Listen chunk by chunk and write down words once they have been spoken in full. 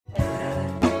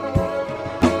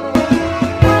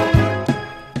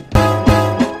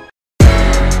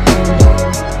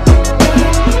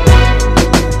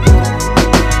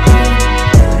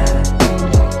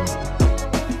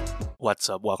What's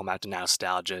up? Welcome back to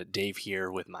Nostalgia. Dave here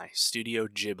with my Studio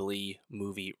Ghibli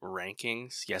movie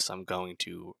rankings. Yes, I'm going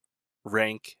to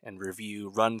rank and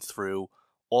run through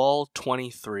all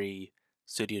 23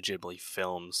 Studio Ghibli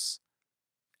films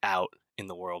out in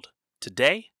the world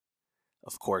today.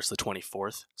 Of course, the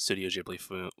 24th Studio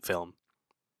Ghibli film,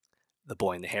 The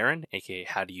Boy and the Heron, aka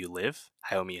How Do You Live,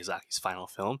 Hayao Miyazaki's final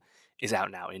film, is out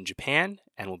now in Japan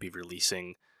and will be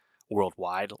releasing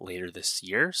worldwide later this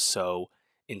year. So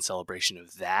in celebration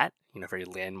of that, very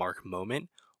landmark moment,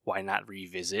 why not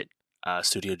revisit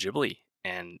Studio Ghibli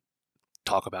and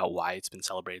talk about why it's been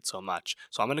celebrated so much?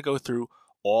 So I'm going to go through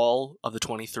all of the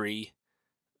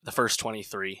first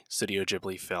 23 Studio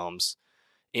Ghibli films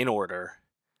in order,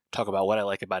 talk about what I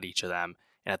like about each of them,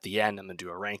 and at the end, I'm going to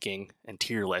do a ranking and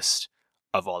tier list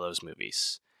of all those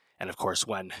movies. And of course,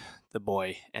 when The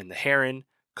Boy and the Heron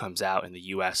comes out in the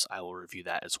US, I will review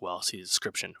that as well. See the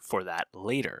description for that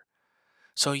later.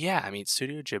 So yeah,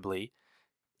 Studio Ghibli,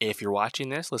 if you're watching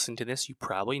this, listen to this, you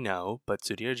probably know, but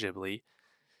Studio Ghibli,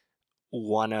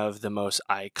 one of the most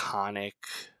iconic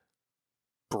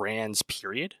brands,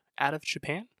 period, out of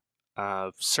Japan.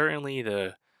 Certainly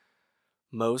the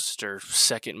most or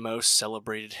second most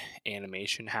celebrated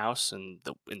animation house in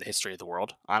the history of the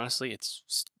world. Honestly,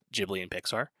 it's Ghibli and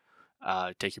Pixar.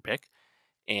 Take your pick.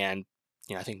 And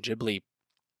I think Ghibli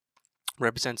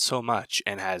represents so much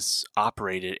and has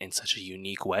operated in such a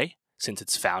unique way since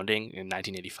its founding in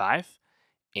 1985,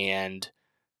 and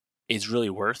is really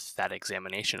worth that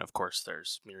examination. Of course,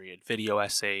 there's myriad video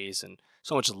essays and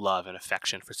so much love and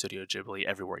affection for Studio Ghibli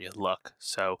everywhere you look.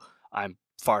 So I'm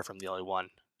far from the only one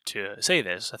to say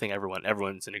this. I think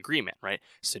everyone's in agreement, right?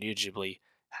 Studio Ghibli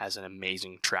has an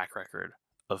amazing track record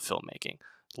of filmmaking,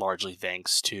 largely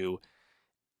thanks to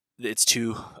its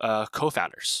two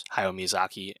co-founders, Hayao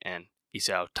Miyazaki and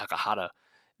Isao Takahata.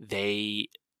 They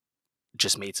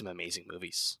just made some amazing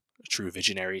movies, true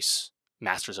visionaries,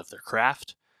 masters of their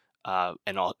craft,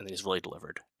 and they've really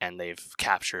delivered. And they've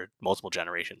captured multiple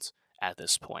generations at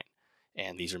this point.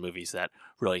 And these are movies that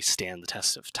really stand the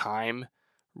test of time,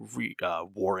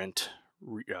 reward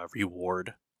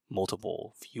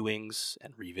multiple viewings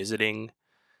and revisiting.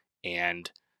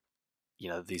 And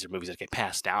these are movies that get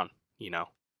passed down,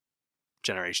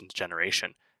 generation to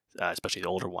generation, especially the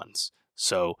older ones.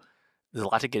 So there's a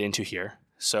lot to get into here.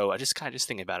 So I just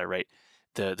thinking about it, right?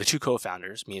 The two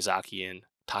co-founders, Miyazaki and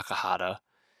Takahata,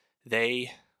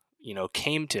 they,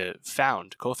 came to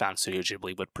co-found Studio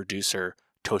Ghibli with producer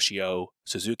Toshio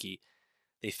Suzuki.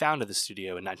 They founded the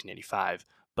studio in 1985,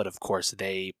 but of course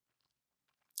they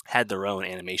had their own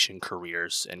animation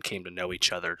careers and came to know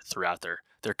each other throughout their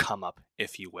come up,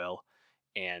 if you will.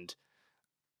 And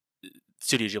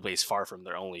Studio Ghibli is far from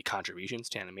their only contributions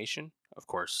to animation. Of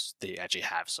course, they actually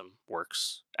have some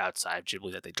works outside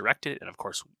Ghibli that they directed, and of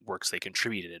course, works they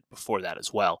contributed before that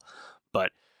as well.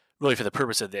 But really, for the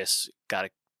purpose of this,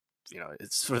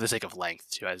 it's for the sake of length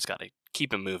too. I just got to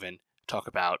keep it moving, talk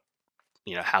about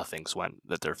how things went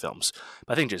with their films.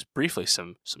 But I think just briefly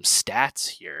some stats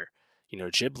here.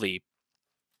 Ghibli,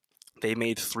 they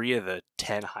made 3 of the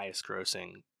 10 highest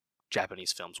grossing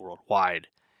Japanese films worldwide,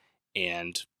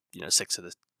 and 6 of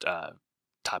the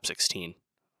top 16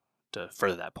 to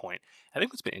further that point. I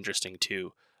think what's been interesting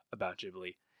too about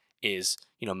Ghibli is,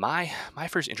 my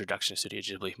first introduction to Studio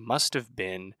Ghibli must have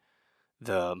been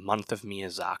the Month of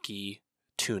Miyazaki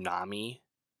Toonami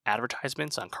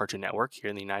advertisements on Cartoon Network here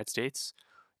in the United States.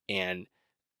 And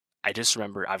I just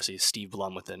remember, obviously, Steve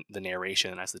Blum with the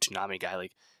narration as the Toonami guy,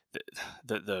 like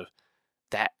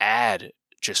that ad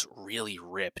just really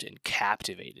ripped and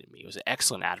captivated me. It was an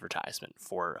excellent advertisement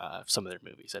for some of their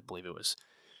movies. I believe it was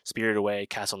Spirited Away,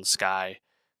 Castle in the Sky,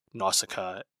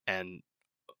 Nausicaa, and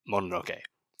Mononoke.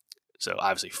 So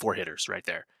obviously 4 hitters right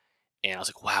there. And I was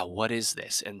like, wow, what is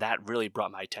this? And that really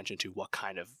brought my attention to what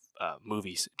kind of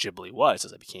movies Ghibli was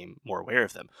as I became more aware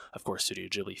of them. Of course, Studio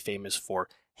Ghibli, famous for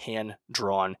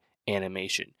hand-drawn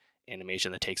animation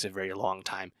that takes a very long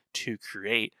time to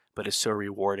create, but is so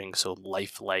rewarding, so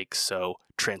lifelike, so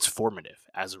transformative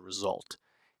as a result.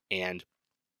 And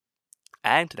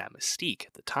adding to that mystique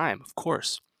at the time, of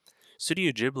course,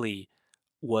 Studio Ghibli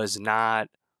the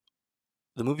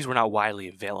movies were not widely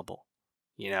available.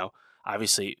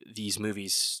 Obviously these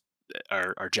movies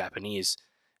are Japanese.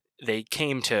 They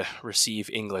came to receive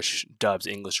English dubs,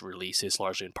 English releases,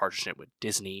 largely in partnership with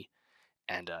Disney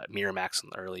and Miramax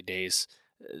in the early days.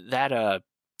 That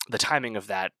the timing of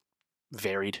that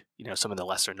varied. Some of the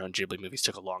lesser known Ghibli movies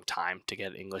took a long time to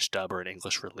get an English dub or an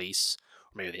English release,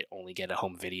 or maybe they only get a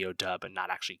home video dub and not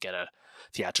actually get a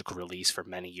theatrical release for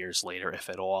many years later, if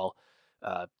at all.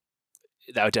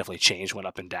 That would definitely change, went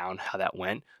up and down how that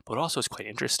went. But what also was quite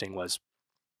interesting was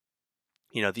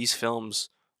These films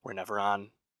were never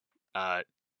on uh,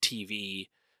 TV.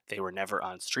 They were never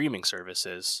on streaming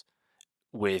services,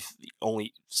 with the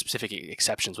only specific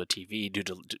exceptions with TV due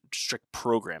to strict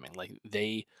programming. Like,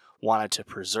 they wanted to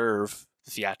preserve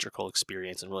the theatrical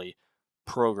experience and really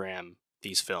program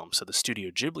these films. So the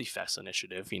Studio Ghibli Fest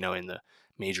initiative, in the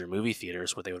major movie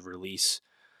theaters where they would release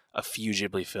a few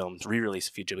Ghibli films, re-release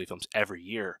a few Ghibli films every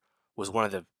year, was one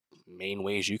of the main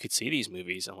ways you could see these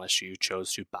movies unless you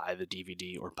chose to buy the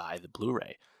DVD or buy the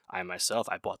Blu-ray. I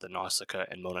bought the Nausicaa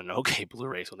and Mononoke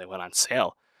Blu-rays when they went on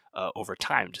sale over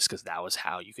time, just because that was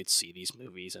how you could see these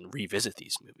movies and revisit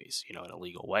these movies, in a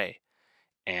legal way.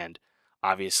 And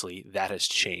obviously that has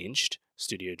changed.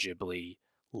 Studio Ghibli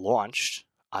launched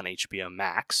on HBO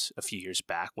Max a few years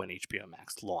back when HBO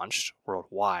Max launched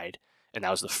worldwide, and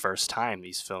that was the first time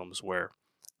these films were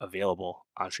available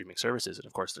on streaming services. And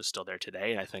of course, they're still there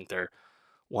today, and I think they're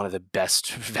one of the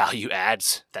best value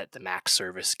adds that the Max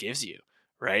service gives you,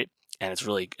 right? And it's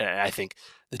really, I think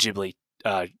the Ghibli,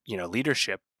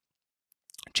 leadership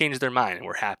changed their mind, and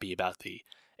we're happy about the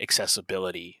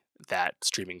accessibility that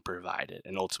streaming provided.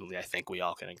 And ultimately, I think we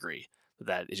all can agree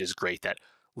that it's just great that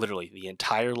literally the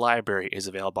entire library is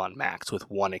available on Max, with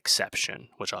one exception,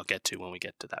 which I'll get to when we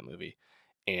get to that movie.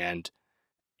 And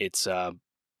it's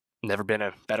never been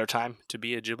a better time to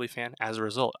be a Ghibli fan. As a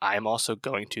result, I am also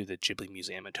going to the Ghibli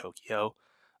Museum in Tokyo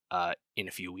in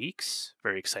a few weeks.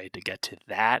 Very excited to get to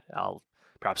that. I'll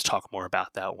perhaps talk more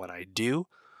about that when I do.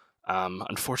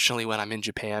 Unfortunately, when I'm in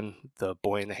Japan, The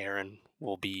Boy and the Heron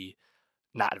will be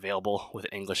not available with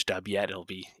an English dub yet. It'll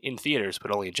be in theaters,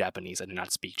 but only in Japanese. I do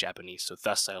not speak Japanese, so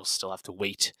thus I'll still have to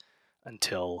wait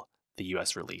until the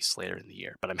US release later in the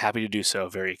year. But I'm happy to do so.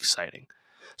 Very exciting.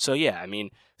 So yeah,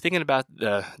 thinking about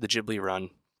the Ghibli run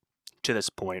to this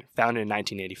point, founded in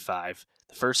 1985,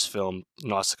 the first film,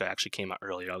 Nausicaa, actually came out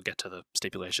earlier. I'll get to the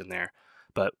stipulation there.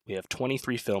 But we have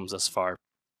 23 films thus far.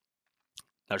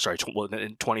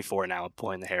 24 now,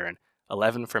 Boy and the Heron.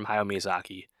 11 from Hayao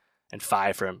Miyazaki, and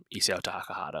 5 from Isao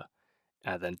Takahata.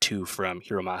 And then 2 from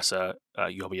Hiromasa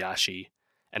Yobayashi,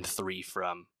 and 3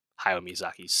 from Hayao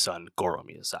Miyazaki's son, Goro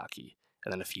Miyazaki,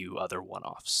 and then a few other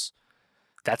one-offs.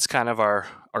 That's kind of our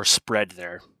spread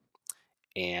there.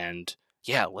 And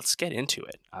yeah, let's get into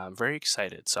it. I'm very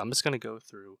excited. So I'm just going to go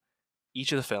through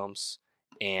each of the films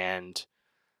and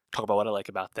talk about what I like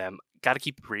about them. Got to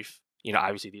keep it brief.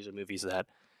 Obviously these are movies that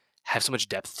have so much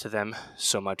depth to them,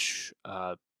 so much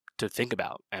to think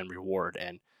about and reward.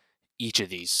 And each of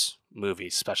these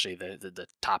movies, especially the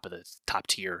top of the top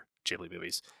tier Ghibli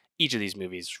movies, each of these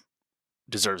movies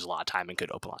deserves a lot of time and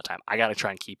could open a lot of time. I got to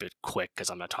try and keep it quick because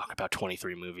I'm going to talk about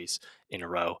 23 movies in a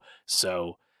row.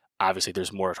 So obviously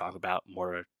there's more to talk about,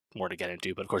 more to get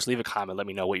into. But of course, leave a comment. Let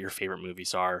me know what your favorite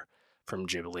movies are from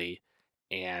Ghibli.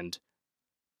 And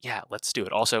yeah, let's do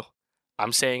it. Also,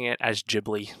 I'm saying it as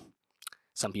Ghibli.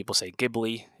 Some people say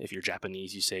Ghibli. If you're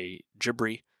Japanese, you say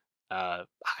Ghibli.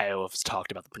 Hayao has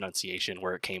talked about the pronunciation,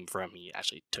 where it came from. He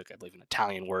actually took, I believe, an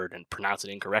Italian word and pronounced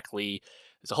it incorrectly.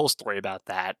 There's a whole story about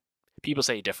that. People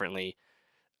say it differently.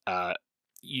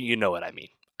 You know what I mean.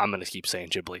 I'm going to keep saying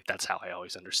Ghibli. That's how I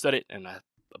always understood it, and I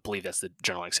believe that's the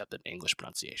generally accepted English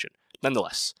pronunciation.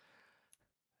 Nonetheless,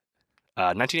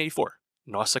 1984,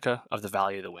 Nausicaa of the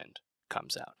Valley of the Wind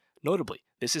comes out. Notably,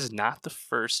 this is not the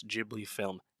first Ghibli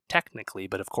film technically,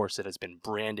 but of course it has been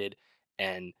branded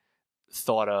and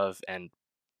thought of and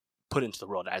put into the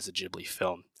world as a Ghibli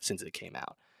film since it came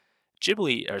out.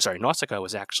 Nausicaa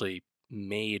was actually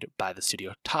made by the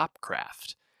studio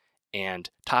Topcraft, and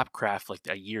Topcraft, like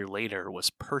a year later, was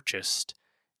purchased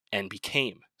and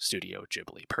became Studio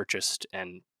Ghibli. Purchased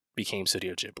and became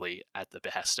Studio Ghibli at the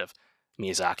behest of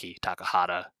Miyazaki,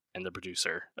 Takahata, and the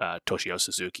producer Toshio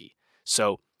Suzuki.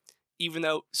 So even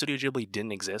though Studio Ghibli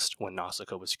didn't exist when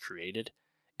Nausicaa was created,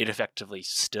 it effectively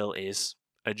still is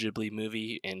a Ghibli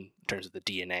movie in terms of the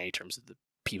DNA, in terms of the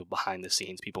people behind the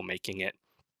scenes, people making it.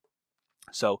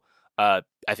 So I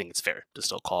think it's fair to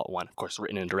still call it one. Of course,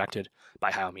 written and directed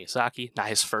by Hayao Miyazaki. Not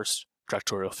his first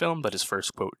directorial film, but his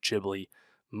first, quote, Ghibli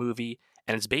movie.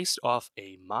 And it's based off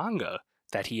a manga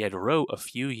that he had wrote a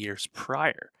few years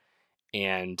prior.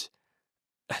 And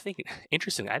I think,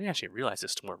 interestingly, I didn't actually realize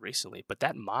this more recently, but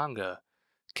that manga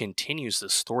continues the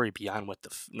story beyond what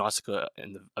the Nausicaa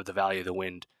of the Valley of the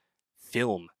Wind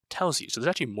film tells you. So there's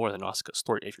actually more than Nausicaa's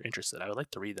story if you're interested. I would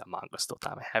like to read that manga still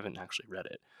time. I haven't actually read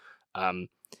it.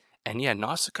 And yeah,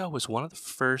 Nausicaa was one of the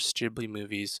first Ghibli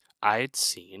movies I had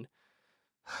seen.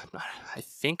 I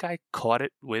think I caught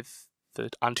it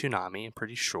on Toonami, I'm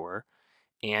pretty sure.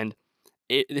 And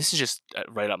this is just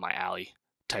right up my alley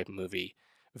type of movie.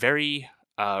 Very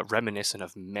reminiscent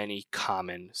of many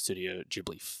common Studio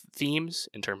Ghibli themes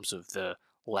in terms of the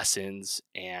lessons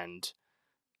and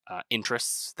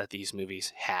interests that these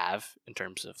movies have in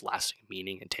terms of lasting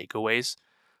meaning and takeaways.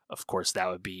 Of course, that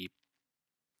would be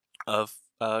of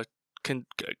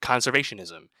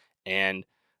conservationism and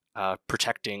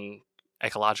protecting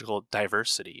ecological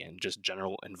diversity and just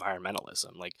general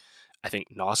environmentalism. Like, I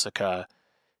think Nausicaa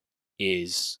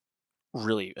is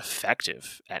really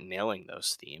effective at nailing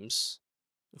those themes.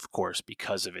 Of course,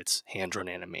 because of its hand-drawn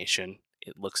animation,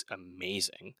 it looks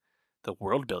amazing. The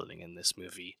world building in this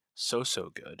movie, so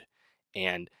good,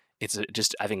 and I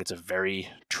think it's a very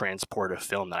transportive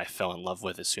film that I fell in love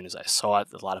with as soon as I saw it.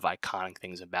 There's a lot of iconic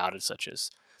things about it, such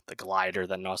as the glider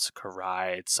that Nausicaa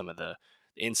rides, some of the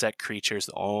insect creatures,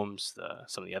 the ohms,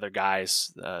 some of the other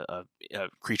guys, the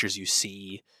creatures you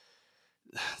see,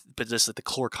 but just the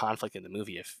core conflict in the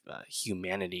movie of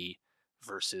humanity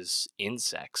versus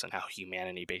insects, and how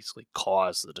humanity basically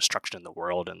caused the destruction of the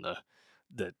world and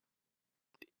the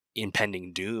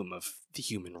impending doom of the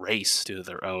human race due to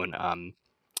their own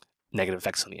negative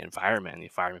effects on the environment, and the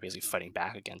environment basically fighting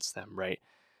back against them, right?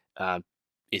 Uh,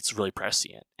 it's really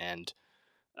prescient, and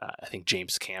I think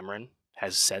James Cameron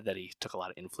has said that he took a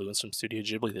lot of influence from Studio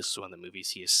Ghibli. This is one of the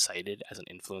movies he has cited as an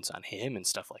influence on him, and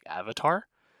stuff like Avatar.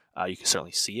 You can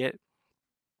certainly see it.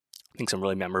 I think some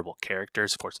really memorable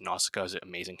characters. Of course, Nausicaa is an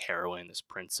amazing heroine, this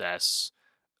princess,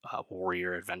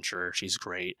 warrior, adventurer. She's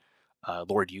great.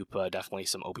 Lord Yupa, definitely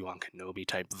some Obi-Wan Kenobi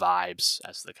type vibes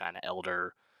as the kind of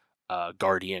elder,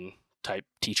 guardian type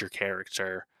teacher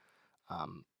character.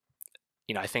 Um,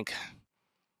 I think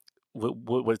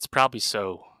what's probably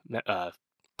so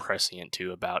prescient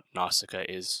too about Nausicaa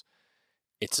is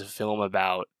it's a film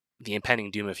about the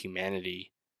impending doom of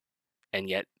humanity, and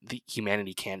yet the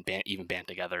humanity can't even band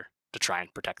together to try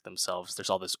and protect themselves. There's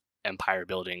all this empire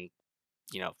building,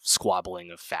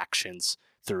 squabbling of factions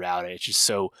throughout it. It's just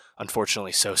so,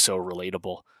 unfortunately, so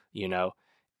relatable,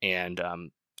 and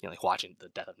like watching the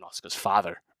death of Nausicaa's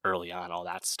father early on, all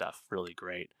that stuff, really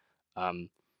great.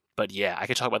 But yeah, I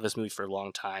could talk about this movie for a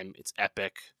long time. It's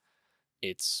epic,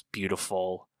 it's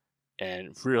beautiful,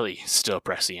 and really still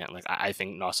prescient. Like, I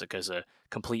think Nausicaa is a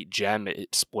complete gem.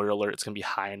 Spoiler alert, it's gonna be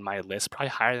high in my list, probably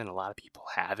higher than a lot of people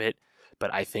have it.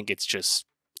 But I think it's just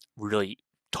really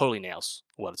totally nails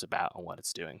what it's about and what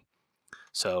it's doing.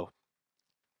 So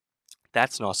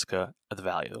that's Nausicaa of the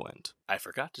Valley of the Wind. I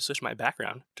forgot to switch my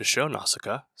background to show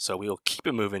Nausicaa, so we will keep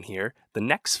it moving here. The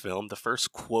next film, the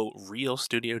first quote real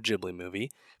Studio Ghibli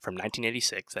movie from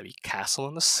 1986, that'd be Castle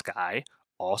in the Sky,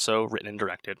 also written and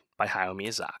directed by Hayao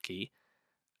Miyazaki,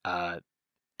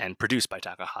 and produced by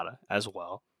Takahata as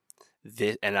well.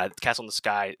 Castle in the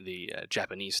Sky, the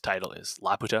Japanese title is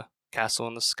Laputa Castle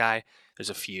in the Sky. There's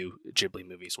a few Ghibli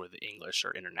movies where the English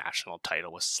or international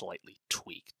title was slightly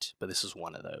tweaked, but this is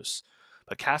one of those.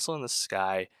 But Castle in the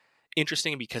Sky,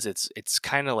 interesting because it's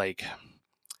kind of like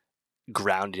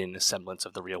grounded in a semblance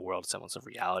of the real world, semblance of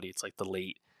reality. It's like the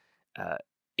late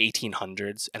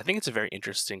 1800s, and I think it's a very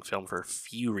interesting film for a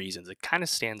few reasons. It kind of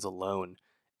stands alone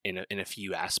in a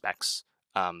few aspects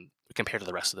compared to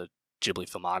the rest of the Ghibli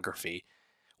filmography,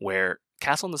 where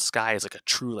Castle in the Sky is like a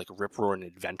true like rip-roaring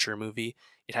adventure movie.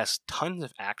 It has tons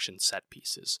of action set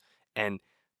pieces, and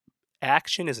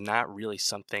action is not really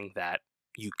something that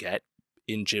you get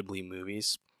in Ghibli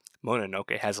movies.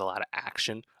 Mononoke has a lot of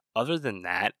action. Other than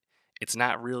that, it's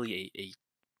not really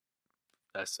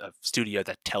a studio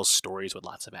that tells stories with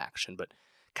lots of action, but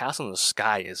Castle in the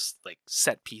Sky is like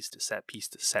set piece to set piece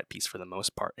to set piece for the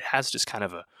most part. It has just kind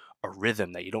of a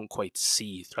rhythm that you don't quite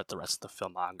see throughout the rest of the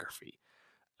filmography.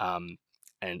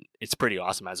 And it's pretty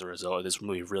awesome as a result. This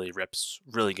movie really rips,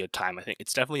 really good time. I think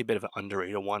it's definitely a bit of an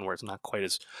underrated one where it's not quite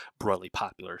as broadly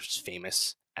popular, as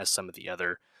famous as some of the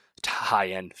other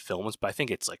high-end films, but I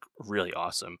think it's like really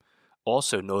awesome.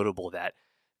 Also notable that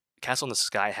Castle in the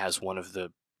Sky has one of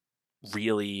the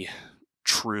really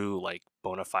true, like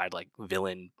bona fide, like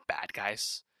villain bad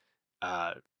guys,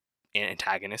 and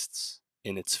antagonists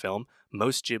in its film.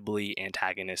 Most Ghibli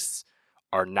antagonists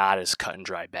are not as cut and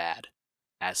dry bad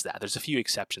as that. There's a few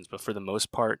exceptions, but for the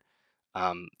most part,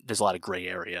 there's a lot of gray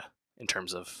area in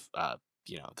terms of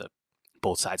the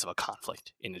both sides of a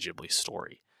conflict in a Ghibli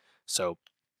story. So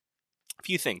a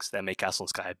few things that make Castle in the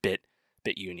Sky a bit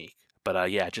unique.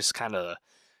 But yeah, just kind of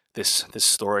this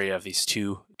story of these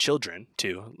two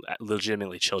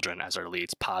legitimately children as our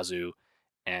leads, Pazu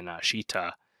and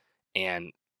Shita,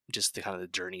 and just the kind of the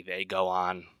journey they go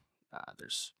on.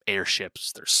 There's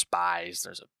airships, there's spies,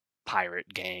 there's a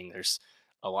pirate gang, there's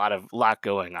a lot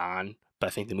going on. But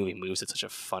I think the movie moves at such a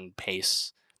fun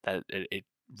pace that it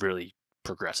really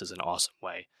progresses in an awesome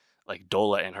way. Like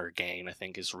Dola and her gang, I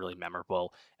think, is really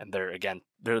memorable. And they're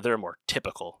a more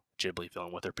typical Ghibli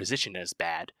film with their position as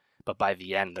bad, but by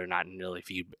the end, they're not nearly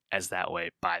viewed as that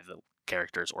way by the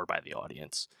characters or by the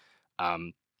audience.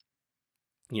 Um,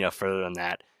 Further than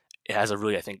that, it has a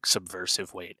really, I think,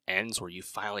 subversive way it ends, where you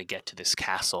finally get to this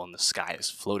castle in the sky, this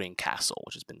floating castle,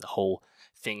 which has been the whole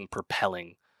thing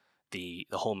propelling the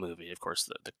whole movie. Of course,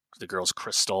 the girl's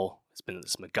crystal has been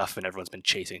this MacGuffin everyone's been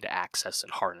chasing to access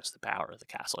and harness the power of the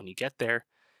castle. And you get there,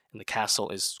 and the castle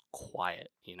is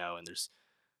quiet, and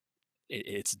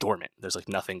it's dormant. There's like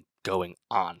nothing going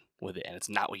on with it, and it's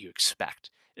not what you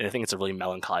expect. And I think it's a really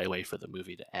melancholy way for the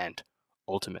movie to end,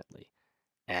 ultimately.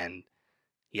 And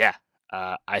yeah,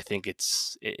 I think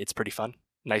it's pretty fun.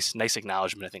 Nice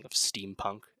acknowledgement, I think, of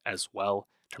steampunk as well,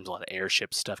 in terms of a lot of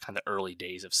airship stuff, kind of the early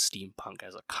days of steampunk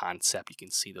as a concept. You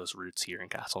can see those roots here in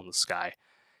Castle in the Sky.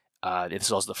 This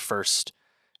is also the first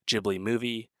Ghibli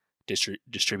movie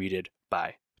distributed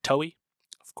by Toei.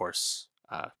 Of course,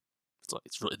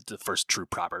 it's really the first true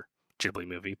proper Ghibli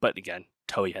movie, but again,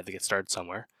 Toei had to get started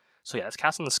somewhere. So yeah, that's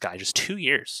Castle in the Sky, just 2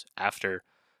 years after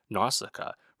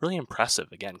Nausicaa. Really impressive,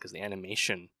 again, because the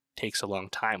animation takes a long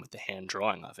time with the hand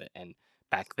drawing of it. And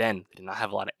back then, they did not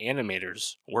have a lot of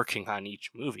animators working on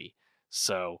each movie.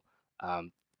 So,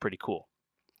 pretty cool.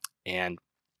 And,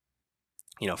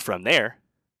 from there,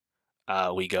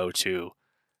 we go to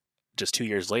just 2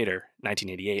 years later,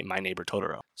 1988, My Neighbor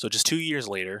Totoro. So just 2 years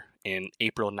later, in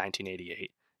April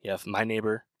 1988, you have My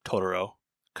Neighbor Totoro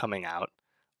coming out,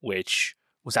 which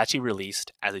was actually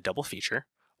released as a double feature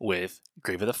with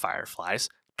Grave of the Fireflies.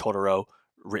 Totoro,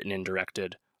 written and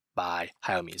directed by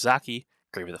Hayao Miyazaki.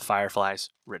 Grave of the Fireflies,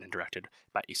 written and directed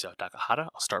by Isao Takahata.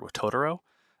 I'll start with Totoro,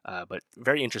 but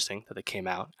very interesting that they came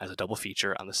out as a double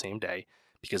feature on the same day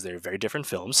because they're very different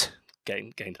films.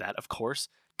 Getting to that, of course.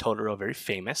 Totoro, very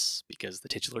famous because the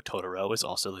titular Totoro is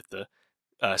also like the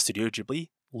Studio Ghibli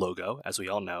logo, as we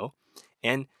all know.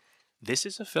 And this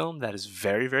is a film that is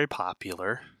very, very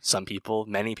popular.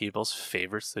 Many people's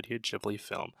favorite Studio Ghibli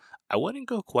film. I wouldn't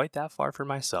go quite that far for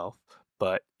myself,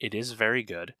 but it is very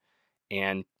good.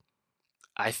 And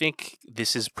I think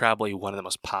this is probably one of the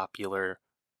most popular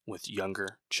with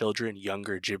younger children,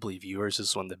 younger Ghibli viewers. This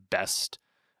is one of the best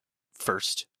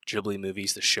first Ghibli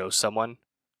movies to show someone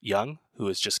young who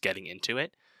is just getting into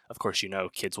it. Of course,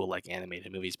 kids will like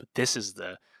animated movies, but this is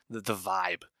the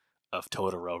vibe of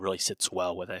Totoro really sits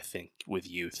well with, I think, with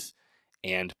youth.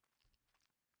 And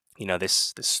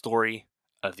this story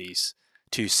of these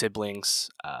two siblings,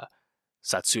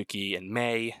 Satsuki and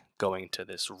Mei, going to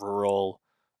this rural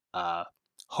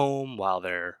home while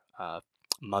their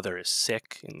mother is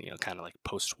sick in kind of like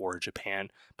post-war Japan,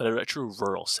 but a true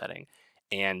rural setting.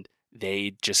 And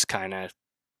they just kind of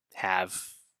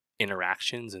have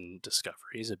interactions and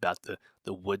discoveries about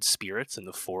the wood spirits and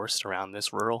the forest around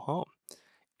this rural home.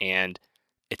 And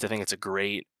I think it's a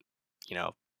great,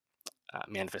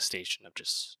 manifestation of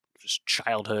just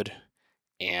childhood.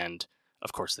 And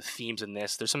of course, the themes in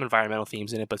this, there's some environmental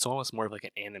themes in it, but it's almost more of like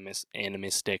an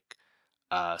animistic,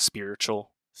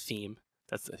 spiritual theme.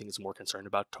 I think is more concerned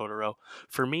about Totoro.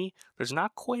 For me, there's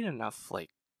not quite enough like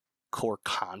core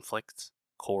conflict,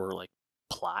 core like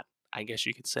plot, I guess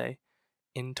you could say,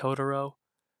 in Totoro.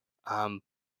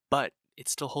 But it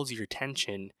still holds your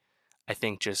attention, I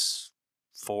think, just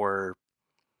for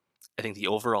the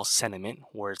overall sentiment,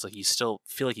 where it's like you still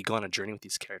feel like you go on a journey with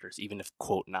these characters, even if,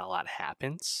 quote, not a lot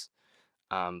happens.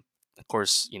 Of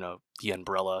course, the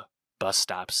umbrella bus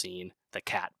stop scene, the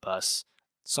cat bus,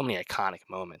 so many iconic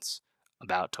moments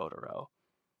about Totoro.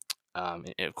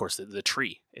 And of course, the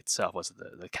tree itself was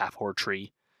the Kaphor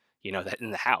tree, that in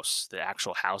the house, the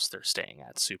actual house they're staying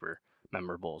at, super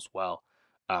memorable as well.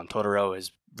 Totoro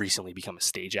has recently become a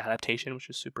stage adaptation, which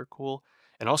is super cool,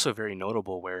 and also very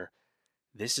notable where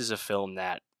this is a film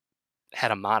that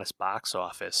had a modest box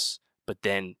office, but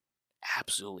then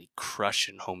absolutely crushed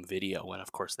in home video. And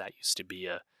of course, that used to be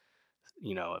a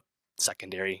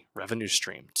secondary revenue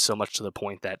stream, so much to the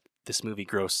point that this movie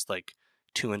grossed like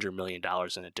 $200 million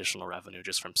in additional revenue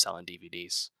just from selling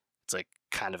DVDs. It's like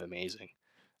kind of amazing.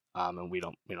 And we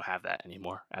don't have that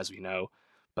anymore, as we know.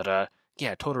 But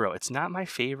yeah, Totoro, it's not my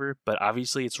favorite, but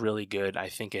obviously it's really good. I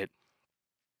think it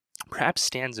perhaps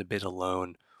stands a bit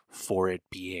alone for it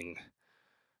being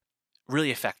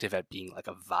really effective at being like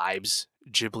a vibes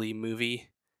Ghibli movie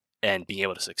and being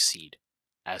able to succeed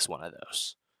as one of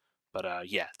those. But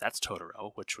yeah, that's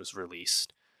Totoro, which was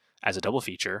released as a double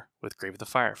feature with Grave of the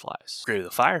Fireflies. Grave of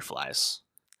the Fireflies,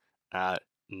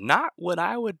 not what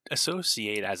I would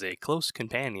associate as a close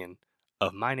companion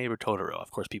of My Neighbor Totoro.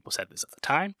 Of course, people said this at the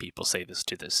time. People say this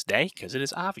to this day because it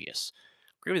is obvious.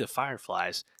 Grave of the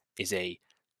Fireflies is a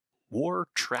war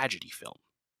tragedy film.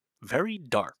 Very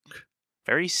dark,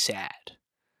 very sad,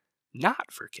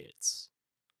 not for kids.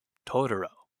 Totoro,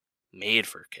 made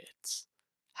for kids.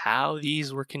 How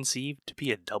these were conceived to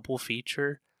be a double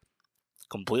feature,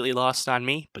 completely lost on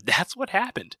me, but that's what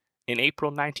happened in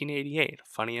April 1988.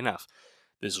 Funny enough,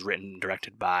 this was written and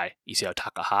directed by Isao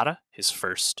Takahata, his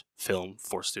first film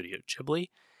for Studio Ghibli,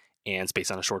 and it's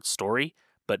based on a short story.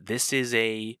 But this is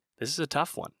a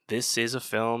tough one. This is a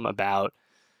film about,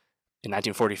 in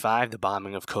 1945, the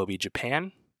bombing of Kobe,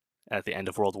 Japan, at the end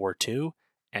of World War II,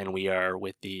 and we are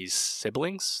with these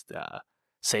siblings,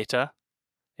 Seita,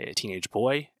 a teenage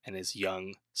boy, and his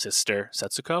young sister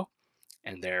Setsuko,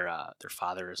 and their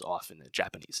father is off in the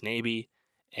Japanese Navy,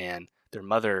 and their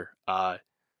mother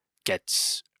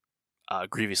gets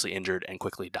grievously injured and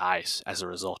quickly dies as a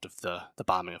result of the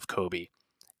bombing of Kobe,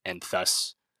 and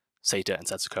thus Seita and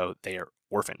Setsuko, they are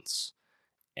orphans,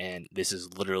 and this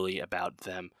is literally about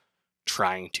them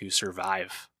trying to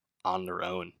survive on their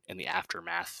own in the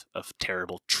aftermath of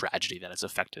terrible tragedy that has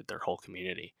affected their whole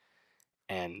community.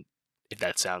 And if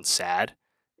that sounds sad,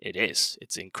 it is.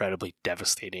 It's an incredibly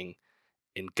devastating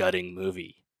and gutting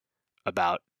movie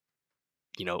about,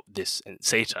 this and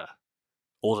Seita,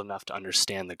 old enough to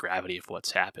understand the gravity of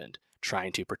what's happened,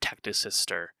 trying to protect his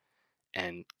sister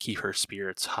and keep her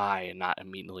spirits high and not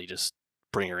immediately just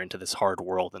bring her into this hard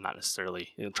world and not necessarily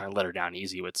trying to let her down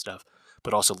easy with stuff,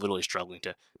 but also literally struggling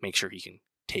to make sure he can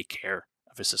take care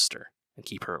of his sister and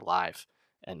keep her alive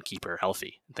and keep her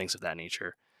healthy and things of that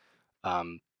nature.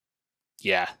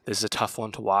 Yeah, this is a tough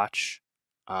one to watch.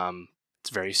 It's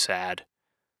very sad,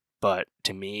 but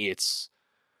to me, it's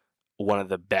one of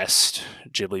the best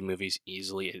Ghibli movies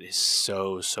easily. It is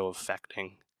so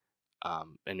affecting.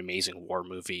 An amazing war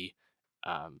movie.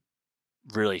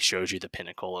 Really shows you the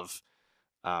pinnacle of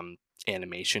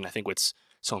animation. I think what's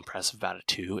so impressive about it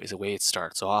too is the way it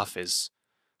starts off is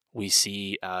we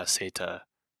see Seita,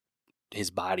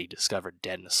 his body discovered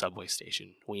dead in a subway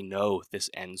station. We know this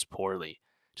ends poorly.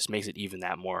 Just makes it even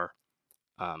that more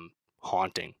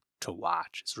haunting to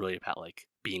watch. It's really about like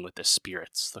being with the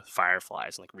spirits, the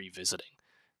fireflies, and like revisiting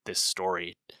this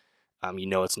story.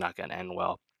 It's not going to end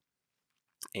well.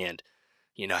 And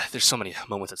there's so many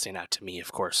moments that stand out to me.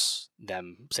 Of course,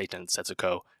 them, Seita and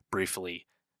Setsuko, briefly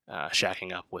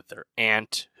shacking up with their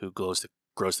aunt, who grows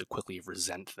to quickly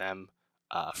resent them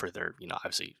for their,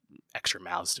 obviously extra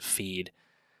mouths to feed,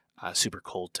 super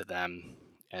cold to them.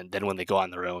 And then when they go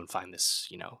on their own, find this,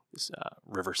 this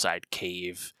riverside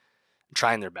cave,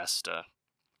 trying their best to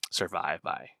survive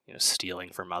by,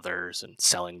 stealing from others and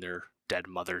selling their dead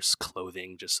mother's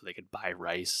clothing just so they could buy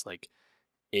rice. Like,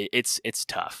 it's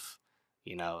tough.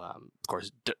 Of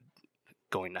course,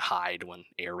 going to hide when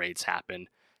air raids happen.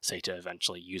 Seita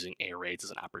eventually using air raids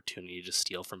as an opportunity to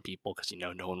steal from people because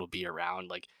no one will be around.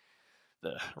 Like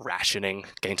the rationing,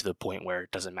 getting to the point where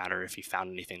it doesn't matter if you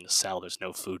found anything to sell. There's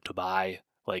no food to buy.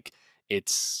 Like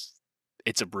it's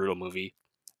a brutal movie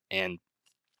and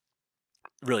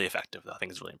really effective. Though I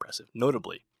think it's really impressive.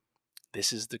 Notably,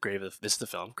 this is the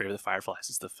film Grave of the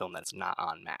Fireflies. Is the film that's not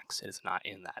on Max. It is not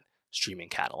in that streaming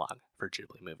catalog for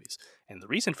Ghibli movies. And the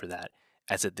reason for that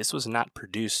is that this was not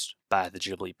produced by the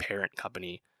Ghibli parent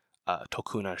company,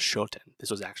 Tokuna Shoten.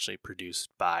 This was actually produced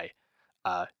by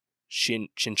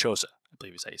Shinchosa, I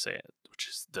believe is how you say it, which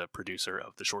is the producer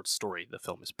of the short story the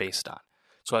film is based on.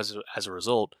 So as a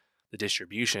result, the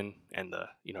distribution and the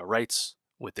rights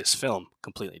with this film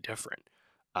completely different.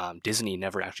 Disney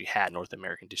never actually had North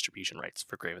American distribution rights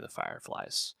for Grave of the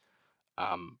Fireflies.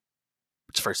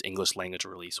 Its first English language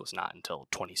release was not until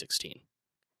 2016.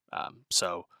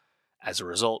 So as a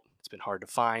result, it's been hard to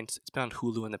find. It's been on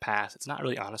Hulu in the past. It's not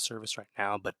really on a service right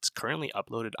now, but it's currently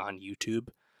uploaded on YouTube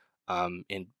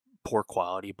in poor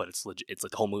quality, but it's legit. It's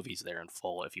like the whole movie's there in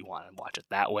full if you want to watch it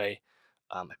that way.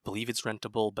 I believe it's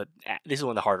rentable, but this is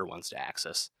one of the harder ones to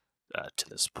access to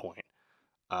this point.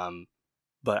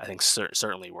 But I think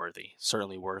certainly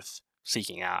worth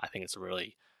seeking out. I think it's a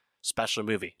really special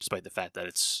movie, despite the fact that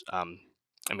it's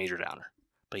a major downer.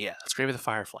 But yeah, that's Grave of the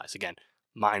Fireflies. Again,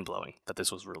 mind-blowing that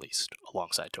this was released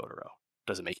alongside Totoro.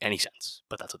 Doesn't make any sense,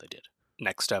 but that's what they did.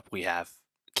 Next up, we have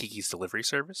Kiki's Delivery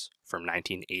Service from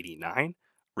 1989,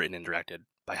 written and directed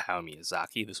by Hayao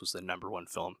Miyazaki. This was the #1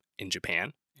 film in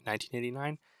Japan in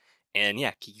 1989. And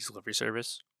yeah, Kiki's Delivery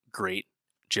Service, great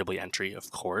Ghibli entry,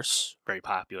 of course, very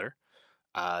popular.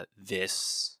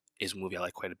 This is a movie I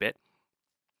like quite a bit.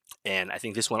 And I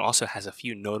think this one also has a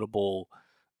few notable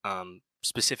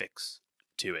specifics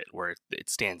to it where it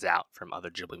stands out from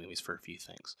other Ghibli movies for a few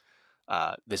things.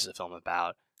 This is a film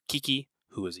about Kiki,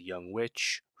 who is a young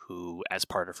witch who, as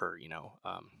part of her,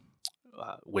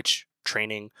 witch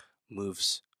training,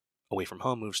 moves away from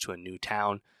home, moves to a new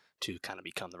town to kind of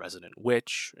become the resident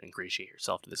witch, ingratiate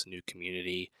herself to this new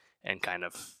community, and kind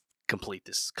of complete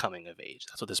this coming of age.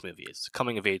 That's what this movie is. It's a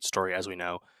coming of age story, as we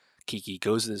know. Kiki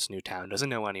goes to this new town, doesn't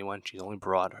know anyone. She's only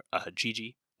brought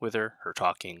Gigi with her, her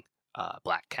talking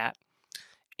black cat.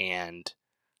 And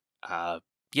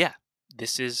yeah,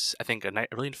 this is, I think, a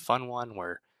really fun one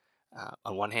where,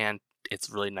 on one hand, it's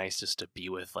really nice just to be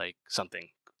with like something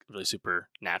really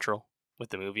supernatural with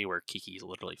the movie where Kiki's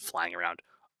literally flying around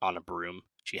on a broom.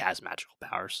 She has magical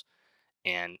powers.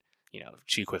 And,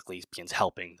 she quickly begins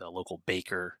helping the local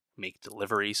baker make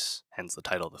deliveries, hence the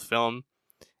title of the film,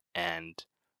 and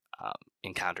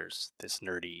encounters this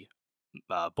nerdy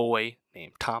boy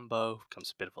named Tombo,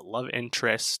 becomes a bit of a love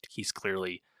interest. He's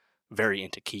clearly very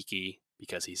into Kiki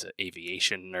because he's an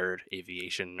aviation nerd.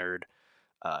 Aviation nerd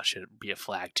should be a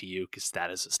flag to you because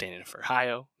that is standing for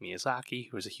Hayao Miyazaki,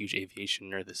 who is a huge aviation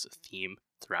nerd. This is a theme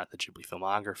throughout the Ghibli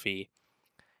filmography.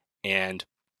 And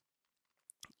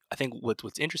I think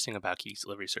what's interesting about Kiki's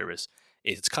Delivery Service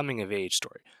is it's coming of age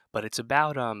story, but it's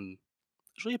about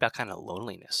it's really about kind of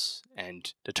loneliness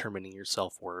and determining your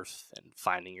self-worth and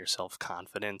finding your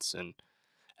self-confidence. And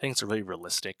I think it's a really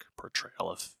realistic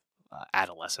portrayal of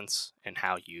adolescence and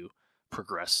how you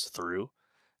progress through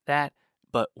that.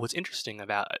 But what's interesting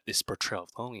about this portrayal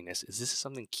of loneliness is this is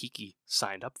something Kiki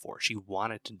signed up for. She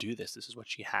wanted to do this. This is what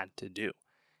she had to do.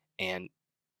 And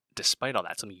despite all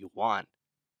that, something you want,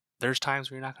 there's times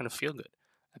where you're not going to feel good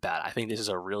about it. I think this is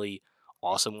a really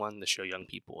awesome one to show young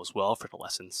people as well for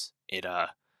adolescents. It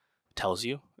tells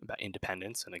you about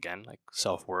independence and, again, like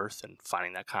self-worth and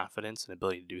finding that confidence and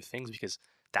ability to do things, because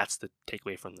that's the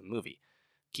takeaway from the movie.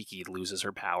 Kiki loses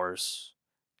her powers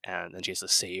and then she has to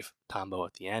save Tombo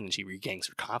at the end, and she regains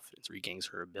her confidence, regains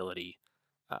her ability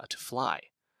to fly.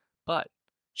 But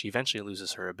she eventually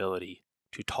loses her ability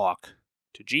to talk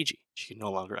to Gigi. She can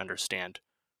no longer understand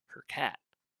her cat,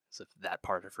 as if that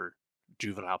part of her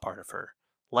juvenile part of her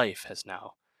life has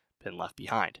now been left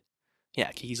behind.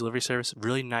 Yeah, Kiki's Delivery Service,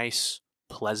 really nice,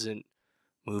 pleasant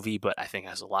movie, but I think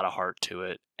has a lot of heart to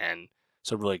it, and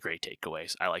some really great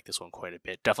takeaways. I like this one quite a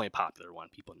bit. Definitely a popular one.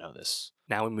 People know this.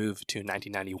 Now we move to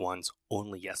 1991's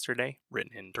Only Yesterday,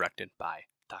 written and directed by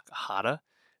Takahata.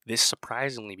 This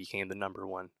surprisingly became the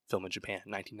 #1 film in Japan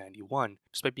in 1991,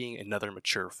 despite being another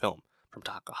mature film from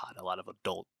Takahata. A lot of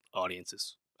adult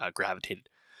audiences gravitated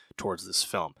towards this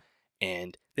film.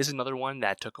 And this is another one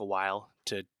that took a while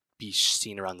to be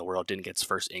seen around the world. Didn't get its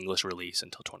first English release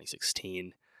until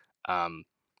 2016.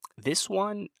 This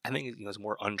one, I think, is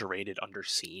more underrated,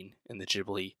 underseen in the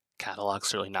Ghibli catalog.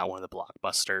 Certainly not one of the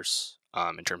blockbusters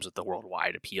in terms of the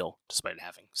worldwide appeal, despite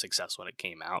having success when it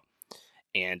came out.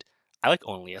 And I like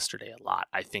Only Yesterday a lot.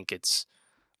 I think it's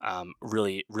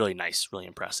really, really nice, really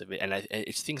impressive. And I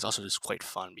think it's also just quite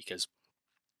fun because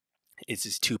it's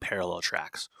these two parallel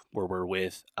tracks where we're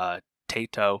with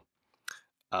Taito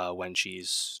when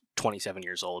she's 27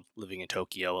 years old, living in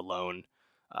Tokyo alone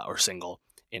or single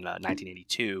in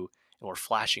 1982, and we're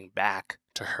flashing back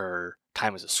to her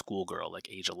time as a schoolgirl, like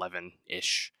age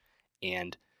 11-ish,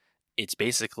 and it's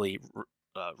basically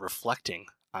reflecting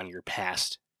on your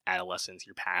past adolescence,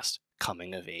 your past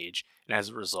coming of age, and as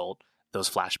a result, those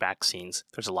flashback scenes,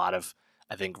 there's a lot of,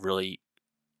 I think, really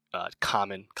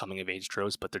common coming of age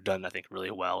tropes, but they're done, I think,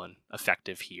 really well and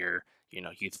effective here.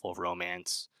 Youthful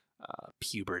romance,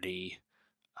 puberty,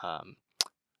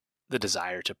 the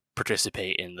desire to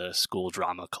participate in the school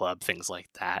drama club, things like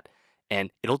that.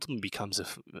 And it ultimately becomes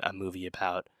a movie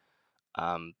about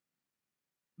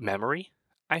memory,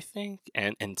 I think,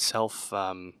 and self,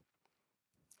 kind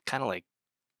of like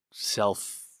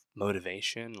self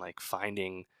motivation, like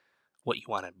finding what you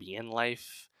want to be in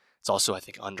life. It's also, I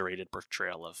think, underrated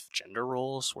portrayal of gender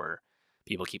roles where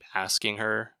people keep asking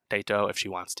her, Taito, if she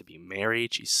wants to be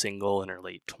married. She's single in her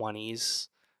late 20s.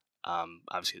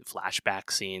 Obviously, the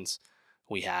flashback scenes.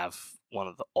 We have one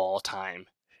of the all-time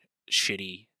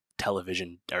shitty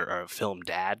television or film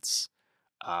dads.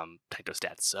 Taito's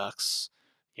dad sucks.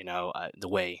 The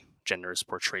way gender is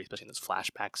portrayed, especially in those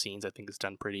flashback scenes, I think is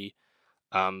done pretty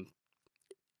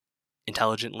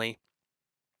intelligently.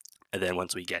 And then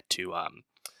once we get to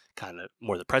kind of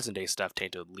more the present day stuff,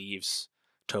 Taito leaves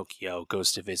Tokyo,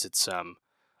 goes to visit some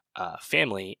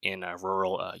family in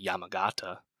rural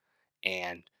Yamagata,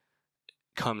 and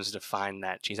comes to find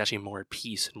that she's actually more at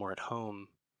peace and more at home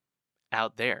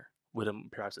out there with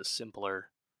perhaps a simpler,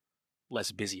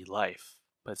 less busy life,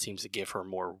 but it seems to give her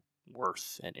more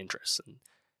worth and interest. And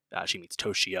she meets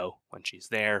Toshio when she's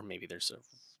there. Maybe there's a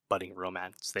budding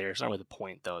romance there. It's not really the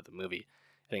point, though, of the movie.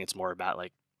 I think it's more about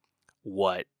like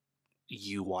what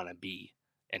you want to be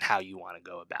and how you want to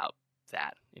go about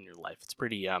that in your life. It's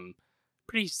pretty I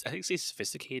think it's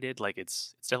sophisticated. Like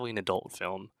it's definitely an adult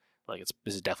film. Like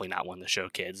this is definitely not one to show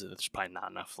kids. There's probably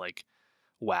not enough like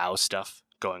wow stuff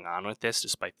going on with this,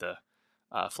 despite the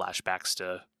flashbacks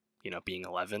to being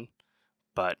 11.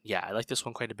 But yeah, I like this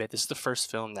one quite a bit. This is the first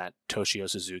film that Toshio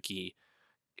Suzuki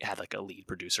had like a lead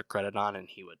producer credit on, and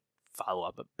he would follow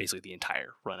up basically the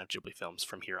entire run of Ghibli films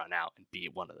from here on out and be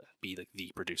like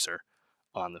the producer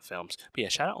on the films. But yeah,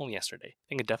 shout out Only Yesterday. I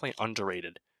think a definitely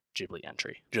underrated Ghibli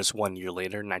entry. Just 1 year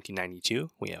later, 1992,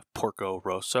 we have Porco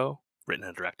Rosso, written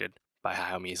and directed by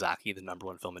Hayao Miyazaki, the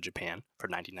 #1 film in Japan for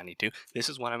 1992. This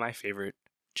is one of my favorite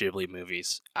Ghibli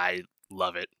movies. I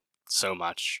love it so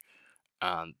much.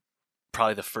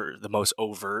 Probably the most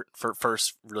overt,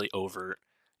 first really overt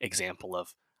example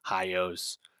of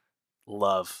Hayao's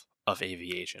love of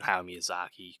aviation. Hayao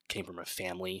Miyazaki came from a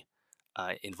family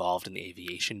involved in the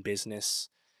aviation business.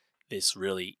 This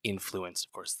really influenced,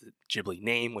 of course, the Ghibli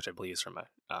name, which I believe is from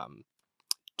a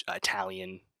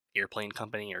Italian airplane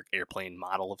company or airplane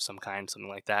model of some kind, something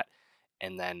like that.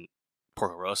 And then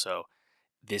Porco Rosso,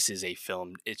 this is a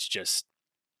film, it's just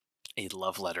a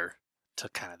love letter to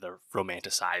kind of the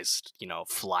romanticized,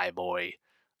 flyboy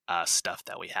stuff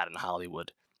that we had in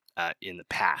Hollywood in the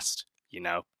past,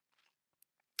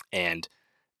 And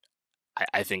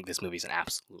I think this movie is an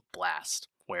absolute blast,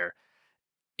 where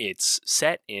it's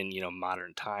set in,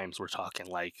 modern times. We're talking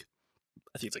like,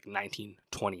 I think it's like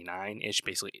 1929-ish,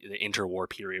 basically the interwar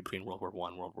period between World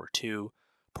War I, World War II.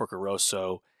 Porco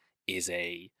Rosso is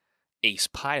a ace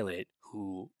pilot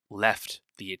who left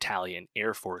the Italian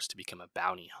Air Force to become a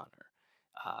bounty hunter.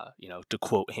 To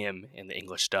quote him in the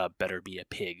English dub, better be a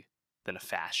pig than a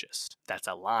fascist. That's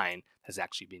a line that's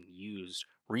actually been used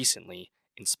recently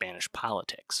in Spanish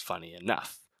politics, funny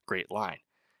enough. Great line.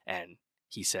 And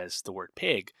he says the word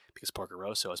pig because Porco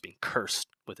Rosso has been cursed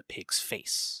with a pig's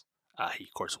face. He,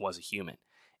 of course, was a human.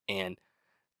 And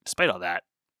despite all that,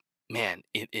 man,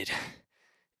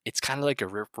 it's kind of like a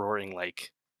rip-roaring,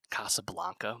 like,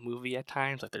 Casablanca movie at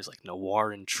times. Like, there's, like,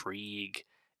 noir intrigue,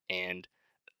 and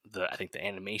I think the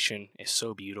animation is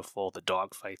so beautiful. The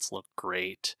dogfights look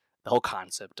great. The whole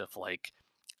concept of, like,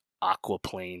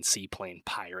 aquaplane, seaplane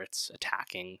pirates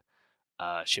attacking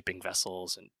shipping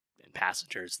vessels and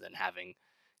passengers, then having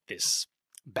this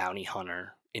bounty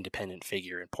hunter, independent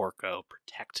figure in Porco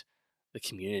protect the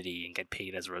community and get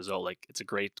paid as a result. Like, it's a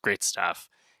great stuff.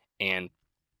 And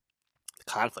the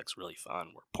conflict's really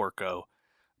fun, where Porco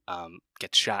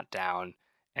gets shot down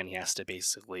and he has to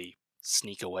basically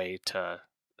sneak away to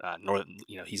north.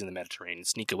 He's in the Mediterranean,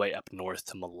 sneak away up north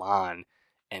to Milan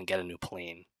and get a new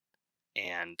plane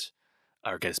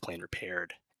or get his plane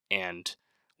repaired. And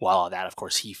while all that, of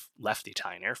course, he left the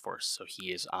Italian Air Force, so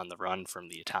he is on the run from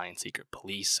the Italian secret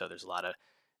police. So there's a lot of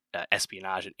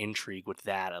espionage and intrigue with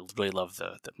that. I really love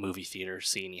the movie theater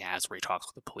scene he has where he talks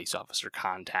with the police officer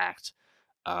contact.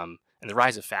 And the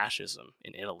rise of fascism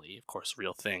in Italy, of course,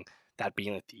 real thing. That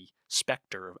being like the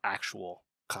specter of actual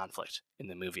conflict in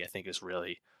the movie, I think is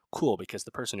really cool, because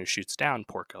the person who shoots down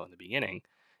Porco in the beginning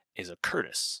is a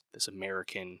Curtis, this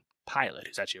American pilot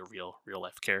who's actually a real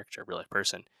life character, real life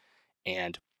person.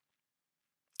 And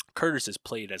Curtis is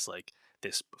played as like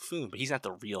this buffoon, but he's not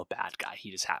the real bad guy.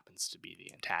 He just happens to be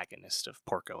the antagonist of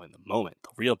Porco in the moment. The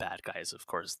real bad guy is, of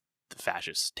course, the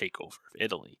fascist takeover of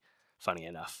Italy, funny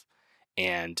enough.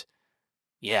 And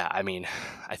yeah, I mean,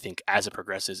 I think as it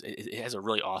progresses, it has a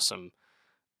really awesome,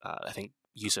 I think,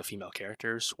 use of female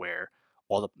characters, where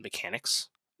all the mechanics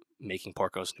making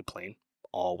Porco's new plane,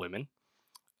 all women.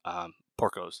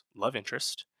 Porco's love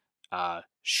interest,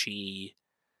 she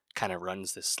kind of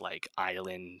runs this like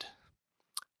island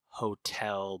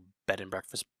hotel bed and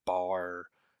breakfast bar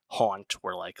haunt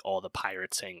where like all the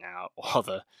pirates hang out, all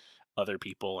the other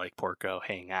people like Porco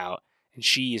hang out, and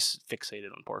she's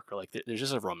fixated on Porco. Like there's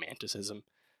just a romanticism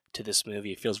to this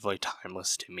movie. It feels really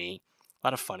timeless to me. A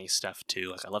lot of funny stuff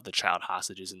too. Like I love the child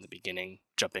hostages in the beginning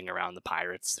jumping around the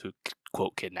pirates who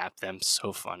quote kidnap them.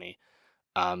 So funny.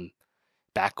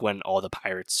 Back when all the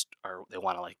pirates they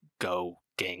want to like go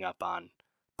gang up on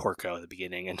Porco in the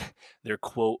beginning, and their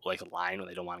quote like line when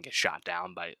they don't want to get shot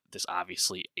down by this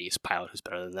obviously ace pilot who's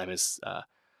better than them is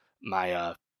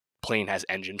my plane has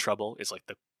engine trouble, is like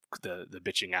the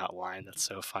bitching out line. That's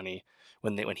so funny.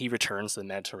 When he returns to the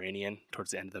Mediterranean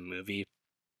towards the end of the movie,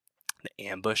 the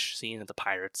ambush scene that the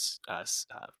pirates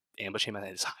ambush him at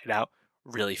his hideout,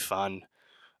 really fun.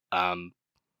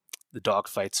 The dog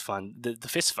fight's fun. The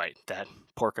fist fight that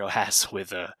Porco has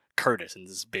with Curtis and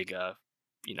this big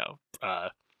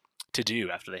to do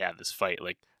after they have this fight,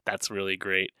 like that's really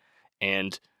great.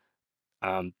 And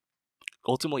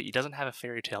ultimately, it doesn't have a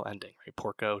fairy tale ending, right?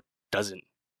 Porco doesn't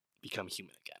become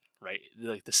human again, right?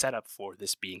 Like the setup for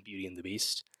this being Beauty and the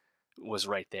Beast was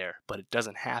right there, but it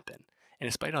doesn't happen. And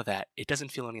despite all that, it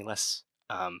doesn't feel any less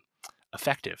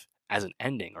effective as an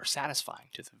ending or satisfying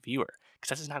to the viewer,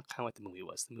 because that's not kind of what the movie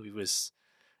was. The movie was,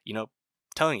 you know,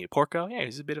 telling you Porco, yeah,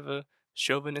 he's a bit of a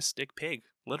chauvinistic pig,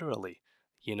 literally,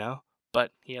 you know,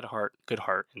 but he had a good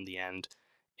heart in the end,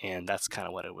 and that's kind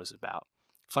of what it was about.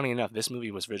 Funny enough, this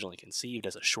movie was originally conceived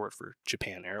as a short for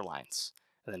Japan Airlines,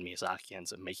 and then Miyazaki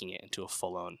ends up making it into a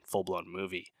full-blown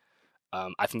movie.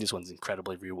 I think this one's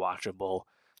incredibly rewatchable.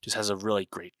 Just has a really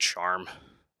great charm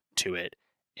to it,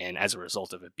 and as a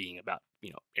result of it being about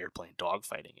airplane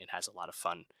dogfighting, it has a lot of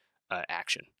fun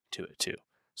action to it too.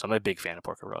 So I'm a big fan of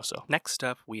Porco Rosso. Next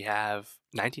up, we have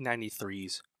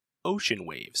 1993's Ocean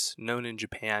Waves, known in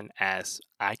Japan as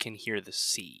I Can Hear the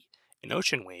Sea. And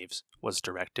Ocean Waves was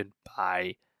directed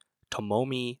by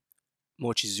Tomomi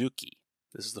Mochizuki.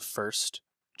 This is the first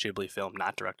Ghibli film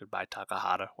not directed by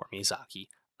Takahata or Miyazaki,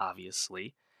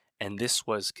 obviously. And this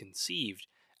was conceived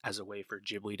as a way for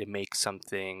Ghibli to make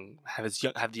something, have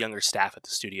the younger staff at the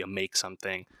studio make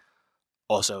something,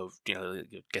 also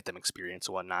get them experience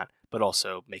and whatnot, but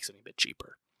also make something a bit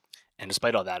cheaper. And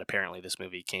despite all that, apparently this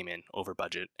movie came in over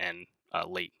budget and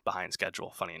late behind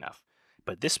schedule, funny enough.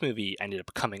 But this movie ended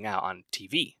up coming out on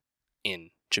TV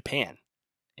in Japan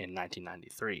in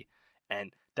 1993,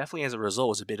 and definitely as a result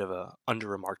was a bit of a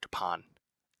under-remarked upon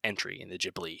entry in the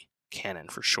Ghibli canon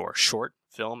for sure. Short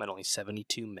film at only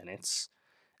 72 minutes.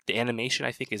 The animation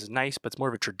I think is nice, but it's more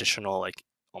of a traditional,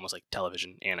 almost like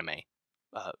television anime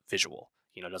visual.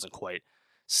 It doesn't quite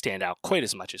stand out quite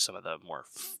as much as some of the more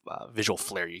visual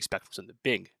flair you expect from some of the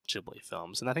big Ghibli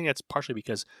films. And I think that's partially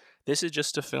because this is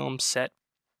just a film set,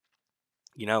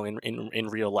 in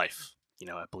real life.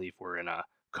 I believe we're in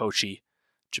Kochi,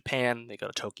 Japan. They go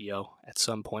to Tokyo at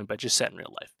some point, but just set in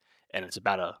real life. And it's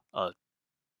about a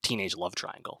teenage love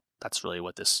triangle. That's really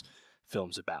what this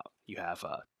film's about. You have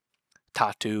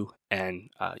Tatu and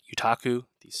Yutaku,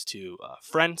 these two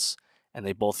friends, and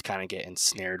they both kind of get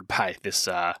ensnared by this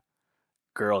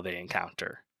girl they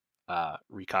encounter,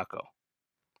 Rikako,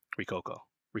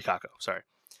 sorry.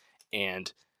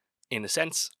 And in a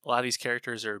sense, a lot of these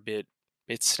characters are a bit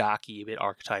stocky, a bit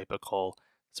archetypical.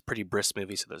 It's a pretty brisk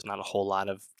movie, so there's not a whole lot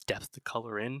of depth to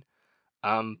color in.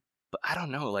 But I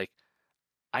don't know,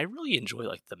 I really enjoy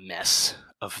the mess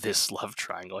of this love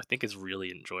triangle. I think it's really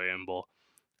enjoyable.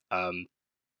 On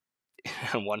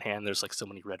one hand, there's so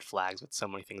many red flags with so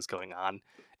many things going on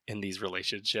in these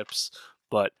relationships,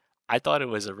 but I thought it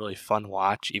was a really fun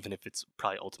watch, even if it's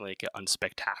probably ultimately an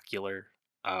unspectacular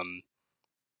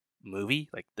movie.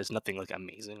 There's nothing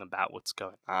amazing about what's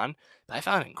going on, but I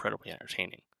found it incredibly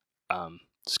entertaining.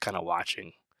 Just kind of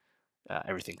watching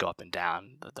everything go up and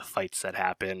down, the fights that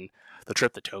happen. The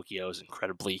trip to Tokyo is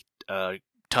incredibly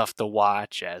tough to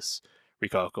watch, as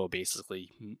Rikoko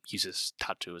basically uses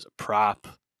Tatu as a prop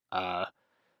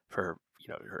for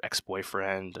her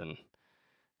ex-boyfriend, and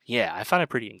yeah, I found it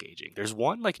pretty engaging. There's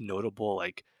one notable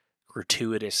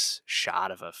gratuitous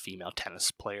shot of a female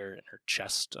tennis player and her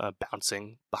chest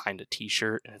bouncing behind a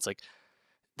t-shirt, and it's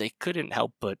they couldn't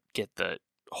help but get the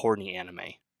horny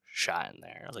anime shot in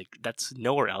there. That's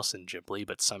nowhere else in Ghibli,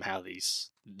 but somehow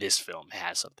this film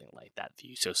has something like that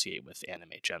you associate with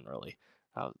anime generally.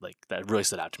 That really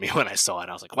stood out to me when I saw it.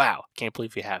 I was like, wow, can't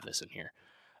believe we have this in here.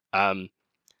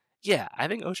 Yeah, I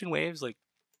think Ocean Waves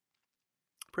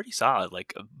pretty solid.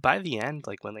 By the end,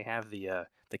 when they have the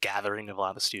gathering of a lot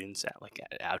of the students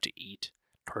out to eat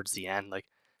towards the end,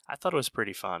 I thought it was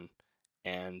pretty fun.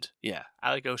 And yeah,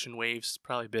 I like Ocean Waves.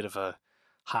 Probably a bit of a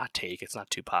hot take. It's not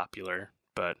too popular,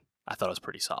 but I thought it was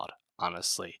pretty solid,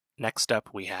 honestly. Next up,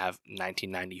 we have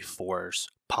 1994's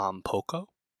Pom Poko,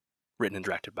 written and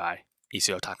directed by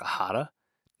Isao Takahata,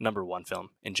 #1 film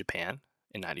in Japan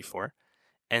in 94.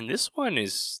 And this one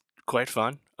is quite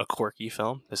fun, a quirky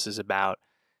film. This is about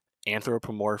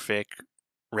anthropomorphic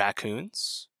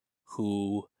raccoons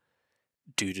who,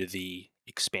 due to the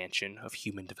expansion of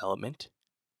human development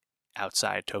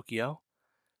outside Tokyo,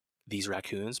 these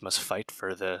raccoons must fight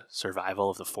for the survival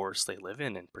of the forest they live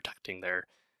in and protecting their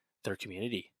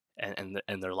community and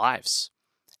their lives.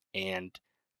 And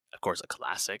of course, a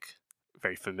classic,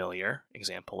 very familiar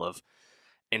example of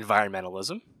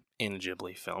environmentalism in a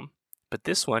Ghibli film. But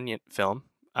this film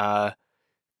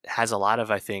has a lot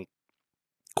of, I think,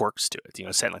 quirks to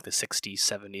it. Set in the 60s,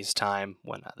 70s time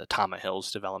when the Tama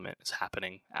Hills development is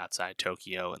happening outside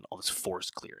Tokyo and all this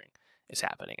forest clearing is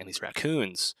happening. And these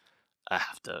raccoons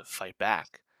have to fight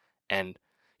back. And,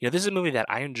 this is a movie that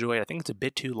I enjoyed. I think it's a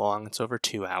bit too long. It's over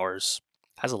 2 hours.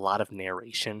 Has a lot of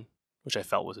narration, which I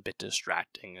felt was a bit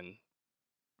distracting and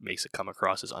makes it come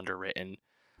across as underwritten.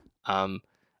 Um,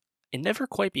 it never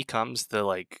quite becomes the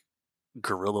like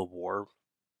guerrilla war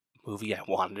movie I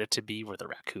wanted it to be, where the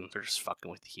raccoons are just fucking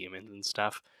with the humans and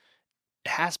stuff.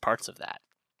 It has parts of that,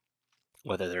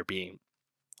 whether they're being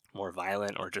more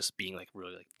violent or just being like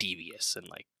really like devious and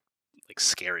like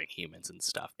scaring humans and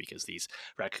stuff, because these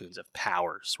raccoons have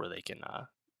powers where they can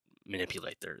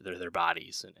manipulate their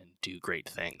bodies and do great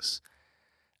things.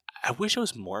 I wish it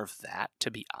was more of that,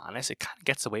 to be honest. It kind of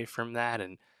gets away from that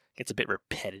and gets a bit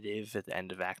repetitive at the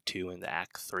end of Act 2 and the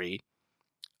Act 3.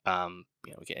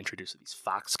 We get introduced to these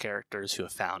Fox characters who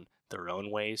have found their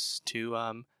own ways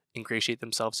to ingratiate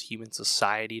themselves to human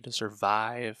society to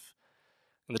survive.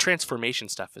 And the transformation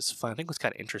stuff is fun. I think what's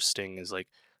kind of interesting is like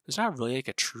there's not really like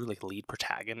a true like lead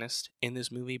protagonist in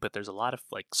this movie, but there's a lot of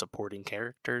like supporting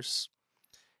characters,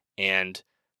 and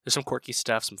there's some quirky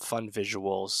stuff, some fun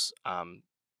visuals.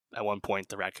 At one point,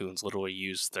 the raccoons literally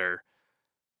use their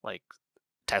like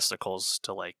testicles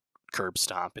to like curb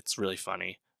stomp. It's really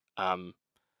funny. Um,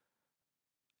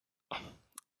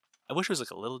 I wish it was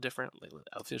like a little different. Like,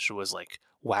 I wish it was like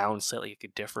wound slightly like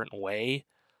a different way,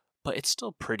 but it's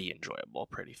still pretty enjoyable,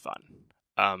 pretty fun.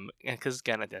 And because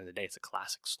again, at the end of the day, it's a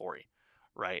classic story,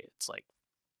 right? It's like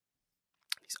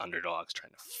these underdogs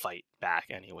trying to fight back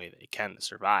any way they can to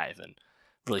survive, and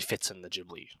really fits in the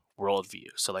Ghibli worldview.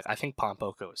 So like, I think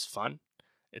Pompoko is fun.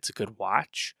 It's a good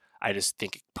watch. I just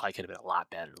think it probably could have been a lot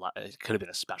better. It could have been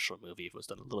a special movie if it was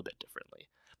done a little bit differently.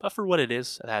 But for what it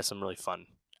is, it has some really fun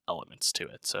elements to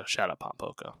it. So shout out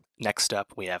Pompoko. Next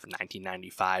up, we have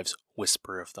 1995's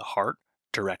Whisper of the Heart,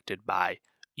 directed by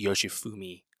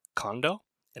Yoshifumi Kondo.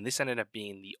 And this ended up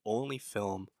being the only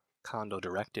film Kondo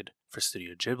directed for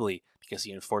Studio Ghibli, because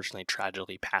he unfortunately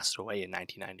tragically passed away in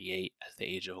 1998 at the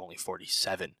age of only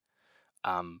 47.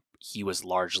 He was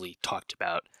largely talked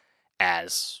about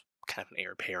as kind of an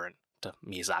heir apparent to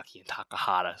Miyazaki and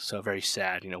Takahata, so very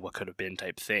sad, what could have been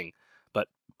type thing. But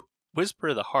Whisper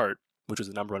of the Heart, which was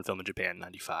the number one film in Japan in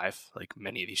 95, like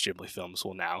many of these Ghibli films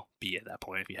will now be at that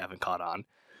point if you haven't caught on.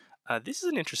 This is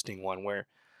an interesting one where,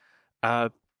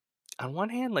 on one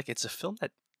hand, like it's a film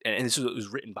that, and this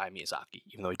was written by Miyazaki,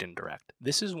 even though he didn't direct.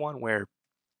 This is one where,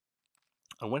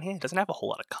 on one hand, it doesn't have a whole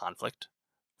lot of conflict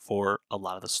for a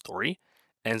lot of the story,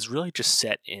 and it's really just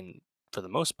set in, for the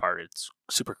most part, it's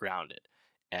super grounded,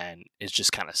 and it's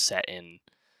just kind of set in,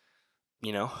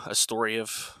 a story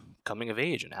of coming of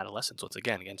age and adolescence. Once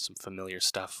again, some familiar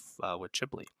stuff with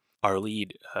Ghibli. Our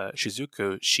lead,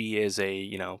 Shizuku, she is a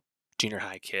junior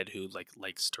high kid who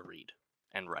likes to read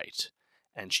and write,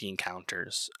 and she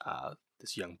encounters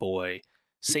this young boy,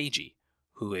 Seiji,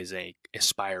 who is a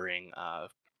aspiring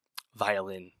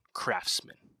violin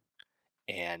craftsman,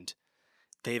 and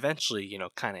they eventually,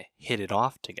 kind of hit it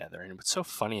off together. And what's so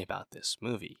funny about this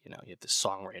movie, you have this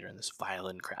songwriter and this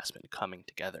violin craftsman coming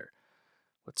together.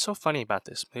 What's so funny about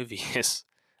this movie is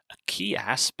a key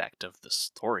aspect of the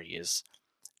story is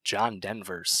John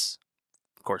Denver's,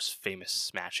 of course, famous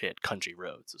smash hit "Country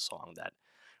Roads," a song that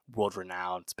world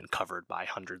renowned. It's been covered by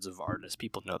hundreds of artists.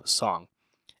 People know the song,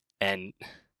 and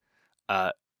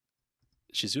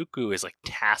Shizuku is like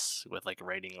tasked with like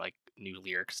writing like new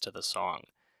lyrics to the song,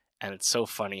 and it's so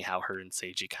funny how her and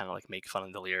Seiji kind of like make fun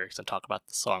of the lyrics and talk about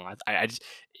the song. I just,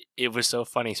 it was so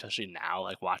funny, especially now,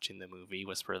 like watching the movie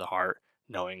Whisper of the Heart,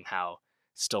 knowing how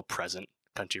still present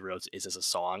Country Roads is as a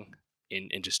song in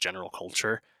just general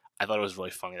culture. I thought it was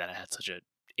really funny that it had such an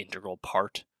integral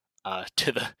part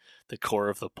to the core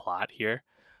of the plot here.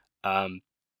 Um,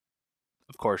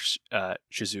 of course,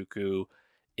 Shizuku,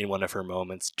 in one of her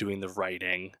moments, doing the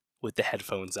writing with the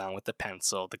headphones on, with the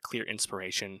pencil, the clear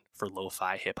inspiration for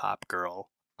lo-fi hip-hop girl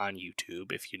on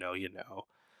YouTube. If you know, you know.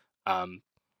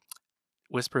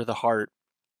 Whisper of the Heart,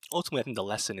 ultimately, I think the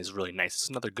lesson is really nice. It's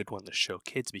another good one to show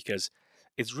kids, because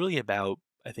it's really about,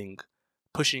 I think,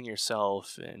 pushing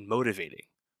yourself and motivating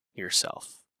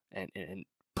yourself, and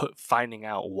finding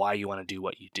out why you want to do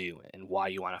what you do and why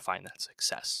you want to find that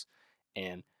success.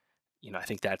 And I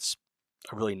think that's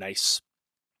a really nice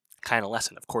kind of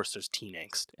lesson. Of course, there's teen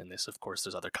angst in this. Of course,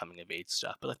 there's other coming of age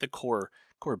stuff, but like the core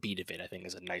beat of it, I think,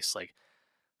 is a nice like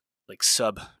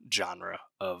sub genre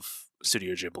of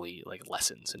Studio Ghibli like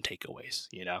lessons and takeaways.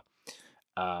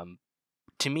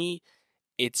 To me,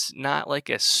 it's not like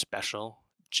a special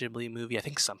Ghibli movie. I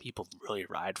think some people really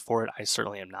ride for it. I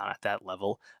certainly am not at that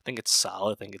level. I think it's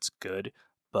solid. I think it's good,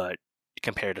 but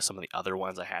compared to some of the other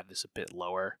ones, I have this a bit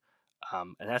lower.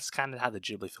 And that's kind of how the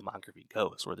Ghibli filmography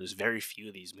goes, where there's very few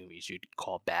of these movies you'd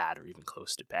call bad or even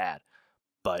close to bad,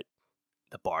 but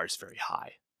the bar is very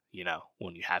high,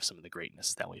 when you have some of the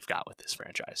greatness that we've got with this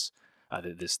franchise,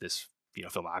 this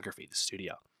filmography, the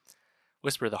studio.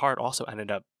 Whisper of the Heart also ended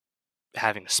up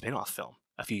having a spin-off film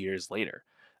a few years later,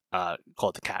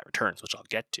 called The Cat Returns, which I'll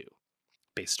get to,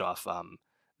 based off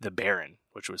the Baron,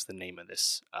 which was the name of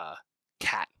this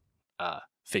cat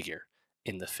figure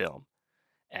in the film.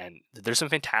 And there's some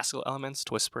fantastical elements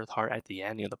to Whisper of the Heart at the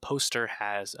end. The poster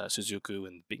has Suzuku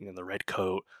and being in the red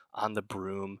coat on the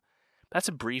broom. That's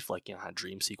a brief,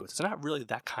 dream sequence. It's not really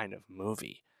that kind of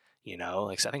movie,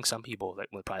 Like, I think some people that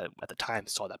probably at the time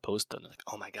saw that poster and they're like,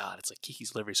 "Oh my God, it's like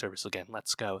Kiki's Delivery Service again.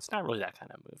 Let's go." It's not really that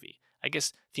kind of movie. I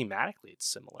guess thematically it's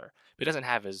similar, but it doesn't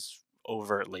have as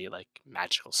overtly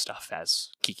magical stuff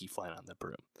as Kiki flying on the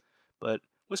broom. But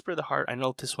Whisper of the Heart, I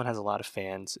know this one has a lot of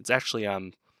fans. It's actually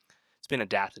it's been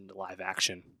adapted into live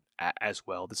action as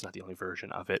well. This is not the only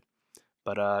version of it.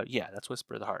 But yeah, that's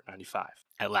Whisper of the Heart, 95.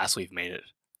 At last, we've made it.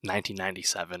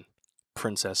 1997,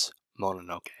 Princess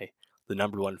Mononoke, the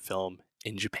 #1 film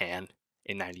in Japan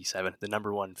in 97, the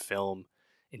 #1 film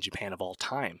in Japan of all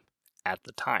time at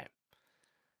the time.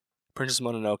 Princess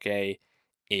Mononoke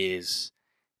is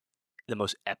the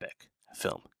most epic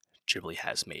film Ghibli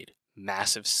has made.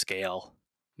 Massive scale,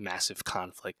 massive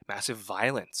conflict, massive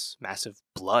violence, massive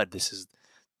blood. This is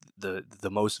the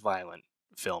most violent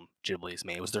film Ghibli has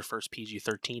made. It was their first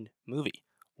PG-13 movie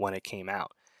when it came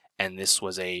out, and this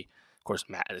was of course,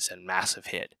 as I said, massive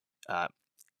hit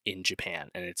in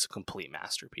Japan, and it's a complete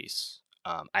masterpiece.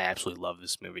 I absolutely love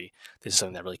this movie. This is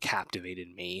something that really captivated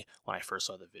me when I first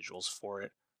saw the visuals for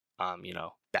it,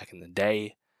 back in the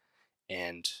day.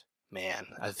 And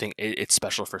man, I think it's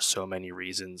special for so many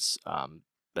reasons.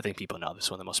 I think people know this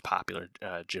is one of the most popular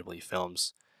Ghibli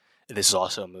films. This is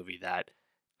also a movie that,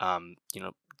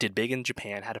 did big in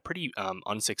Japan, had a pretty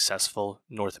unsuccessful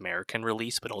North American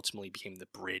release, but ultimately became the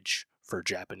bridge for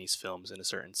Japanese films in a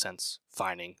certain sense,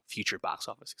 finding future box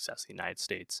office success in the United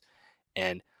States,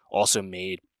 and also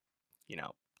made,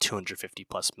 250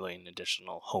 plus million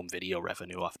additional home video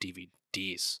revenue off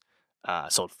DVDs.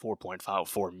 Sold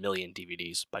 4.54 million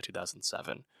DVDs by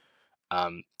 2007.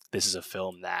 This is a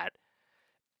film that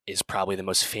is probably the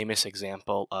most famous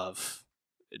example of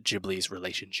Ghibli's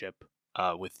relationship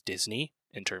with Disney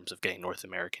in terms of getting North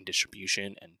American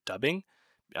distribution and dubbing.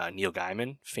 Neil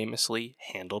Gaiman famously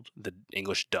handled the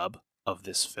English dub of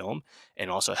this film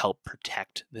and also helped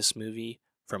protect this movie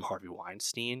from Harvey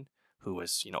Weinstein, who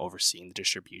was, overseeing the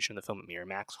distribution of the film at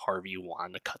Miramax. Harvey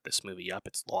wanted to cut this movie up.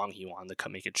 It's long. He wanted to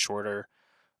make it shorter.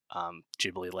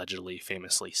 Ghibli allegedly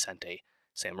famously sent a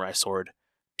samurai sword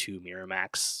to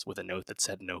Miramax with a note that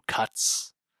said "no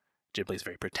cuts." Ghibli is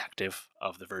very protective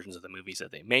of the versions of the movies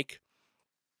that they make.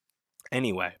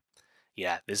 Anyway,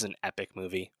 yeah, this is an epic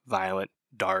movie. Violent,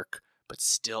 dark, but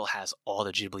still has all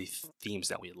the Ghibli themes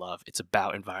that we love. It's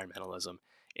about environmentalism.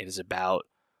 It is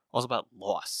also about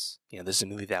loss. This is a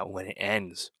movie that when it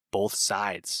ends, both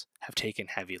sides have taken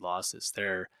heavy losses.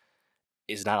 There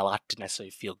is not a lot to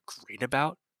necessarily feel great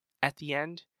about at the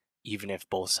end, even if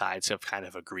both sides have kind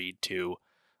of agreed to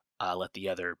let the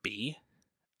other be.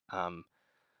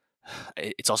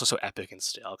 It's also so epic and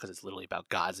still because it's literally about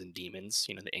gods and demons.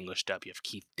 The English dub, you have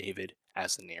Keith David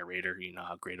as the narrator. You know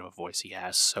how great of a voice he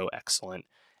has, so excellent.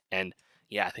 And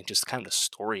yeah, I think just kind of the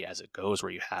story as it goes,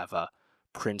 where you have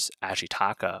Prince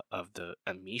Ashitaka of the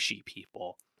Amishi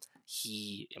people.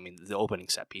 The opening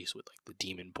set piece with the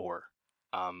demon boar,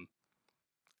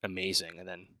 amazing. And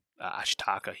then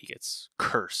Ashitaka, he gets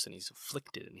cursed and he's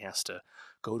afflicted, and he has to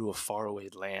go to a faraway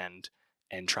land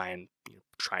and try and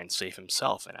save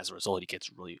himself. And as a result, he gets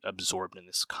really absorbed in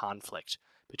this conflict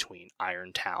between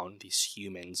Irontown, these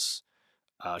humans,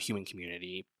 human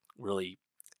community, really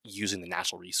using the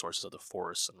natural resources of the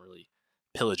forest and really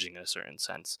pillaging in a certain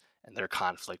sense, and their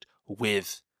conflict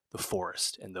with the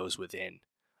forest and those within.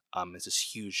 It's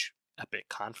this huge epic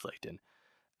conflict, and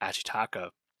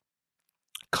Ashitaka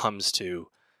comes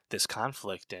to this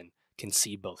conflict and can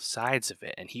see both sides of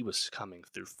it, and he was coming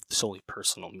through solely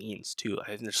personal means too. I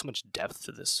think there's so much depth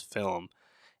to this film,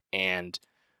 and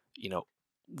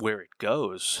where it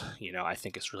goes, I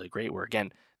think it's really great. Where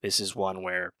again, this is one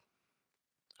where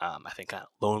I think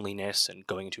loneliness and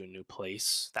going into a new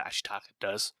place that Ashitaka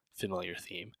does, familiar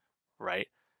theme, right?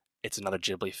 It's another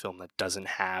Ghibli film that doesn't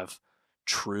have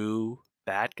true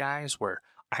bad guys, where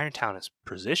Irontown is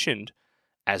positioned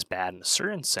as bad in a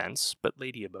certain sense, but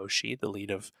Lady Eboshi, the lead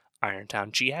of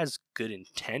Irontown, she has good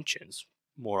intentions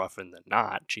more often than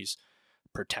not. She's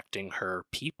protecting her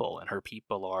people, and her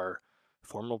people are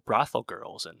former brothel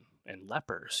girls and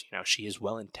lepers. She is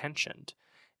well intentioned,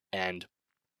 and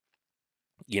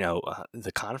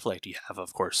the conflict you have,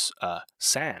 of course,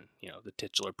 San, the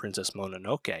titular Princess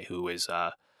Mononoke, who is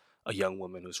a young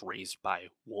woman who's raised by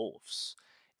wolves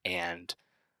and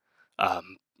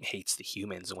hates the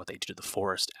humans and what they do to the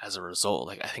forest as a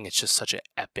result. I think it's just such an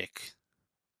epic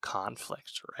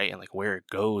conflict, right? And like where it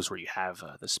goes, where you have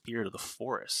the spirit of the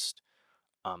forest.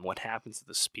 What happens to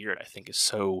the spirit, I think, is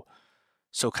so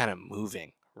kind of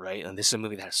moving, right? And this is a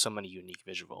movie that has so many unique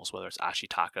visuals, whether it's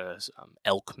Ashitaka's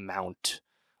elk mount,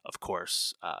 of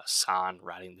course, San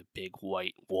riding the big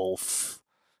white wolf,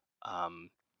 um,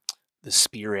 the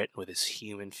spirit with his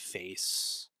human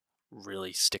face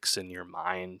really sticks in your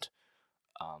mind.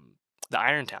 Um, the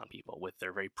Irontown people with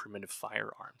their very primitive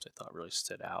firearms, I thought really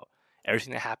stood out.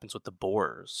 Everything that happens with the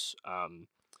boars,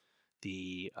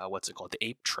 the what's it called, the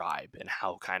ape tribe, and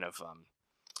how kind of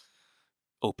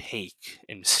opaque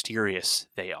and mysterious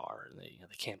they are. They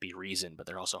can't be reasoned, but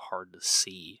they're also hard to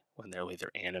see when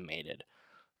they're animated.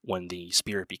 When the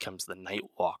spirit becomes the Night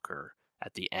Walker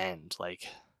at the end, like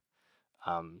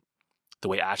the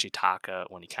way Ashitaka,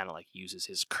 when he kind of like uses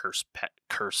his curse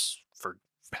for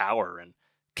power and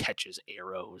catches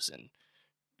arrows and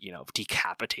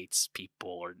decapitates people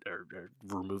or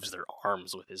removes their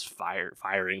arms with his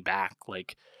firing back,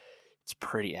 like it's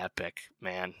pretty epic,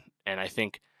 man. And I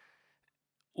think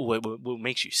what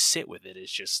makes you sit with it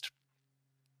is just,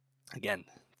 again,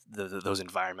 those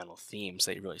environmental themes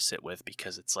that you really sit with,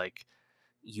 because it's like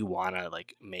you want to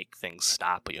like make things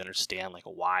stop, but you understand like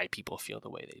why people feel the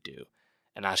way they do.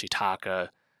 And Ashitaka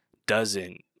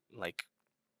doesn't like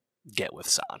get with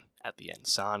San at the end.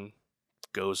 San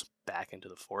goes back into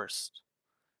the forest.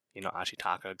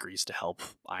 Ashitaka agrees to help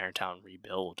Irontown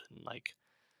rebuild, and like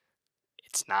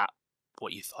it's not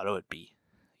what you thought it would be,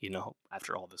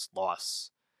 after all this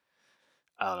loss.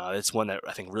 I don't know. It's one that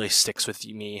I think really sticks with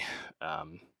me.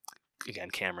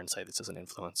 Again, Cameron said this as an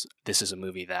influence. This is a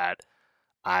movie that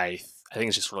I think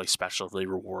is just really special. Really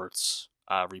rewards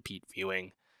repeat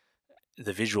viewing.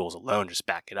 The visuals alone just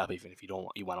back it up. Even if you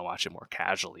want to watch it more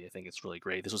casually, I think it's really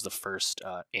great. This was the first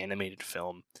animated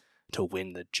film to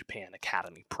win the Japan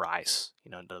Academy Prize,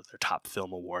 their top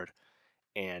film award,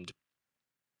 and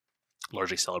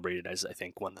largely celebrated as, I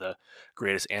think, one of the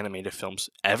greatest animated films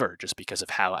ever, just because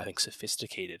of how, I think,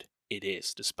 sophisticated it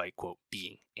is, despite, quote,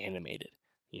 being animated,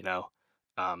 and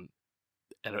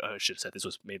I should have said this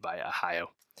was made by Hayao.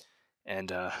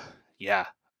 And yeah,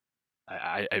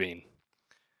 I mean,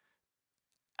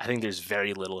 I think there's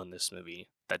very little in this movie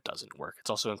that doesn't work. It's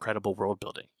also incredible world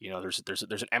building. There's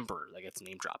an emperor that gets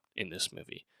name dropped in this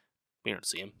movie. We don't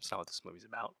see him. It's not what this movie's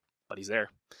about, but he's there.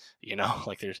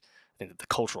 Like there's, I think that the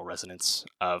cultural resonance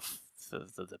of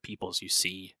the peoples you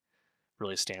see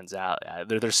really stands out.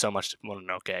 There's so much to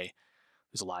Mononoke.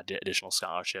 There's a lot of additional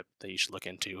scholarship that you should look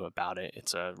into about it.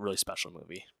 It's a really special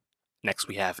movie. Next,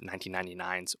 we have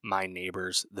 1999's My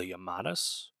Neighbors, the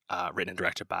Yamadas, written and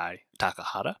directed by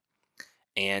Takahata.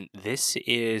 And this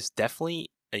is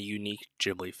definitely a unique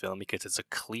Ghibli film because it's a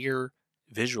clear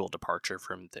visual departure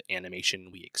from the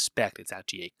animation we expect. It's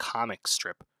actually a comic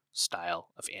strip style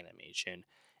of animation.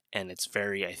 And it's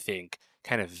very, I think,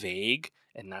 kind of vague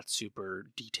and not super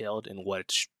detailed in what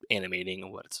it's animating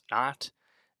and what it's not.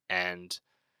 And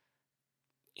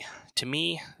to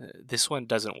me, this one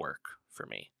doesn't work for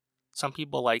me. Some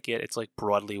people like it. It's like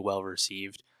broadly well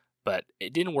received, but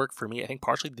it didn't work for me. I think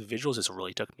partially the visuals just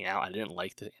really took me out. I didn't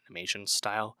like the animation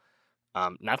style.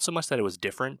 Not so much that it was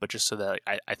different, but just so that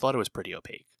I thought it was pretty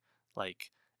opaque.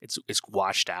 Like it's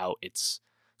washed out. It's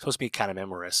supposed to be kind of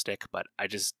memoristic, but I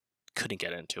just couldn't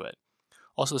get into it.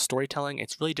 Also, the storytelling,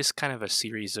 it's really just kind of a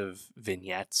series of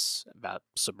vignettes about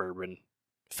suburban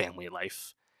family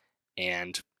life,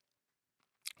 and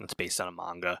it's based on a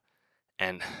manga,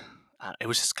 and it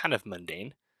was just kind of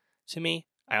mundane to me.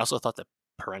 I also thought the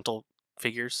parental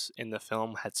figures in the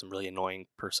film had some really annoying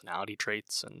personality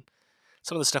traits, and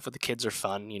some of the stuff with the kids are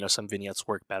fun. Some vignettes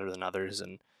work better than others,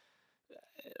 and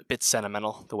a bit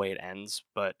sentimental the way it ends,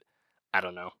 but I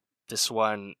don't know. This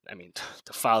one, I mean,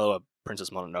 to follow up Princess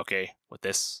Mononoke with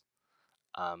this,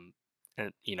 and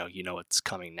what's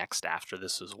coming next after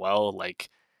this as well. Like,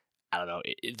 I don't know.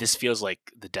 This feels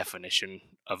like the definition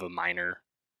of a minor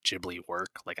Ghibli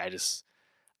work. Like, I just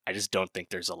don't think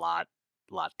there's a lot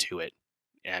to it,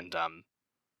 and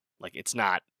like it's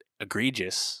not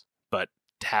egregious, but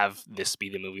to have this be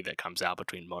the movie that comes out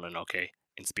between Mononoke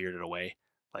and Spirited Away,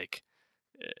 like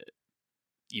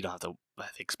you don't have to, I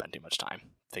think, spend too much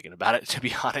time thinking about it, to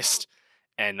be honest.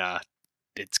 And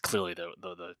it's clearly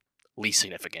the least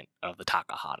significant of the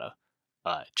Takahata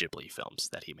Ghibli films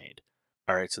that he made.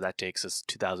 All right, so that takes us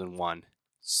 2001,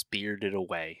 Spirited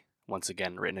Away, once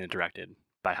again written and directed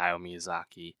by Hayao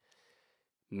Miyazaki.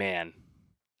 Man,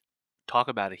 talk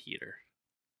about a heater.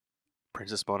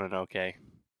 Princess Mononoke,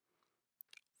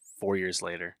 4 years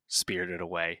later, Spirited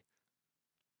Away.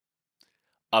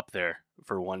 Up there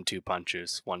for 1-2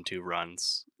 punches, 1-2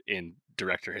 runs in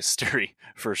director history,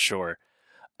 for sure.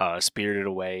 Spirited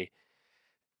Away,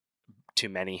 to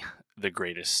many, the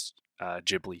greatest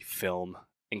Ghibli film,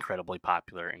 incredibly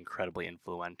popular, incredibly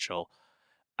influential.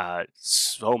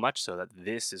 So much so that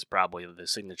this is probably the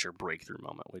signature breakthrough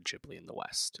moment with Ghibli in the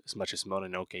West. As much as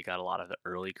Mononoke got a lot of the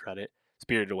early credit,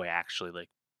 Spirited Away actually like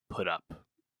put up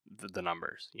the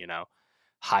numbers.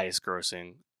 Highest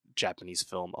grossing Japanese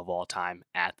film of all time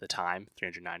at the time,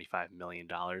 $395 million,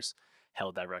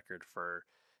 held that record for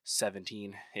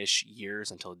 17-ish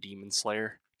years until Demon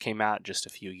Slayer came out just a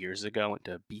few years ago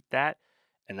to beat that,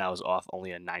 and that was off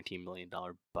only a $19 million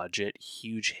budget,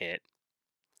 huge hit.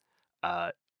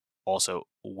 Also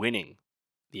winning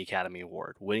the Academy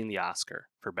Award, winning the Oscar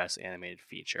for Best Animated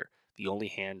Feature, the only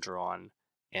hand-drawn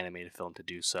animated film to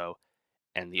do so,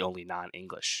 and the only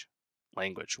non-English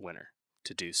language winner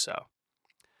to do so.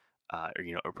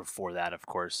 Or before that, of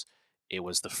course, it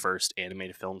was the first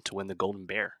animated film to win the Golden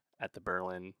Bear at the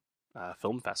Berlin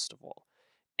Film Festival.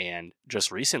 And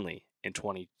just recently, in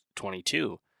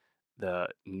 2022, the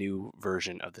new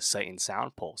version of the Sight and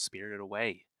Sound poll, Spirited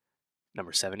Away,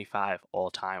 number 75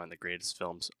 all time, and the greatest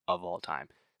films of all time.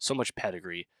 So much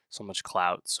pedigree, so much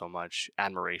clout, so much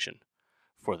admiration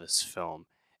for this film.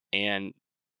 And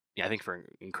yeah, I think for an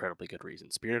incredibly good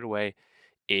reason. Spirited Away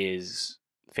is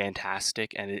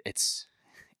fantastic, and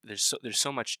there's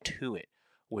so much to it,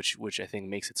 which I think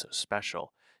makes it so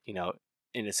special.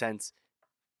 In a sense,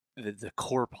 the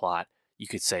core plot, you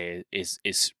could say, is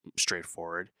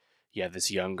straightforward. You have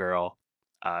this young girl,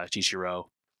 Chihiro.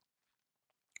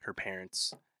 Her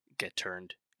parents get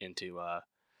turned into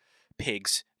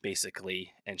pigs,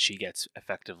 basically, and she gets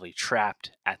effectively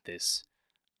trapped at this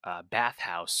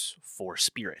bathhouse for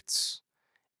spirits.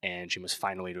 And she must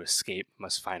find a way to escape,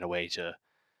 must find a way to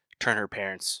turn her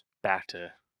parents back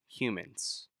to human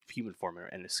form,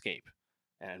 and escape,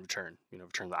 and return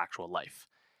to actual life.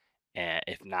 And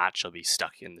if not, she'll be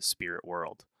stuck in the spirit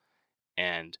world.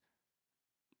 And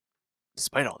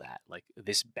despite all that, like,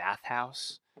 this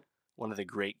bathhouse, one of the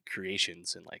great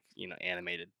creations in, like,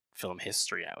 animated film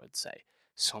history, I would say.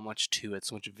 So much to it,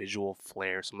 so much visual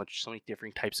flair, so many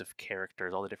different types of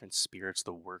characters, all the different spirits,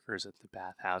 the workers at the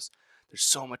bathhouse. There's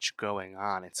so much going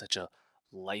on in such a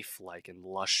lifelike and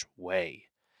lush way,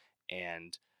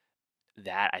 and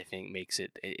that, I think, makes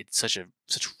it's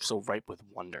so ripe with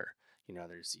wonder.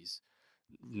 There's these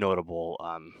notable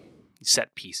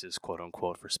set pieces, quote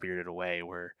unquote, for Spirited Away,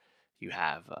 where you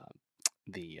have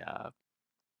the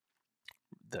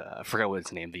I forgot what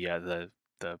its name, the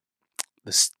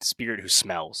spirit who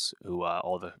smells, who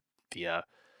all the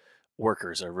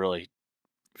workers are really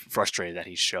frustrated that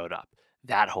he showed up.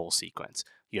 That whole sequence.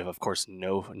 You have, of course,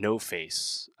 No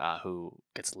Face, who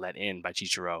gets let in by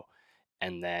Chichiro,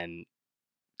 and then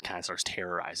kind of starts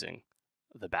terrorizing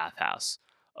the bathhouse.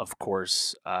 Of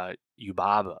course,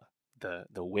 Yubaba,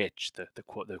 the witch, the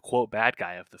quote bad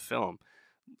guy of the film,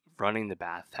 running the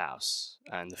bathhouse,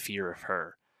 and the fear of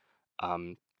her.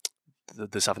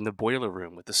 The stuff in the boiler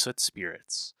room with the soot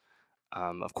spirits.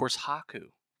 Of course,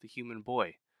 Haku, the human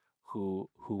boy, who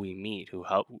we meet, who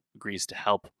agrees to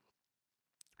help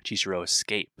Chihiro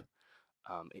escape.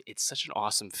 It's such an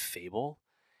awesome fable,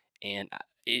 and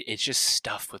it's just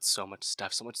stuffed with so much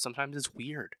stuff. So much. Sometimes it's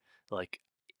weird. Like,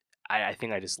 I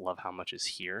think I just love how much is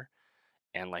here,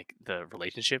 and like the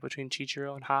relationship between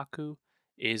Chihiro and Haku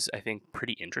is, I think,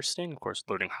 pretty interesting. Of course,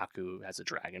 learning Haku has a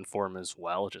dragon form as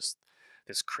well, just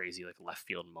this crazy, like, left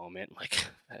field moment, like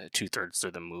 2/3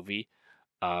 through the movie.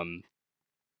 Um,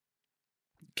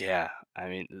 yeah, I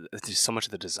mean, just so much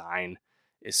of the design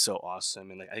is so awesome,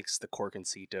 and like, I think it's the core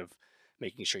conceit of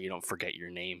making sure you don't forget your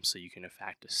name, so you can in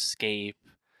fact escape.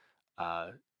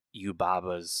 Uh,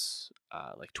 Yubaba's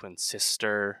like twin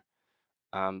sister,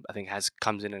 I think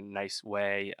comes in a nice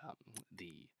way.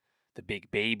 The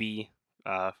big baby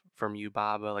from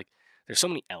Yubaba, like, there's so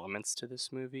many elements to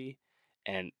this movie,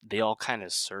 and they all kind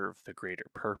of serve the greater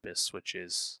purpose, which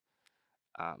is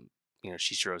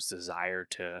Chihiro's desire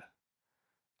to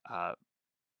uh,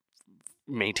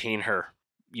 maintain her,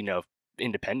 you know,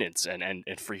 independence and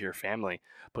free her family,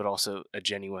 but also a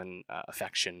genuine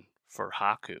affection for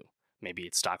Haku. Maybe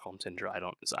it's Stockholm syndrome.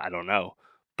 I don't know,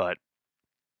 but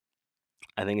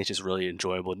I think it's just really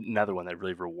enjoyable. Another one that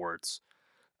really rewards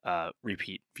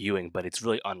repeat viewing, but it's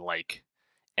really unlike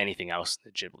anything else in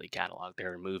the Ghibli catalog.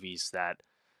 There are movies that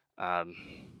um,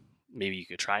 maybe you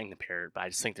could try and compare it, but I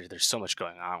just think there's so much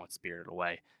going on with Spirited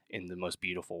Away in the most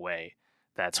beautiful way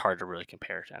that it's hard to really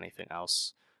compare to anything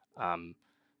else. Um,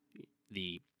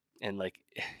 the and like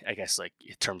I guess, like,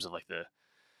 in terms of like the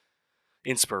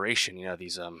inspiration,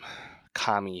 these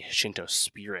kami Shinto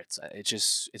spirits,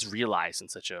 it's realized in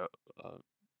such a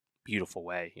beautiful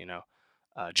way.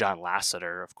 John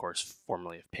Lasseter, of course,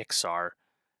 formerly of Pixar,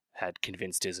 had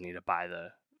convinced Disney to buy the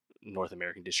North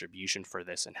American distribution for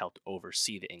this and helped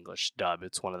oversee the English dub.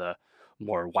 It's one of the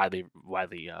more widely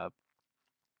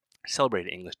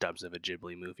celebrated English dubs of a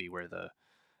Ghibli movie, where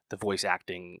the voice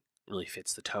acting really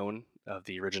fits the tone of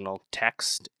the original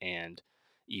text, and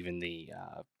even the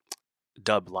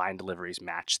dub line deliveries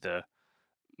match the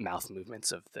mouth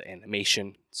movements of the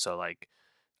animation. So like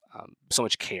so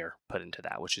much care put into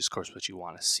that, which is of course what you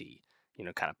want to see.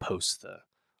 Kind of post the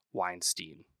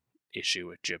Weinstein issue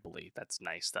with Ghibli. That's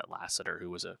nice that Lasseter, who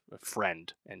was a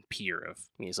friend and peer of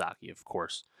Miyazaki, of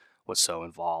course, was so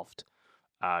involved.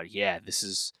 Yeah, this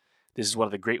is one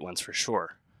of the great ones for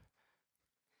sure.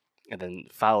 And then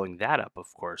following that up,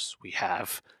 of course, we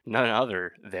have none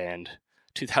other than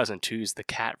 2002's The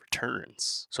Cat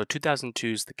Returns. So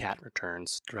 2002's The Cat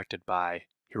Returns, directed by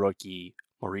Hiroki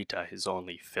Morita, his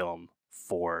only film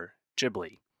for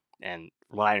Ghibli. And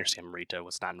from what I understand, Morita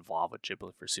was not involved with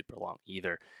Ghibli for super long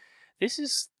either. This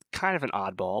is kind of an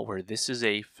oddball, where this is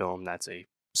a film that's a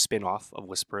spin-off of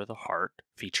Whisper of the Heart,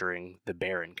 featuring the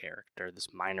Baron character,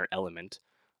 this minor element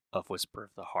of Whisper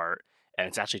of the Heart. And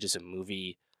it's actually just a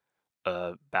movie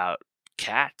about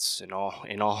cats in all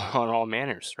in all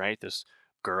manners, right? This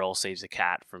girl saves a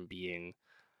cat from being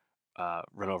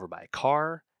run over by a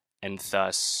car, and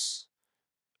thus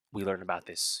we learn about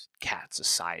this cat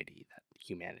society that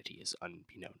humanity is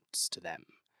unbeknownst to them,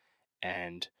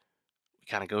 and we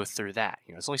kind of go through that.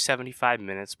 It's only 75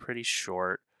 minutes, pretty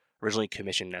short. Originally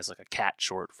commissioned as like a cat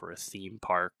short for a theme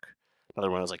park,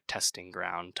 another one of those like testing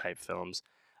ground type films.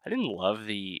 I didn't love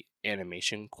the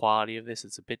animation quality of this.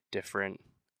 It's a bit different.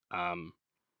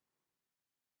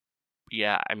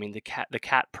 Yeah, I mean the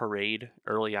cat parade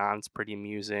early on is pretty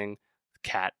amusing. The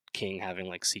Cat King having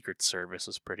like Secret Service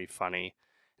was pretty funny.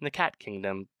 And the Cat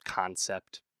Kingdom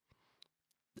concept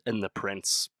and the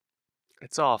prince,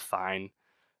 it's all fine.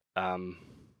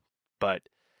 But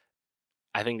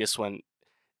I think this one,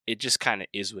 it just kind of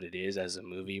is what it is as a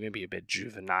movie, maybe a bit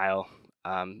juvenile.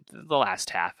 The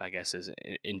last half, I guess, is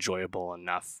enjoyable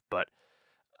enough, but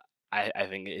I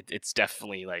think it's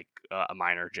definitely like a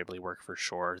minor Ghibli work for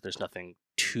sure. There's nothing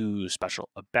too special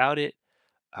about it.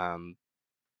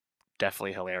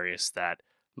 Definitely hilarious that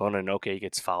Mononoke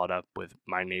gets followed up with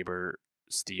My Neighbor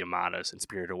the Yamadas, and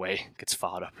Spirited Away gets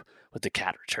followed up with The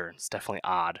Cat Returns. Definitely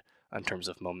odd in terms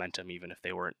of momentum, even if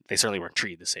they certainly weren't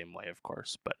treated the same way, of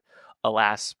course. But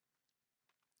alas,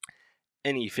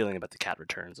 any feeling about The Cat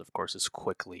Returns, of course, is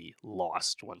quickly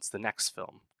lost once the next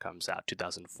film comes out,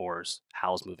 2004's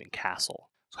Howl's Moving Castle.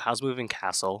 So Howl's Moving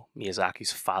Castle,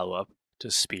 Miyazaki's follow-up to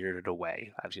Spirited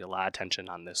Away. Obviously, a lot of attention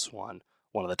on this one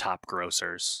of the top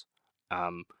grossers.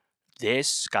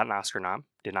 This got an Oscar nom,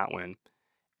 did not win.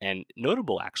 And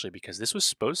notable, actually, because this was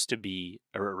supposed to be,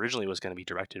 or originally was going to be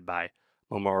directed by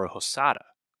Mamoru Hosoda,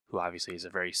 who obviously is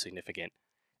a very significant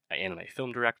anime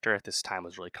film director. At this time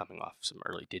was really coming off some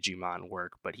early Digimon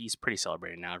work, but he's pretty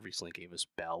celebrated now. Recently gave us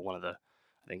Bell, one of the,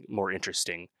 I think, more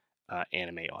interesting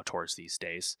anime auteurs these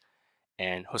days.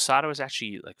 And Hosoda was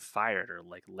actually like fired or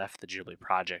like left the Ghibli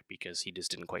project because he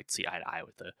just didn't quite see eye to eye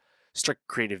with the strict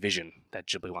creative vision that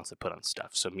Ghibli wants to put on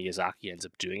stuff. So Miyazaki ends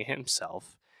up doing it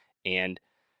himself, and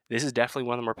this is definitely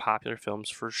one of the more popular films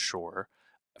for sure.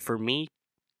 For me,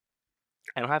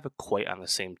 I don't have it quite on the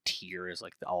same tier as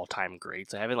like the all-time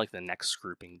greats. I have it like the next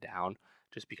grouping down,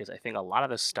 just because I think a lot of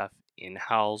the stuff in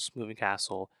Howl's Moving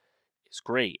Castle is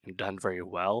great and done very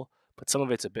well, but some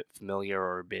of it's a bit familiar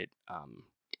or a bit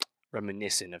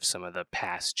reminiscent of some of the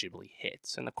past Ghibli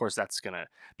hits. And of course, that's gonna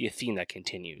be a theme that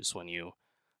continues when you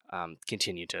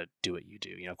continue to do what you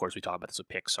do. Of course, we talk about this with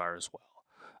Pixar as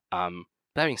well.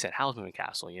 That being said, Howl's Moving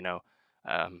Castle,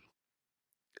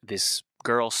 this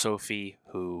girl Sophie,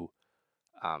 who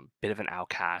bit of an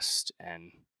outcast,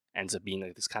 and ends up being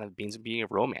like this kind of being a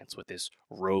romance with this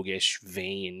roguish,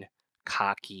 vain,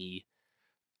 cocky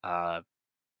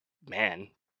man,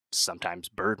 sometimes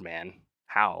Birdman,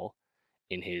 Howl,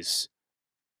 in his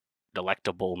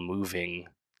delectable,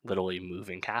 literally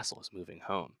moving castle, his moving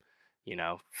home.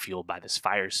 Fueled by this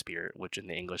fire spirit, which in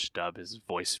the English dub is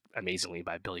voiced amazingly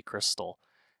by Billy Crystal.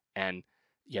 And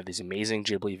you have these amazing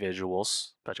Ghibli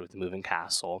visuals, especially with the moving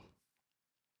castle.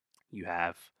 You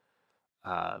have,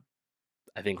 I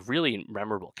think, really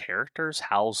memorable characters.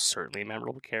 Howl's certainly a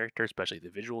memorable character, especially the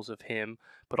visuals of him,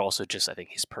 but also just, I think,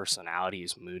 his personality,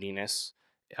 his moodiness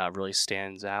really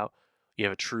stands out. You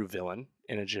have a true villain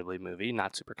in a Ghibli movie,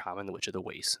 not super common, the Witch of the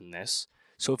Waste in this.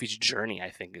 Sophie's journey, I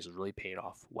think, is really paid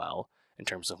off well in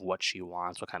terms of what she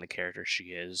wants, what kind of character she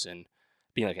is, and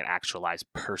being like an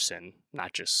actualized person,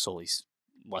 not just solely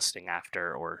lusting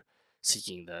after or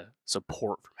seeking the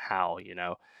support from Hal,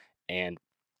 and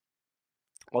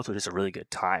also just a really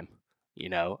good time, you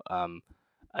know.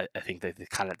 I think that the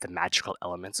kind of the magical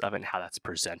elements of it and how that's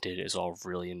presented is all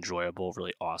really enjoyable,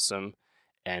 really awesome,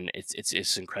 and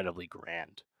it's incredibly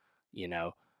grand, you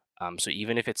know. So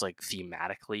even if it's like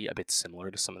thematically a bit similar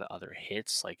to some of the other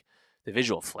hits, like the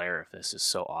visual flair of this is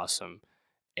so awesome,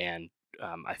 and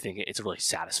I think it's a really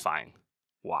satisfying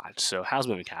watch. So Howl's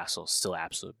Moving Castle is still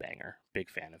absolute banger, big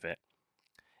fan of it.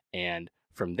 And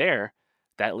from there,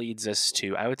 that leads us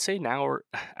to, I would say now we're,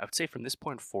 I would say from this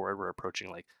point forward, we're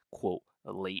approaching like, quote,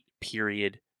 a late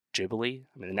period Ghibli.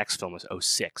 I mean, the next film was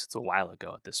 '06. It's a while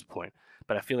ago at this point.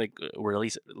 But I feel like we're at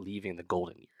least leaving the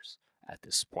golden years at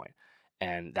this point.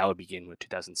 And that would begin with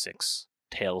 2006,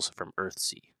 Tales from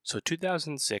Earthsea. So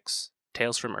 2006,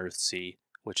 Tales from Earthsea,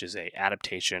 which is a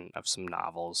adaptation of some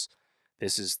novels.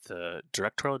 This is the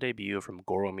directorial debut from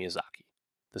Goro Miyazaki,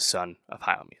 the son of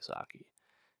Hayao Miyazaki.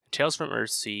 Tales from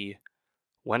Earthsea,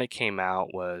 when it came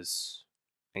out, was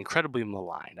incredibly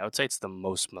maligned. I would say it's the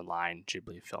most maligned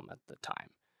Ghibli film at the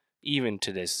time. Even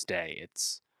to this day,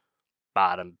 it's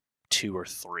bottom 2 or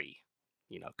 3,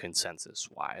 consensus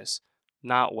wise.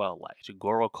 Not well liked.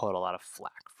 Goro caught a lot of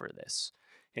flack for this.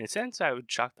 In a sense, I would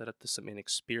chalk that up to some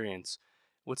inexperience.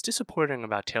 What's disappointing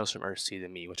about Tales from Earthsea to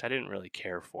me, which I didn't really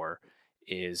care for,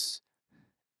 is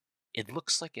it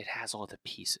looks like it has all the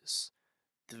pieces.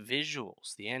 The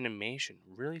visuals, the animation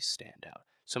really stand out.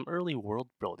 Some early world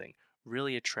building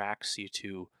really attracts you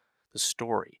to the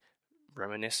story,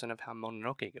 reminiscent of how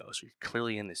Mononoke goes. You're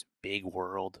clearly in this big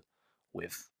world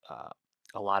with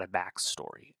a lot of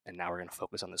backstory, and now we're going to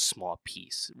focus on this small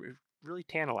piece. It really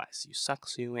tantalizes you,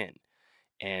 sucks you in,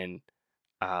 and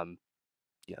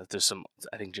there's some,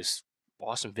 I think, just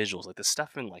awesome visuals, like the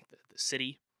stuff in like the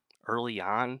city early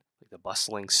on, like the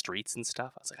bustling streets and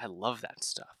stuff. I was like, I love that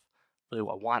stuff. Really,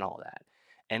 I want all that.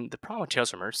 And the problem with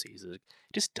Tales from Earthsea is it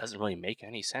just doesn't really make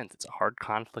any sense. It's a hard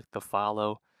conflict to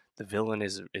follow. The villain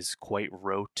is quite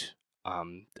rote.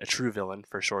 A true villain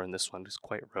for sure in this one is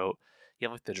quite rote. You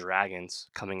have like the dragons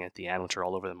coming at the end, which are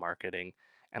all over the marketing,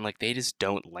 and like they just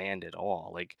don't land at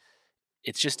all. Like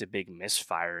it's just a big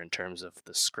misfire in terms of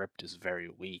the script is very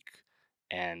weak,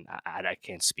 and I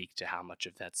can't speak to how much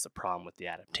of that's the problem with the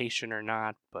adaptation or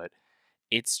not, but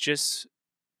it's just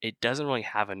it doesn't really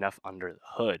have enough under the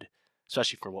hood,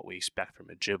 especially for what we expect from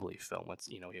a Ghibli film. It's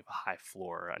we have a high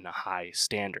floor and a high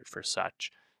standard for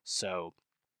such. So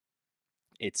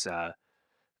it's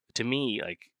to me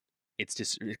like it's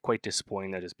just quite disappointing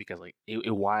that just because like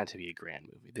it wanted to be a grand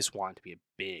movie. This wanted to be a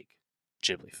big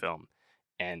Ghibli film,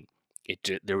 and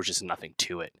there was just nothing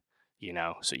to it.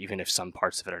 So even if some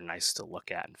parts of it are nice to look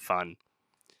at and fun,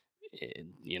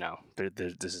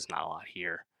 this is not a lot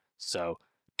here. So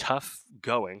tough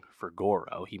going for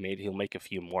Goro. He'll make a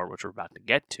few more, which we're about to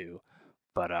get to,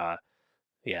 but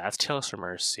yeah, that's Tales from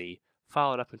Earthsea,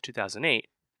 followed up in 2008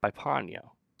 by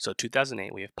Ponyo. So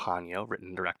 2008 we have Ponyo, written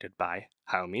and directed by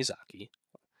Hayao Miyazaki.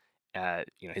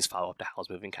 His follow-up to Howl's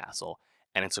Moving Castle,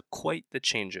 and it's quite the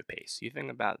change of pace. You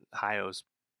think about Hayao's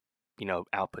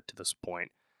output to this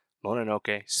point: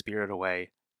 Mononoke, Spirit Away,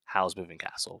 Howl's Moving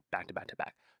Castle, back to back to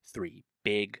back. 3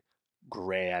 big,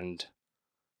 grand,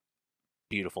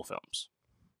 beautiful films,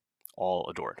 all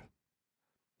adored.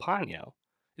 Ponyo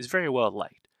is very well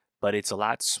liked, but it's a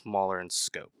lot smaller in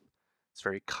scope. It's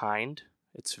very kind.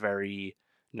 It's very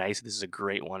nice. This is a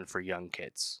great one for young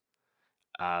kids.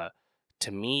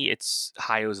 To me, it's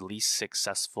Hayao's least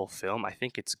successful film. I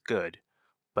think it's good,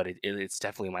 but it's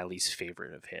definitely my least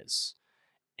favorite of his.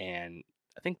 And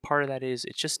I think part of that is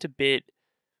it's just a bit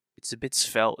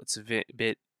svelte. It's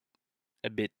a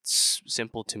bit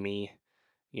simple to me.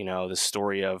 The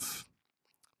story of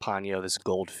Ponyo, this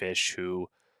goldfish who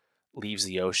leaves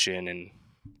the ocean and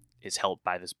is helped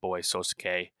by this boy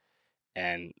Sosuke,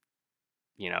 and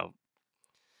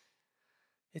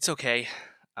it's okay.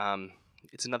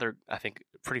 It's another, I think,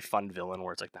 pretty fun villain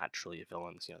where it's like not truly a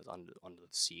villain. It's, it's under the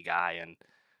sea guy, and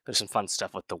there's some fun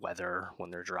stuff with the weather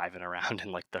when they're driving around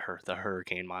in like the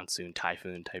hurricane, monsoon,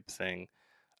 typhoon type thing.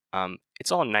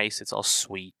 It's all nice. It's all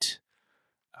sweet.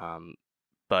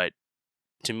 But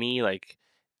to me, like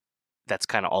that's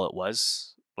kind of all it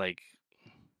was. Like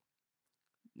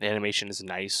the animation is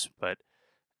nice, but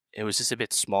it was just a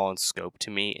bit small in scope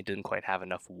to me. It didn't quite have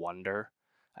enough wonder.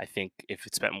 I think if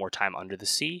it spent more time under the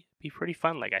sea, it'd be pretty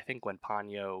fun. Like I think when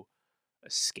Ponyo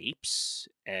escapes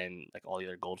and like all the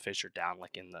other goldfish are down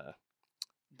like in the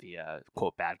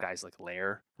quote bad guys like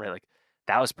lair, right? Like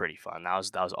that was pretty fun. That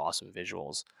was awesome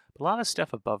visuals. But a lot of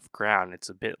stuff above ground, it's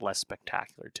a bit less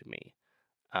spectacular to me.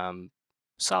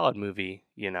 Solid movie,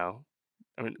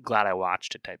 I'm glad I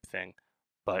watched it type thing,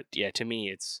 But yeah, to me,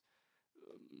 it's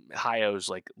Hayau's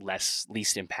like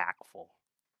least impactful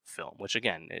film, which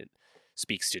again it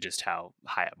speaks to just how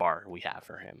high a bar we have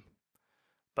for him.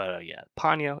 But yeah,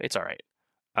 Ponyo, it's all right.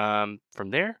 From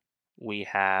there, we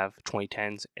have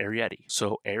 2010's Arrietty.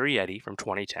 So Arrietty from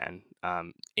 2010,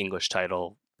 English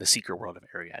title, The Secret World of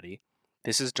Arrietty.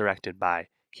 This is directed by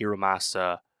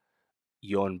Hiromasa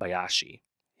Yonbayashi,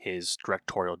 his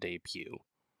directorial debut.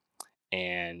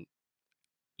 And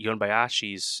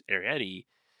Yonbayashi's Arrietty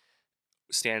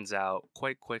stands out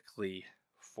quite quickly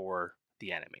for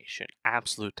the animation.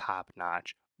 Absolute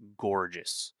top-notch,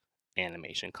 gorgeous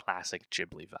animation, classic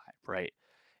Ghibli vibe, right?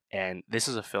 And this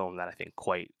is a film that I think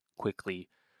quite quickly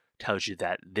tells you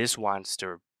that this wants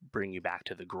to bring you back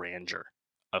to the grandeur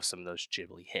of some of those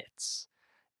Ghibli hits.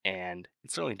 And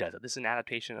it certainly does. This is an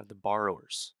adaptation of The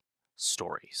Borrower's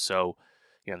story. So,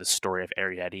 the story of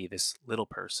Arrietty, this little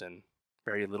person,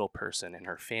 very little person, and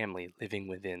her family living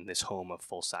within this home of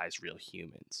full-size real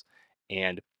humans.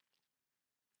 And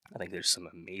I think there's some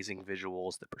amazing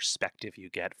visuals, the perspective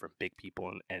you get from big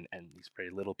people and these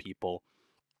very little people,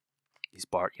 these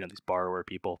borrower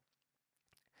people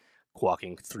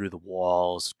walking through the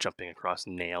walls, jumping across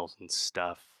nails and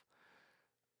stuff.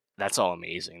 That's all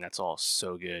amazing. That's all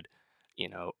so good.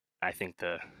 I think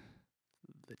the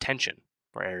tension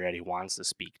where Arrietty wants to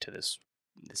speak to this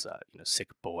sick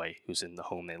boy who's in the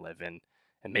home they live in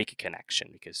and make a connection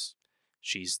because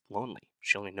she's lonely.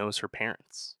 She only knows her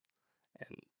parents,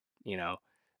 and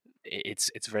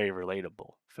it's very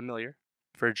relatable, familiar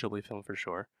for a Ghibli film for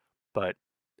sure, but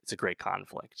it's a great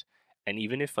conflict. And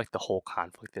even if like the whole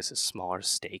conflict is smaller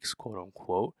stakes, quote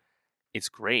unquote, it's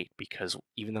great because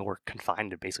even though we're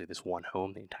confined to basically this one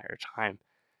home the entire time,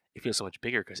 it feels so much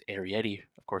bigger because Arrietty,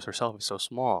 of course, herself is so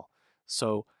small.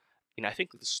 So, I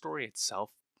think the story itself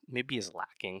maybe is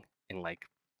lacking in like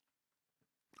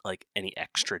any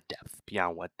extra depth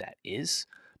beyond what that is,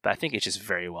 but I think it's just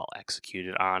very well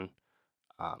executed on.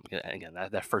 Again,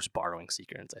 that first borrowing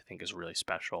sequence I think is really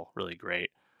special, really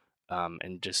great.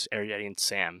 And just Arrietty and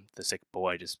Sam, the sick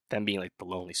boy, just them being like the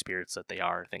lonely spirits that they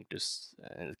are, I think just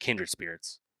kindred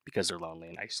spirits because they're lonely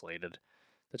and isolated.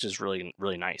 That's just really,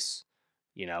 really nice,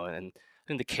 And I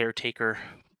think the caretaker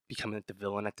becoming like the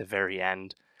villain at the very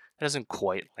end, that doesn't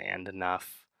quite land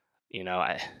enough. It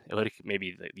would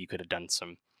maybe you could have done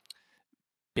some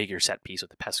bigger set piece with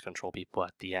the pest control people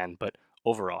at the end, but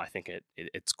overall, I think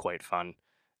it's quite fun.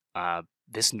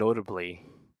 This notably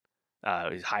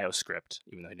is Hayao script,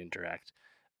 even though he didn't direct.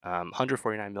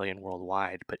 149 million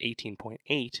worldwide, but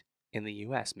 18.8 in the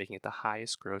U.S., making it the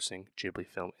highest grossing Ghibli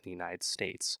film in the United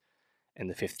States, and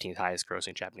the 15th highest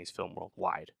grossing Japanese film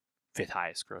worldwide, 5th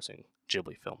highest grossing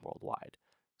Ghibli film worldwide.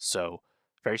 So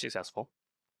very successful.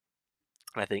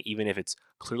 And I think even if it's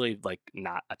clearly like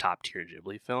not a top tier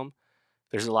Ghibli film,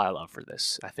 there's a lot of love for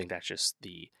this. I think that's just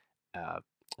the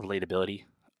relatability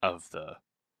of the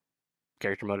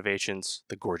character motivations,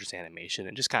 the gorgeous animation,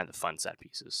 and just kind of the fun set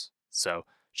pieces. So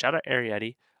shout out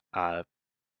Arrietty.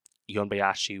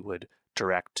 Yonbayashi would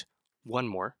direct one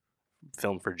more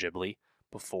film for Ghibli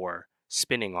before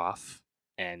spinning off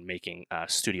and making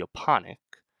Studio Ponic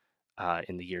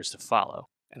in the years to follow.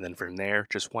 And then from there,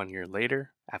 just 1 year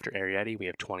later, after Arrietty, we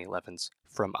have 2011's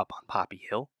From Up on Poppy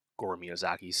Hill, Goro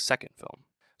Miyazaki's second film.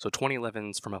 So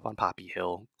 2011's From Up on Poppy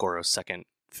Hill, Goro's second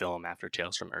film after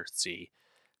Tales from Earthsea.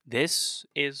 This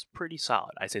is pretty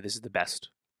solid. I'd say this is the best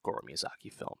Goro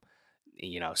Miyazaki film.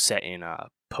 Set in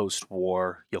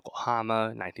post-war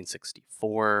Yokohama,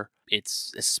 1964.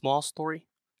 It's a small story,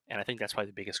 and I think that's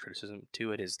probably the biggest criticism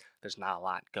to it is there's not a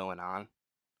lot going on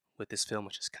with this film,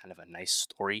 which is kind of a nice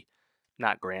story.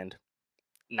 Not grand,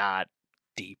 not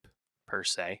deep per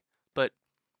se, but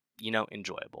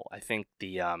enjoyable. I think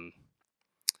the our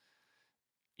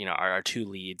two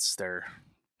leads, their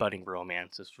budding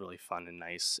romance is really fun and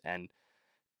nice, and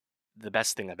the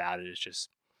best thing about it is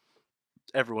just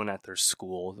everyone at their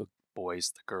school, the boys,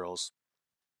 the girls,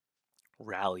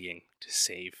 rallying to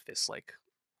save this like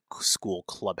school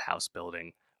clubhouse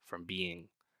building from being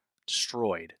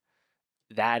destroyed.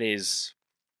 That is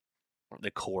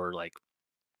the core like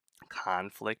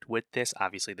conflict with this.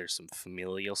 Obviously, there's some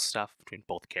familial stuff between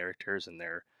both characters and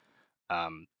their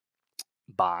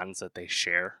bonds that they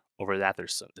share over that.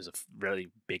 There's a really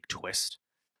big twist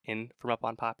in From Up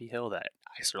on Poppy Hill that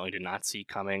I certainly did not see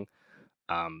coming.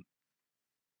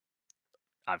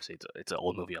 Obviously, it's an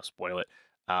old movie. I'll spoil it.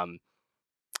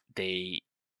 They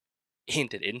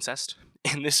hint at incest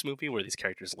in this movie where these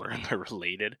characters learn they're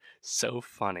related. So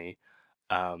funny.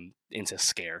 Incest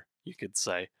scare, you could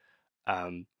say.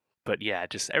 But yeah,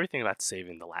 just everything about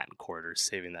saving the Latin Quarter,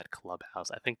 saving that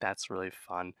clubhouse. I think that's really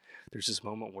fun. There's this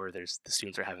moment where there's the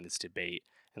students are having this debate,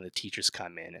 and the teachers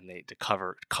come in, and they to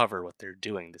cover what they're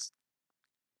doing, this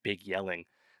big yelling.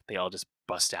 They all just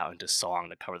bust out into song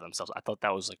to cover themselves. I thought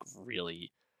that was like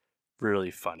really,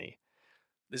 really funny.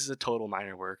 This is a total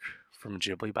minor work from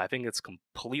Ghibli, but I think it's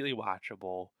completely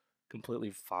watchable,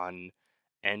 completely fun,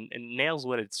 and nails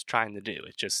what it's trying to do.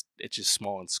 It's just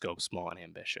small in scope, small in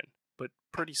ambition, but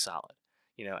pretty solid.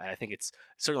 And I think it's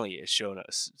shown a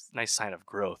nice sign of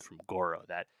growth from Goro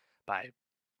that by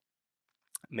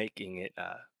making it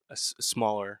a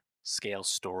smaller scale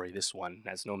story, this one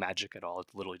has no magic at all.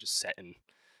 It's literally just set in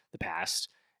the past,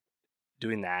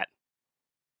 doing that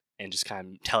and just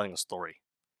kind of telling a story.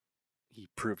 He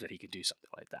proved that he could do something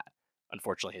like that.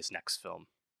 Unfortunately, his next film,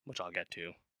 which I'll get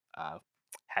to, uh,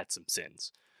 had some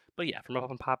sins. But yeah, from Up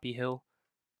on Poppy Hill,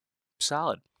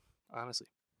 solid. Honestly,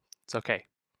 it's okay.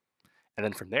 And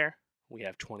then from there, we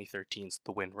have 2013's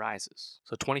The Wind Rises.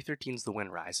 So 2013's The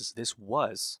Wind Rises, this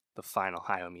was the final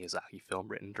Hayao Miyazaki film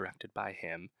written and directed by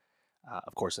him,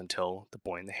 of course, until The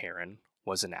Boy and the Heron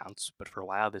was announced. But for a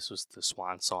while, this was the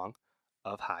swan song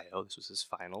of Hayao. This was his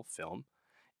final film.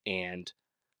 And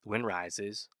The Wind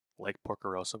Rises, like Porco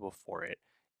Rosso before it,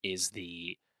 is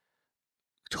the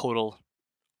total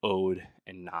ode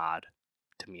and nod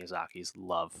to Miyazaki's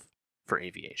love for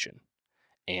aviation.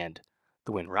 And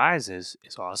The Wind Rises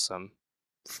is awesome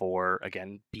for,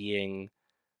 again, being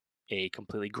a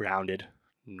completely grounded,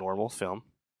 normal film.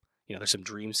 There's some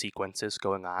dream sequences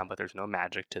going on, but there's no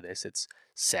magic to this. It's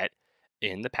set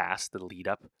in the past, the lead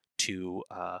up to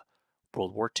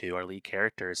World War II. Our lead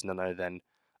character is none other than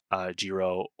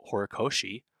Jiro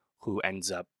Horikoshi, who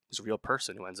is a real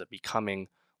person who ends up becoming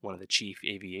one of the chief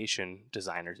aviation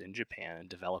designers in Japan and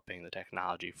developing the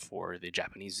technology for the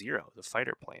Japanese Zero, the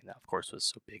fighter plane that, of course, was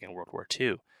so big in World War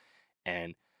II.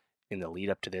 And in the lead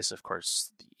up to this, of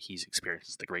course, he's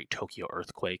experienced the Great Tokyo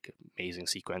Earthquake, amazing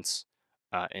sequence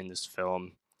in this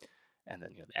film. And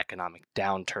then the economic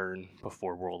downturn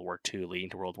before World War II, leading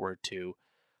to World War II.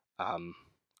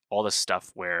 All the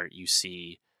stuff where you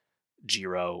see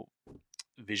Jiro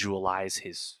visualize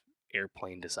his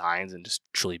airplane designs and just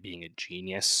truly being a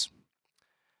genius.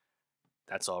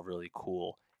 That's all really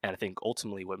cool. And I think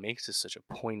ultimately what makes this such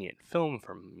a poignant film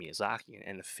from Miyazaki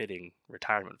and a fitting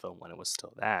retirement film when it was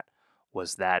still that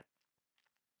was that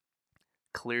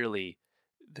clearly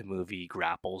the movie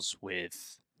grapples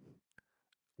with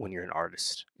when you're an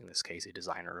artist, in this case, a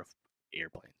designer of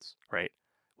airplanes, right?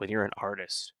 When you're an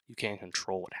artist, you can't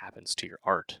control what happens to your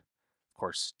art. Of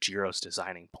course, Jiro's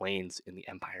designing planes in the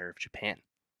Empire of Japan,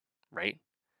 right?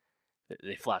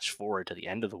 They flash forward to the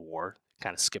end of the war,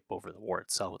 kind of skip over the war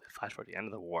itself, but they flash forward to the end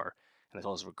of the war, and there's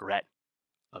all this regret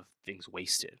of things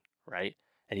wasted, right?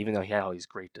 And even though he had all these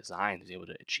great designs, he was able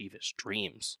to achieve his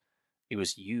dreams, it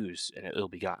was used in an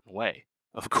ill-begotten way,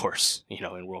 of course,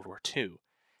 in World War II.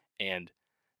 And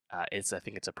I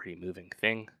think it's a pretty moving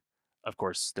thing. Of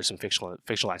course, there's some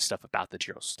fictionalized stuff about the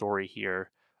Jiro story here.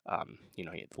 He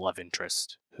had the love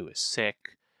interest who is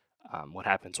sick. What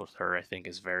happens with her, I think,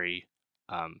 is very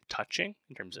touching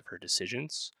in terms of her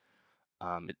decisions.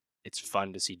 It's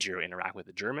fun to see Jiro interact with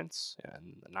the Germans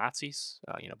and the Nazis,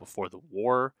 before the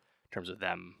war, in terms of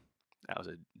them. That was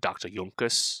Dr.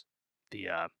 Junkus, the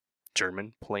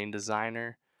German plane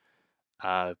designer.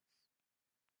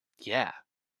 Yeah,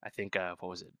 I think, what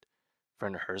was it?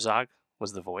 Werner Herzog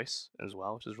was the voice as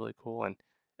well, which is really cool. And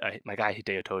my guy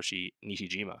Hidetoshi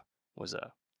Nishijima was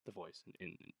the voice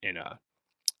in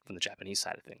from the Japanese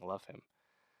side of thing. I love him.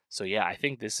 So yeah, I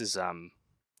think this is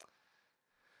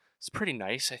it's pretty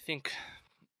nice. I think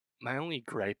my only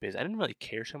gripe is I didn't really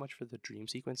care so much for the dream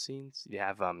sequence scenes. You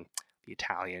have the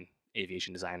Italian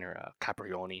aviation designer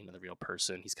Caprioni, another real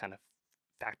person. He's kind of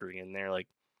factoring in there. Like,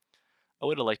 I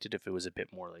would have liked it if it was a bit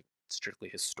more like strictly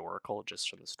historical, just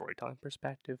from the storytelling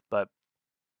perspective. But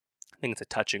I think it's a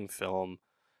touching film.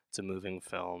 It's a moving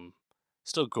film.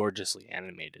 Still gorgeously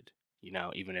animated.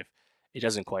 Even if it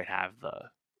doesn't quite have the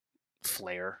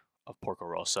flair of Porco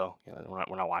Rosso.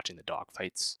 We're not watching the dog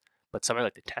fights, but something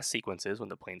like the test sequences when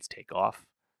the planes take off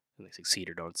and they succeed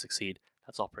or don't succeed,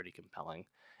 that's all pretty compelling.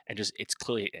 And just it's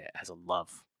clearly it has a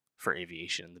love for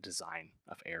aviation and the design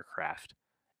of aircraft,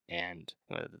 and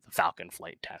the Falcon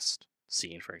flight test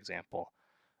scene, for example.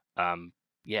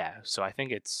 Yeah, so I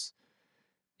think it's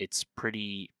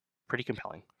pretty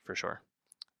compelling for sure.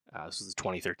 This was the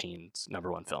 2013's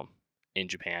number one film in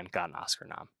Japan, got an Oscar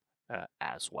nom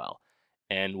as well,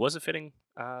 and was a fitting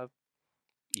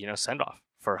send off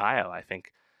for Hayao. I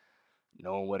think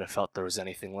no one would have felt there was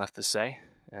anything left to say,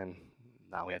 and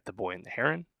now we have The Boy and the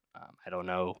Heron. I don't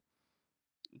know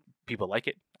people like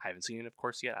it. I haven't seen it, of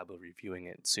course, yet. I'll be reviewing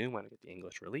it soon when I get the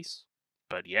English release.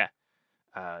 But yeah,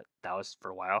 that was for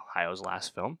a while Hayau's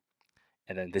last film.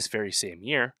 And then this very same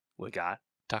year, we got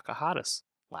Takahata's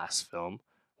last film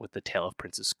with The Tale of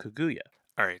Princess Kaguya.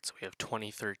 All right, so we have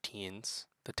 2013's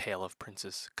The Tale of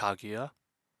Princess Kaguya,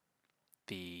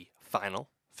 the final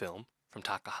film from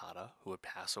Takahata, who would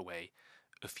pass away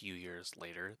a few years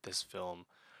later. This film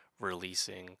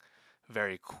releasing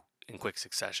in quick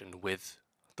succession with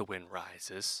The Wind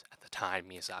Rises. At the time,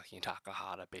 Miyazaki and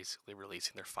Takahata basically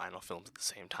releasing their final films at the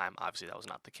same time. Obviously, that was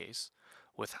not the case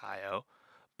with Hayao,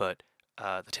 but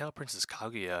The Tale of Princess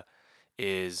Kaguya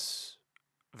is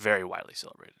very widely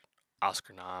celebrated.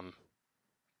 Oscar nom,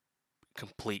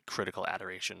 complete critical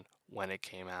adoration when it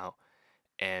came out,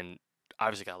 and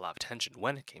obviously got a lot of attention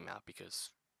when it came out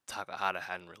because Takahata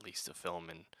hadn't released a film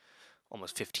in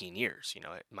almost 15 years. You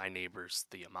know, My Neighbors,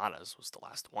 the Yamadas was the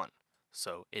last one.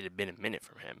 So it had been a minute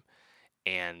from him.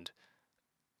 And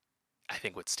I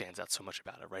think what stands out so much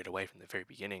about it right away from the very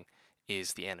beginning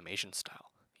is the animation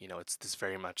style. You know, it's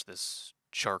very much this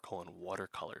charcoal and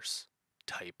watercolors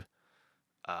type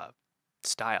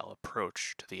style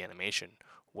approach to the animation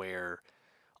where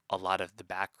a lot of the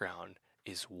background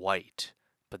is white,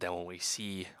 but then when we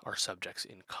see our subjects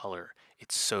in color,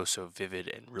 it's so vivid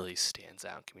and really stands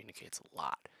out and communicates a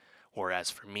lot. Whereas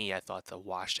for me, I thought the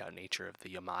washed out nature of the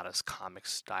Yamada's comic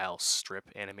style strip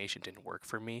animation didn't work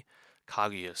for me.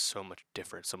 Kaguya is so much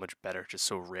different, so much better, just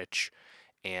so rich.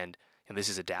 And this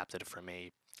is adapted from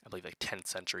I believe, like 10th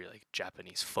century, like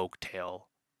Japanese folk tale.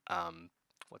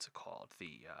 What's it called?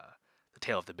 The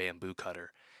Tale of the Bamboo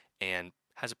Cutter. And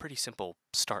has a pretty simple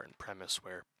start and premise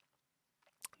where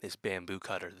this bamboo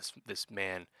cutter, this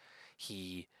man,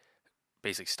 he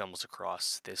basically stumbles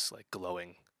across this like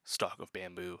glowing stalk of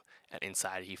bamboo, and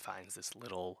inside he finds this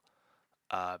little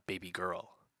baby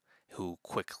girl who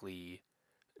quickly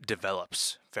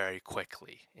develops very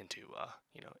quickly into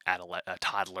a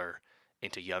toddler,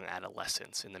 into young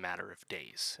adolescence in the matter of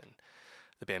days. And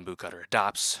the bamboo cutter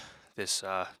adopts this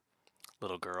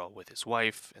little girl with his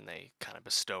wife, and they kind of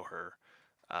bestow her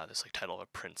this like title of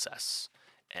a princess.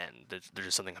 And there's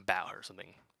just something about her,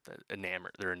 something that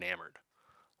they're enamored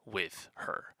with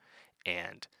her.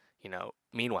 And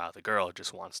meanwhile, the girl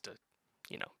just wants to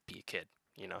be a kid,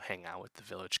 hang out with the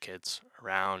village kids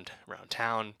around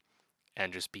town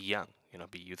and just be young,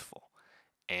 be youthful.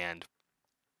 And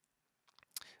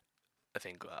I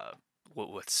think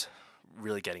what's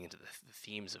really getting into the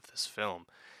themes of this film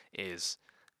is,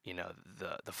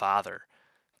 the father,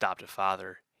 adoptive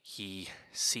father, he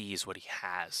sees what he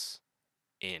has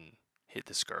in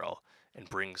this girl and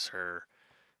brings her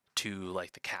to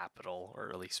like the capital, or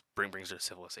at least brings her to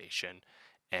civilization,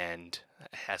 and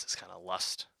has this kind of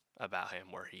lust about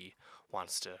him where he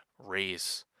wants to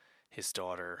raise his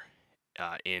daughter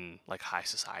in like high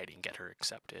society and get her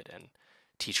accepted and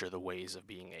teach her the ways of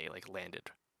being a like landed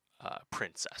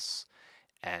princess.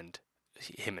 And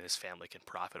him and his family can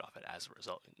profit off it as a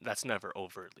result. That's never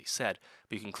overtly said,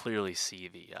 but you can clearly see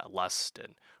the lust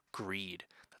and greed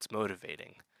that's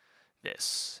motivating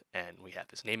this. And we have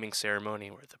this naming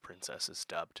ceremony where the princess is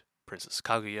dubbed Princess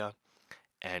Kaguya,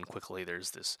 and quickly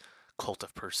there's this cult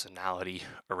of personality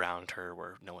around her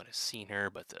where no one has seen her,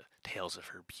 but the tales of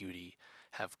her beauty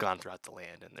have gone throughout the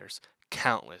land, and there's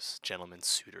countless gentlemen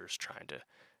suitors trying to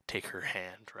take her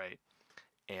hand, right?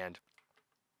 And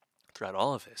throughout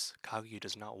all of this, Kaguya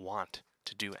does not want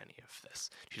to do any of this.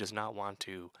 She does not want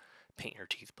to paint her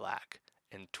teeth black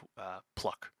and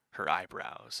pluck her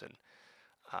eyebrows and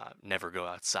never go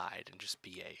outside and just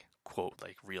be a, quote,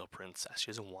 like real princess.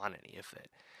 She doesn't want any of it.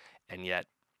 And yet,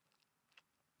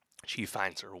 she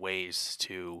finds her ways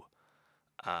to,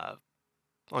 I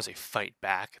want to say fight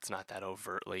back. It's not that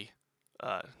overtly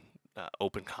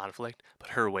open conflict,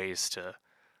 but her ways to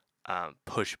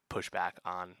push back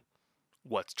on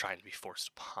what's trying to be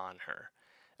forced upon her.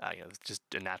 It's just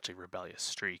a naturally rebellious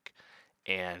streak.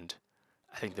 And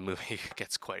I think the movie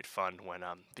gets quite fun when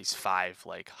these 5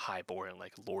 like high-born,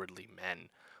 like lordly men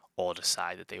all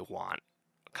decide that they want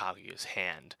Kaguya's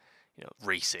hand,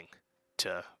 racing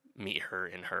to meet her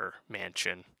in her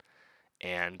mansion,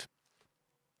 and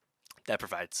that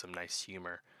provides some nice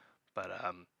humor. But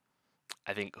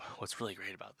I think what's really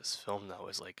great about this film, though,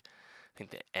 is like I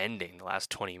think the ending, the last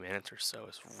 20 minutes or so,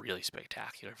 is really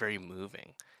spectacular, very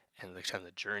moving, and the kind of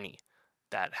the journey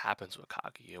that happens with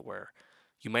Kaguya, where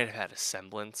you might have had a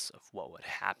semblance of what would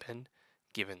happen,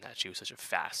 given that she was such a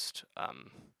fast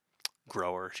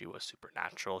grower. She was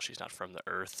supernatural. She's not from the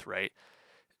earth, right?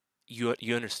 You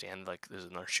understand, like, there's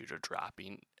another shooter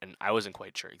dropping, and I wasn't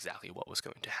quite sure exactly what was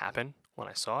going to happen when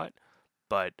I saw it,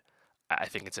 but I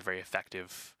think it's a very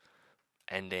effective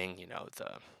ending,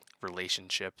 the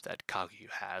relationship that Kaguya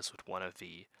has with one of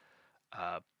the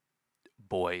uh,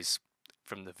 boys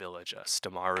from the village,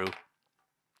 Stamaru,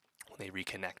 when they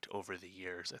reconnect over the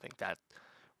years. I think that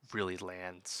really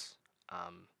lands.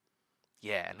 Um,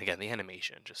 yeah, and again, the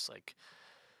animation, just like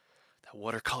that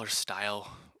watercolor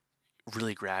style,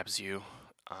 really grabs you.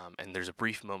 And there's a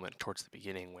brief moment towards the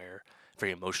beginning where a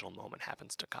very emotional moment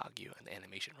happens to Kaguya, and the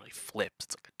animation really flips.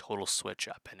 It's like a total switch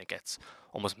up, and it gets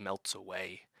almost melts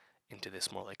away into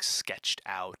this more like sketched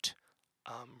out,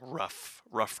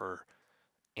 rougher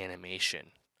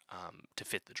animation to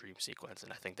fit the dream sequence.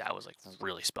 And I think that was like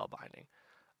really spellbinding.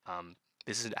 Um,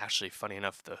 this is actually, funny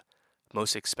enough, the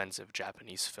most expensive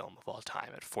Japanese film of all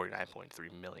time at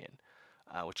 49.3 million,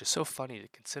 which is so funny to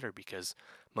consider because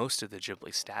most of the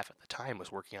Ghibli staff at the time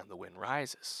was working on The Wind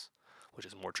Rises, which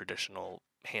is more traditional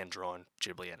hand-drawn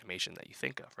Ghibli animation that you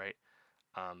think of, right?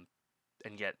 Um,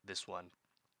 and yet this one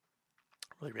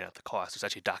really ran out the cost. There's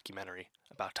actually a documentary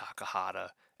about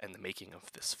Takahata and the making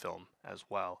of this film as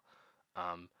well.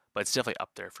 But it's definitely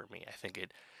up there for me. I think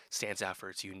it stands out for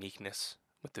its uniqueness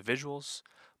with the visuals,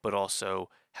 but also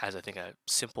has, I think, a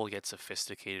simple yet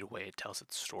sophisticated way it tells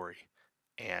its story,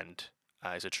 and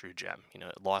is a true gem. It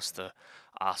lost the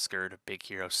Oscar to Big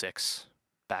Hero 6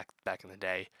 back in the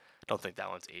day. Don't think that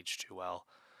one's aged too well.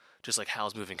 Just like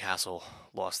Howl's Moving Castle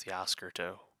lost the Oscar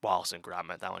to Wallace and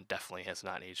Gromit, that one definitely has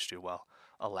not aged too well.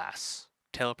 Alas,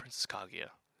 Tale of Princess Kaguya,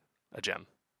 a gem.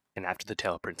 And after the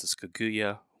Tale of Princess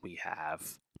Kaguya, we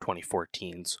have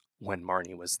 2014's When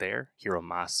Marnie Was There,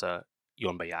 Hiromasa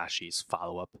Yonbayashi's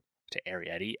follow-up to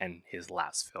Arrietty and his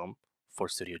last film for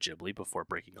Studio Ghibli before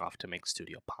breaking off to make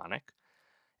Studio Ponic.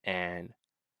 And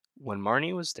When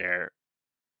Marnie Was There,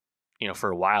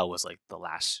 for a while was like the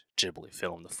last Ghibli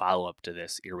film. The follow-up to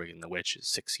this, Earwig and the Witch, is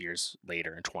 6 years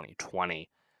later in 2020.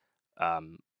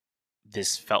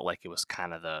 This felt like it was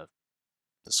kind of the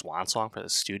swan song for the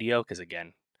studio because,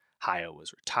 again, Hayao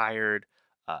was retired,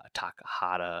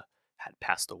 Takahata had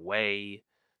passed away,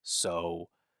 so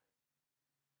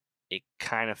it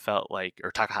kind of felt like,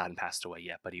 or Takahata hadn't passed away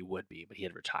yet, but he would be, but he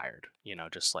had retired,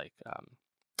 just like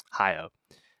Hayao.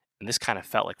 And this kind of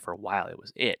felt like for a while it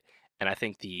was it. And I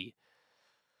think the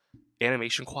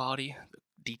animation quality, the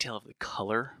detail of the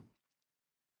color,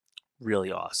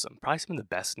 really awesome. Probably some of the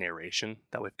best narration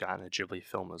that we've gotten in a Ghibli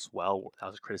film as well. That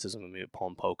was a criticism of me at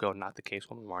Poem Poco, not the case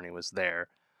when Marnie Was There.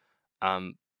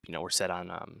 We're set on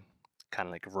kind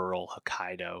of like rural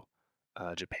Hokkaido,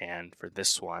 Japan for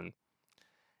this one.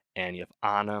 And you have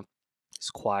Anna,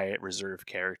 this quiet, reserved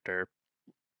character,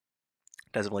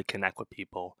 doesn't really connect with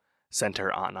people, sent to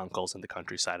her aunt and uncles in the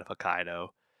countryside of Hokkaido.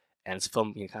 And it's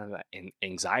filmed kind of in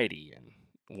anxiety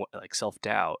and like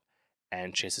self-doubt.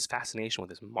 And she has this fascination with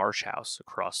this marsh house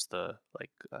across the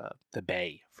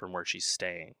bay from where she's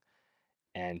staying.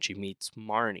 And she meets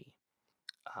Marnie,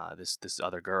 this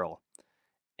other girl,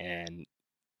 and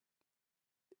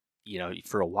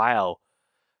for a while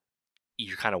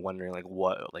you're kind of wondering like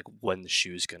when the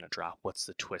shoe's gonna drop, what's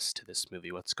the twist to this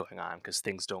movie, what's going on, because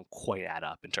things don't quite add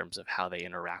up in terms of how they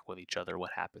interact with each other,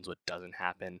 what happens, what doesn't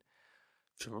happen.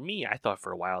 For me, I thought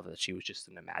for a while that she was just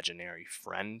an imaginary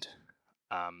friend.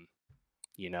 Um,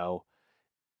 you know,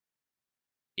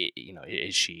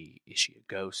 is she a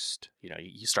ghost?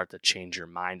 You start to change your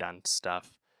mind on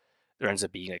stuff. There ends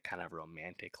up being a kind of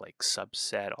romantic like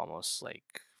subset, almost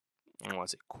like, I don't want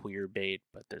to say queer bait,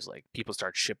 but there's like people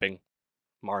start shipping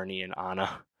Marnie and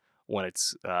Anna when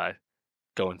it's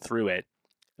going through it.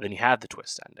 And then you have the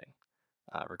twist ending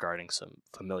regarding some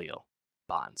familial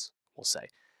bonds, we'll say.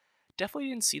 Definitely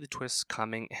didn't see the twist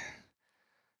coming.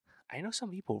 I know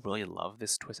some people really love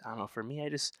this twist. I don't know. For me, I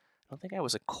don't think I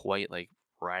was quite like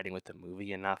riding with the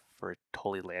movie enough for it to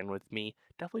totally land with me.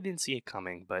 Definitely didn't see it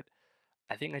coming, but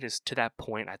I think to that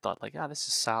point, I thought like, this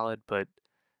is solid, but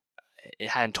it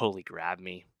hadn't totally grabbed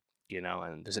me,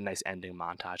 and there's a nice ending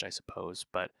montage, I suppose.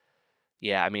 But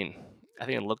yeah, I mean, I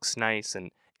think it looks nice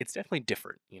and it's definitely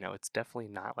different. It's definitely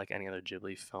not like any other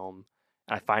Ghibli film.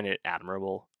 And I find it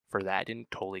admirable for that. It didn't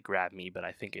totally grab me, but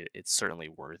I think it's certainly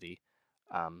worthy.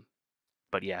 Um,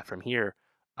 but yeah, from here,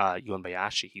 Yuan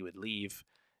Bayashi, he would leave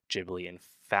Ghibli and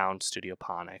found Studio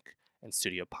Ponic, and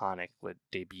Studio Ponic would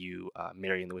debut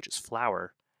Mary and the Witch's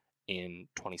Flower in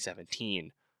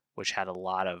 2017, which had a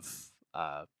lot of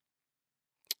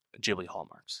Ghibli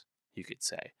hallmarks, you could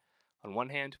say. On one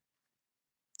hand,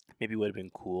 maybe it would have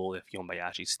been cool if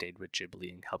Yonbayashi stayed with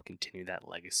Ghibli and helped continue that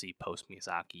legacy post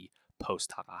Miyazaki,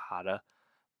 post Takahata.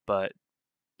 But,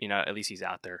 at least he's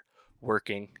out there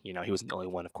working. He wasn't the only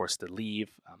one, of course, to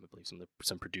leave. I believe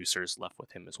some producers left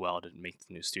with him as well to make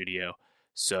the new studio.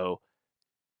 So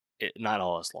not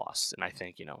all is lost. And I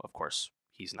think, of course,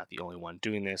 he's not the only one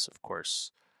doing this. Of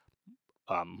course,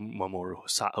 Mamoru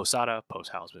Hosada,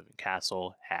 post Howl's Moving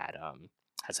Castle,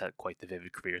 has had quite the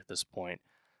vivid career at this point.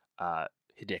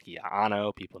 Hideki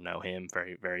Anno, people know him,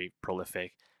 very, very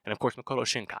prolific. And of course, Makoto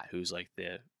Shinkai, who's like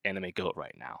the anime goat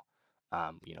right now,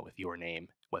 with Your Name,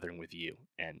 Weathering with You,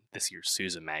 and this year's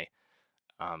Suzume.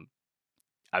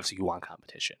 Obviously, you want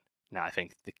competition. Now, I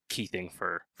think the key thing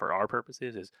for our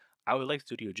purposes is I would like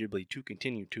Studio Ghibli to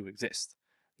continue to exist.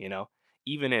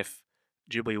 Even if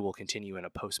Ghibli will continue in a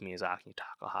post Miyazaki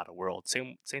Takahata world,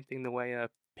 same thing the way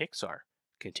Pixar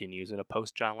continues in a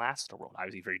post John Lasseter world.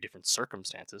 Obviously, very different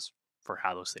circumstances for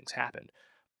how those things happened,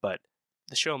 but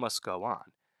the show must go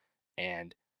on,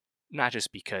 and not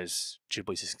just because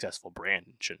Ghibli's a successful brand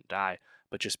and shouldn't die,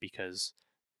 but just because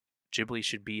Ghibli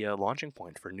should be a launching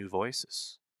point for new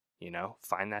voices.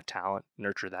 Find that talent,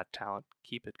 nurture that talent,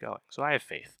 keep it going. So I have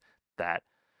faith that,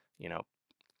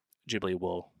 Ghibli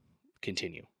will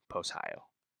continue post Hayao,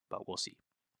 but we'll see.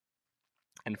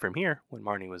 And from here, when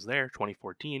Marnie was there,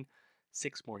 2014,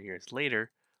 6 more years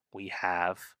later, we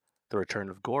have the return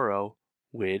of Goro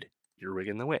with Earwig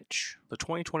and the Witch. The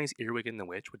 2020's Earwig and the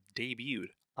Witch was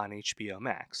debuted on HBO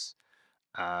Max.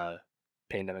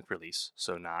 Pandemic release,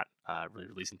 so not really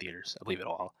released in theaters, I believe, at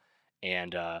all.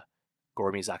 And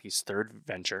Goro Miyazaki's third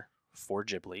venture for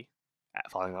Ghibli,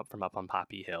 following up from Up on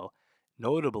Poppy Hill.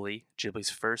 Notably, Ghibli's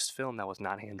first film that was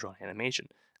not hand-drawn animation.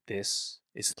 This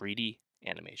is 3D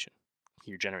animation,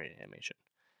 computer-generated animation.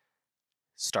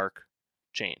 Stark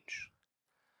change.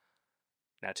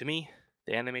 Now, to me,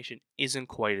 the animation isn't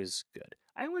quite as good.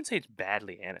 I wouldn't say it's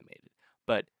badly animated,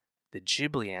 but the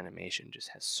Ghibli animation just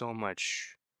has so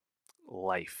much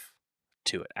life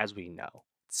to it, as we know.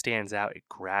 It stands out, it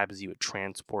grabs you, it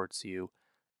transports you.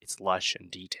 It's lush and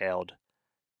detailed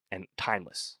and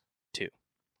timeless, too.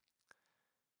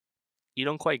 You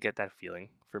don't quite get that feeling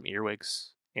from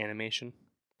Earwig's animation,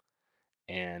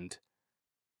 and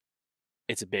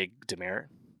it's a big demerit.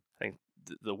 I think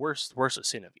the worst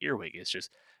sin of Earwig is just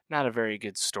not a very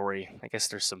good story. I guess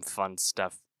there's some fun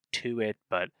stuff to it,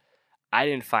 but I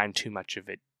didn't find too much of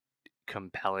it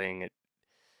compelling.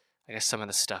 I guess some of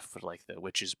the stuff with like the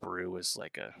Witch's Brew was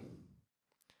like a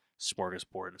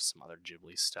smorgasbord of some other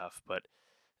Ghibli stuff, but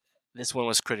this one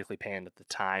was critically panned at the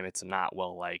time. It's not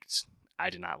well liked. I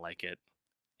did not like it,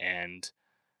 and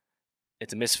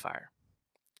it's a misfire.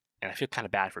 And I feel kind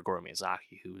of bad for Goro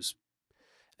Miyazaki, who's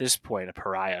at this point a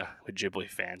pariah with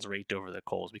Ghibli fans, raked over the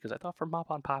coals, because I thought From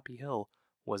Up on Poppy Hill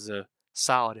was a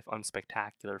solid, if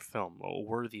unspectacular film, a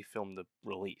worthy film to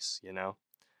release,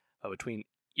 between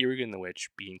Earwig and the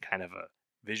Witch being kind of a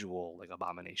visual like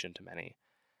abomination to many,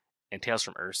 and Tales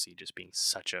from Earthsea just being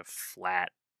such a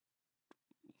flat,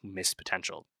 missed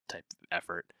potential type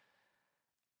effort,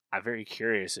 I'm very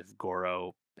curious if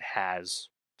Goro has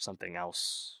something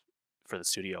else for the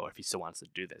studio, or if he still wants to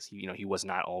do this. He was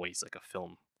not always like a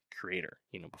film creator,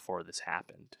 before this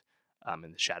happened,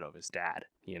 in the shadow of his dad,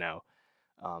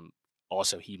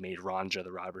 Also, he made Ranja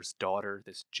the Robber's Daughter,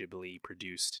 this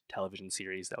Ghibli-produced television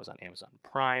series that was on Amazon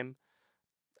Prime.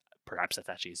 Perhaps that's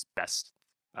actually his best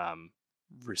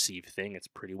received thing. It's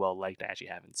pretty well liked. I actually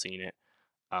haven't seen it.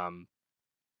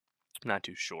 Not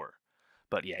too sure.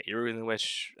 But yeah, Earwig and the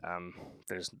Witch,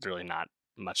 there's really not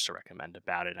much to recommend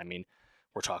about it. I mean,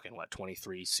 we're talking,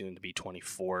 23, soon to be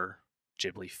 24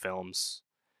 Ghibli films.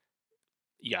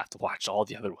 You have to watch all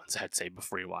the other ones, I'd say,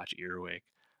 before you watch Earwig.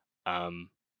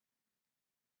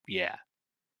 Yeah.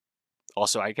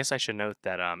 Also, I guess I should note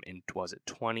that was it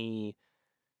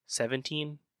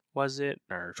 2017, was it?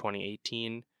 Or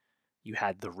 2018? You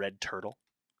had The Red Turtle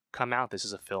come out. This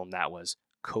is a film that was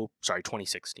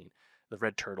 2016. The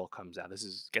Red Turtle comes out.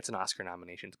 Gets an Oscar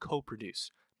nomination. It's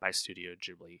co-produced by Studio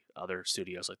Ghibli. Other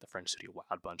studios like the French studio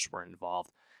Wild Bunch were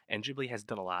involved. And Ghibli has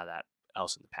done a lot of that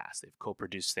else in the past. They've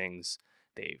co-produced things.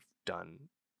 They've done,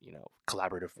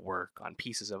 collaborative work on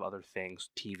pieces of other things,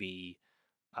 TV,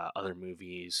 other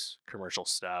movies, commercial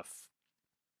stuff.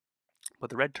 But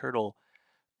The Red Turtle,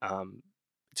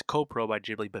 it's co-pro by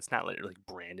Ghibli, but it's not literally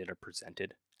branded or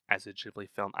presented as a Ghibli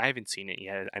film. I haven't seen it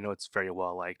yet. I know it's very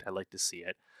well liked. I'd like to see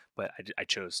it, but I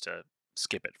chose to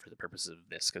skip it for the purposes of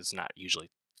this because it's not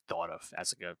usually thought of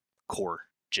as like a core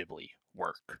Ghibli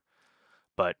work.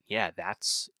 But yeah,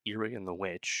 that's Earwig and the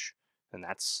Witch, and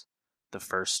that's the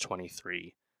first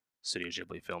 23 Studio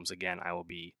Ghibli films. Again, I will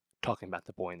be talking about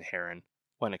The Boy and the Heron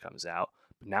when it comes out.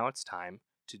 But now it's time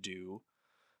to do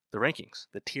the rankings,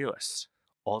 the tier list.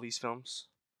 All these films,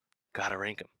 gotta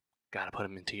rank them, gotta put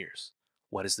them in tiers.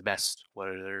 What is the best? What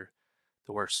are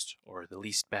the worst or the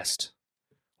least best?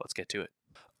 Let's get to it.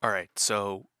 All right,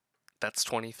 so that's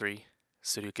 23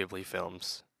 Studio Ghibli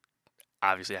films.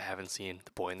 obviously, I haven't seen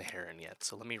The Boy and the Heron yet,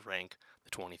 so let me rank the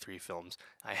 23 films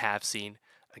I have seen.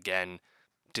 Again,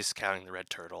 discounting The Red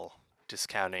Turtle,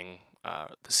 discounting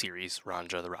the series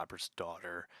Ranja the Robber's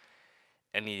Daughter,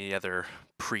 any other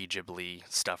pre-Ghibli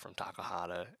stuff from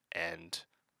Takahata and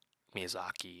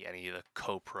Miyazaki, any of the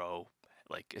co-pro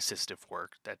like assistive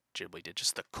work that Ghibli did,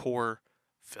 just the core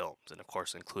films, and of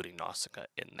course including Nausicaa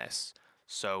in this.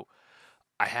 So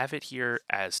I have it here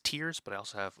as tiers, but I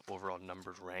also have overall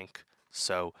numbered rank.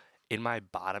 So in my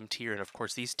bottom tier, and of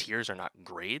course these tiers are not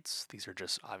grades, these are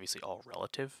just obviously all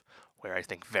relative, where I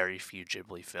think very few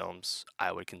Ghibli films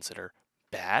I would consider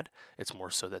bad. It's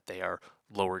more so that they are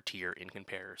lower tier in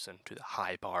comparison to the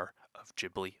high bar of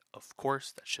Ghibli. Of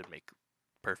course, that should make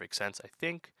perfect sense, I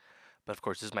think. But of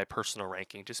course, this is my personal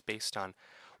ranking just based on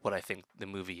what I think the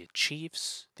movie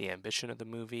achieves, the ambition of the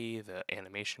movie, the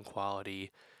animation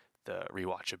quality, the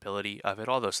rewatchability of it.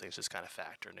 All those things just kind of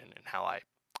factored in how I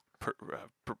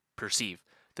perceive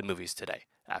the movies today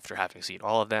after having seen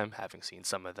all of them, having seen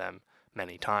some of them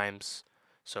many times.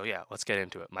 So yeah, let's get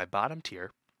into it. My bottom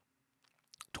tier,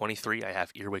 23, I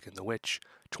have Earwig and the Witch.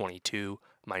 22,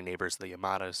 My Neighbors the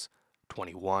Yamadas.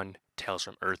 21, Tales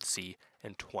from Earthsea.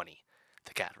 And 20,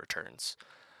 The Cat Returns.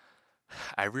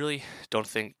 I really don't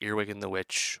think Earwig and the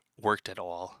Witch worked at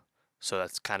all, so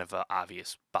that's kind of an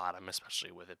obvious bottom,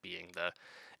 especially with it being the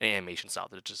animation style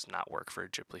that does not work for a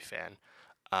Ghibli fan.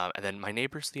 And then My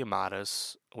Neighbors the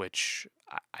Yamadas, which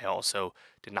I also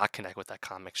did not connect with that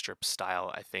comic strip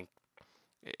style. I think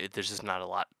there's just not a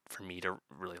lot for me to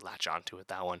really latch onto with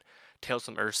that one. Tales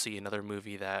from Earthsea, another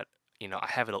movie that I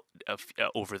have it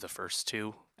over the first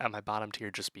two at my bottom tier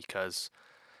just because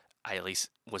I at least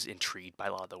was intrigued by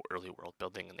a lot of the early world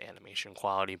building and the animation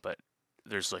quality, but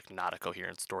there's like not a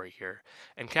coherent story here.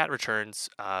 And Cat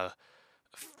Returns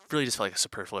really just felt like a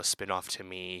superfluous spin-off to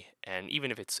me, and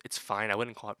even if it's fine, I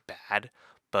wouldn't call it bad,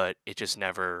 but it just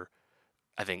never,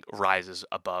 I think, rises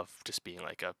above just being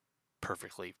like a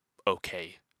perfectly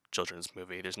okay children's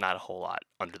movie. There's not a whole lot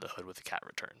under the hood with The Cat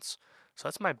Returns. So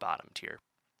that's my bottom tier.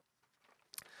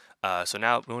 So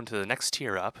now moving to the next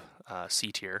tier up,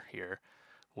 C tier here,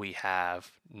 we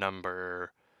have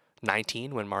number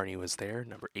 19, When Marnie Was There,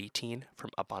 number 18, From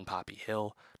Up on Poppy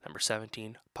Hill, number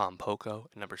 17, Pom Poko,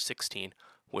 and number 16,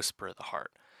 Whisper of the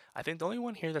Heart. I think the only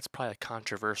one here that's probably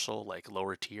controversial, like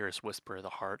lower tier, is Whisper of the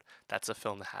Heart. That's a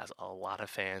film that has a lot of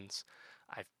fans.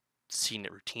 I've seen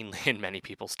it routinely in many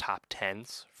people's top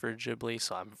 10s for Ghibli,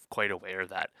 so I'm quite aware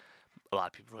that a lot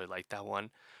of people really like that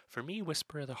one. For me,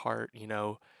 Whisper of the Heart,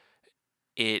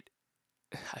 it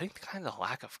I think kind of the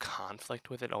lack of conflict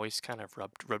with it always kind of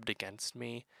rubbed against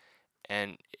me,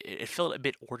 and it felt a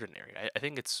bit ordinary. I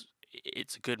think it's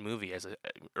a good movie.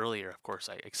 Earlier, of course,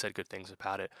 I said good things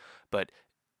about it, but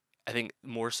I think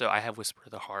more so I have Whisper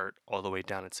of the Heart all the way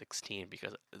down at 16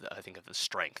 because I think of the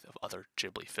strength of other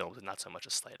Ghibli films and not so much a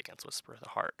slight against Whisper of the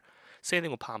Heart. Same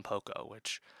thing with Pom Poko,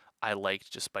 which I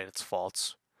liked despite its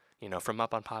faults. From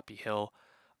Up on Poppy Hill,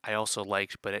 I also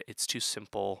liked, but it's too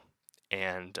simple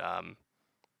and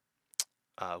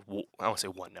I won't say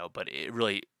one note, but it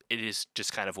is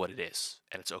just kind of what it is,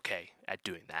 and it's okay at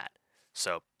doing that.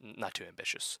 So not too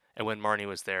ambitious. And When Marnie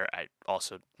Was There, I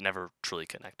also never truly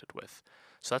connected with.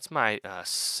 So that's my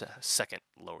second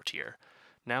lower tier.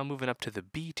 Now moving up to the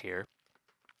B tier.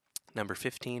 Number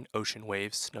 15, Ocean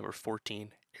Waves. Number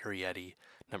 14, Arrietty.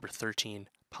 Number 13,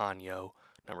 Ponyo.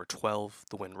 Number 12,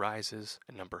 The Wind Rises.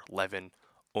 And number 11,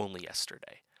 Only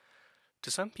Yesterday. To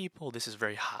some people, this is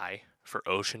very high. For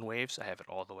Ocean Waves, I have it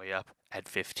all the way up at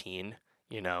 15,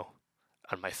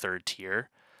 on my third tier.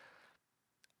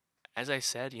 As I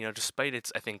said, despite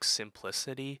its, I think,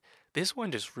 simplicity, this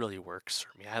one just really works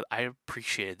for me. I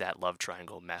appreciated that love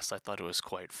triangle mess. I thought it was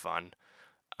quite fun.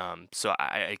 So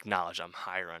I acknowledge I'm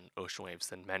higher on Ocean Waves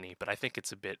than many, but I think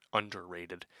it's a bit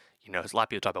underrated. A lot of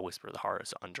people talk about Whisper of the Heart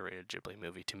as an underrated Ghibli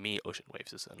movie. To me, Ocean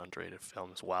Waves is an underrated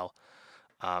film as well.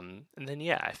 And then,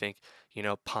 yeah, I think,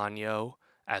 Ponyo,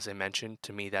 as I mentioned,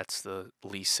 to me, that's the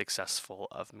least successful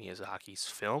of Miyazaki's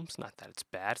films. Not that it's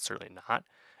bad, certainly not.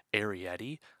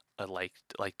 Arrietty, I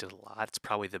liked it a lot. It's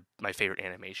probably my favorite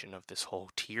animation of this whole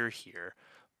tier here.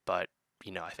 But,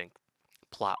 I think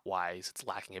plot-wise, it's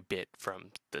lacking a bit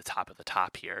from the top of the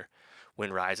top here.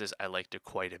 Wind Rises, I liked it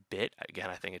quite a bit. Again,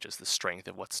 I think it's just the strength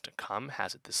of what's to come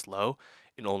has it this low.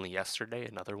 And Only Yesterday,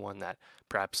 another one that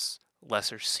perhaps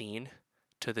lesser seen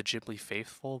to the Ghibli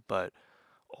faithful, but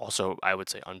also I would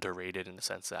say underrated in the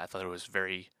sense that I thought it was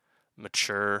very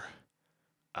mature,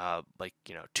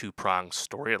 two-pronged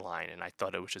storyline, and I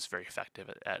thought it was just very effective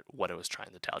at what it was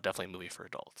trying to tell. Definitely a movie for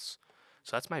adults.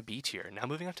 So that's my B tier. Now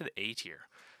moving on to the A tier.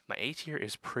 My A tier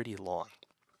is pretty long.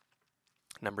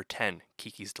 Number 10,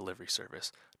 Kiki's Delivery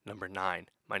Service. Number 9,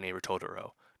 My Neighbor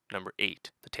Totoro. Number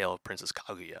 8, The Tale of Princess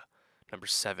Kaguya. Number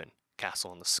 7,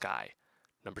 Castle in the Sky.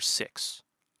 Number 6,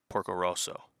 Porco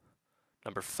Rosso.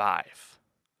 Number 5,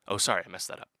 oh, sorry, I messed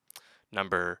that up.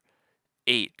 Number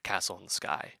 8, Castle in the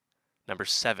Sky. Number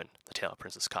 7, The Tale of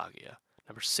Princess Kaguya.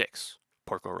 Number 6,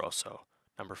 Porco Rosso.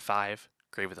 Number 5,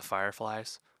 Grave of the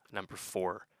Fireflies. Number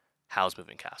 4, Howl's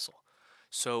Moving Castle.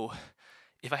 So,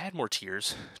 if I had more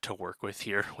tiers to work with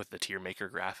here with the tier maker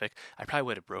graphic, I probably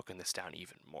would have broken this down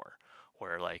even more.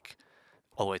 Where, like,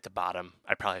 all the way at the bottom,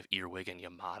 I'd probably have Earwig and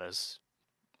Yamada's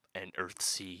and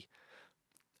Earthsea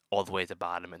all the way at the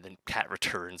bottom, and then Cat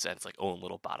Returns at its like own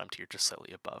little bottom tier just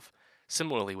slightly above.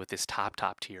 Similarly, with this top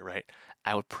tier, right,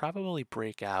 I would probably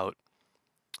break out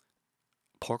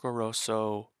Porco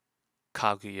Rosso,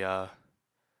 Kaguya,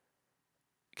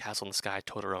 Castle in the Sky,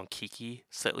 Totoro, and Kiki,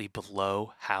 slightly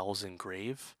below Howl's and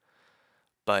Grave.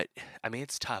 But, I mean,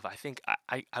 it's tough. I think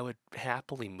I would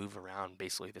happily move around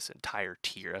basically this entire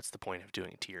tier. That's the point of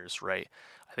doing tiers, right?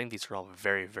 I think these are all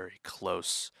very, very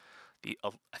close.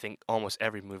 I think almost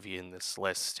every movie in this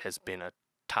list has been a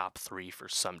top 3 for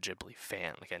some Ghibli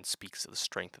fan. Again, speaks to the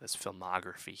strength of this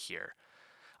filmography here.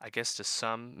 I guess to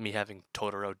some, me having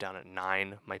Totoro down at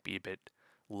 9 might be a bit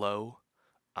low.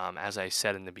 As I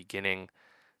said in the beginning,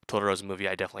 Totoro's a movie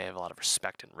I definitely have a lot of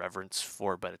respect and reverence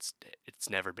for, but it's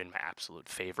never been my absolute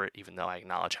favorite, even though I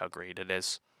acknowledge how great it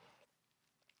is.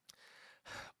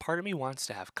 Part of me wants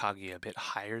to have Kaguya a bit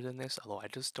higher than this, although I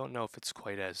just don't know if it's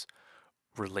quite as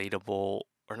relatable,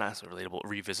 or not so relatable,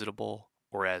 revisitable,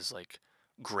 or as like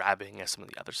grabbing as some of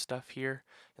the other stuff here.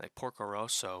 Like Porco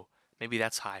Rosso, maybe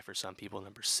that's high for some people,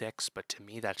 number 6, but to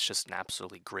me that's just an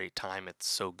absolutely great time. It's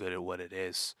so good at what it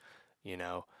is, you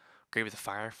know. Grave of the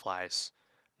Fireflies,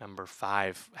 number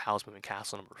 5, Howl's Moving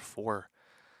Castle, number 4.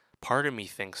 Part of me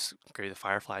thinks Grave of the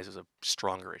Fireflies is a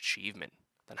stronger achievement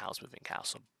than Howl's Moving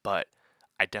Castle, but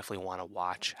I definitely want to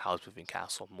watch Howl's Moving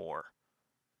Castle more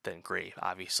than Grave.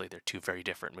 Obviously, they're two very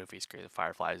different movies. Grave of the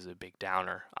Fireflies is a big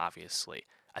downer, obviously.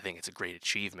 I think it's a great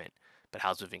achievement, but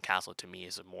Howl's Moving Castle to me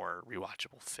is a more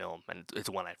rewatchable film, and it's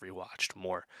one I've rewatched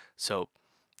more. So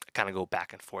I kind of go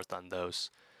back and forth on those.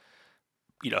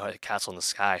 You know, Castle in the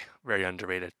Sky, very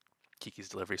underrated. Kiki's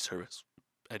Delivery Service,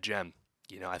 a gem.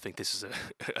 You know, I think this is a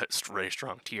very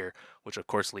strong tier, which of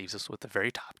course leaves us with the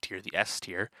very top tier, the S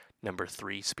tier. Number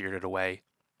 3, Spirited Away.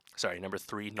 Number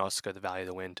 3, Nausicaa, The Valley of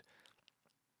the Wind.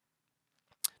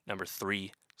 Number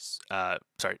 3,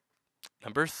 Nausicaa,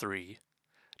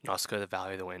 The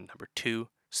Valley of the Wind. Number 2,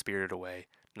 Spirited Away.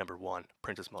 Number 1,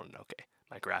 Princess Mononoke.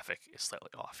 My graphic is slightly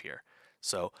off here.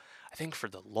 So I think for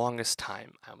the longest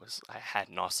time I had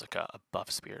Nausicaa above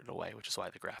Spirited Away, which is why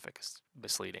the graphic is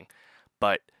misleading.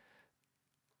 But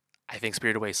I think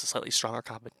Spirited Away is a slightly stronger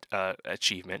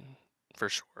achievement for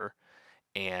sure,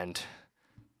 and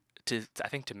I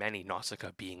think to many,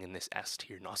 Nausicaa being in this S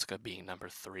tier, Nausicaa being number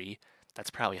 3, that's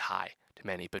probably high to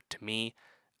many. But to me,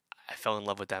 I fell in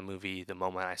love with that movie the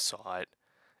moment I saw it.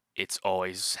 It's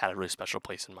always had a really special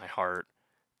place in my heart,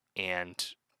 and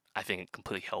I think it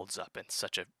completely holds up in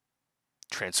such a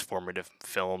transformative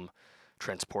film,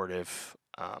 transportive,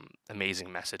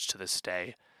 amazing message to this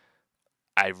day.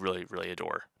 I really, really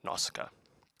adore Nausicaa.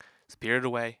 Spirited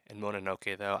Away and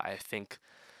Mononoke, though, I think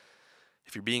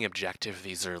if you're being objective,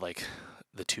 these are like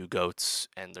the two goats,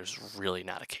 and there's really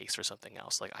not a case for something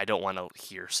else. Like, I don't want to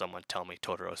hear someone tell me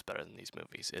Totoro is better than these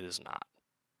movies. It is not.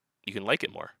 You can like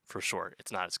it more, for sure.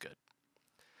 It's not as good.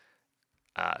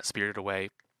 Spirited Away,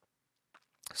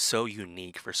 so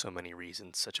unique for so many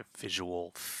reasons. Such a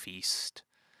visual feast,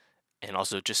 and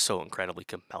also just so incredibly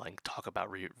compelling. Talk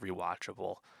about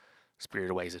rewatchable.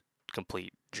 Spirited Away is a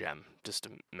complete gem, just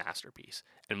a masterpiece.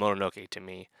 And Mononoke, to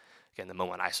me, again, the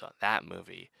moment I saw that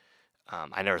movie,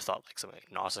 I never thought like something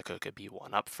like Nausicaa could be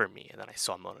one up for me. And then I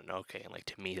saw Mononoke, and like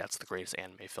to me, that's the greatest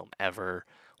anime film ever.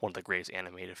 One of the greatest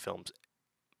animated films,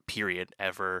 period,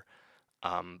 ever.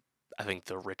 I think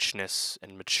the richness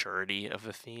and maturity of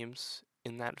the themes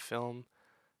in that film,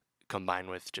 combined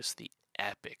with just the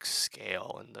epic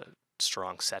scale and the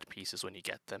strong set pieces when you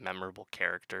get the memorable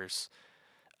characters,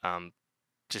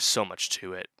 just so much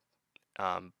to it.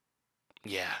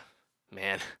 Yeah,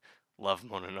 man, love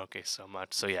Mononoke so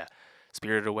much. So yeah,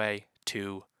 Spirited Away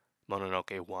 2,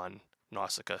 Mononoke 1,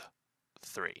 Nausicaa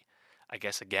 3. I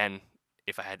guess again,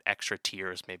 if I had extra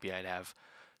tiers, maybe I'd have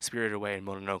Spirited Away and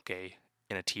Mononoke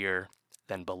in a tier.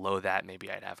 Then below that, maybe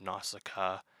I'd have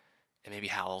Nausicaa, and maybe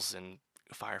Howl's and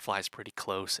Firefly's pretty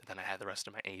close. And then I had the rest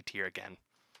of my A tier again.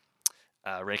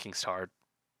 Ranking's hard,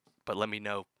 but let me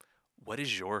know, what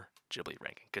is your Ghibli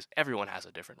ranking? Because everyone has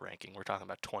a different ranking. We're talking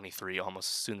about 23,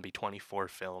 almost soon to be 24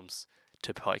 films,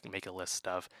 to probably make a list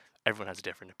of. Everyone has a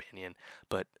different opinion,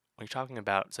 but when you're talking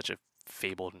about such a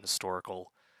fabled and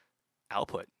historical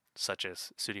output such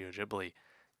as Studio Ghibli,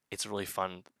 it's a really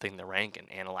fun thing to rank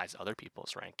and analyze other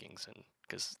people's rankings, and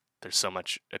because there's so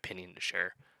much opinion to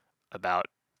share about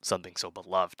something so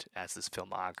beloved as this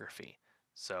filmography.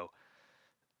 So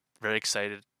very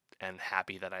excited and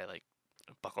happy that I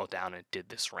buckled down and did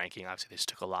this ranking. Obviously, this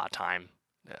took a lot of time.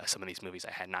 Some of these movies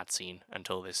I had not seen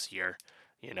until this year,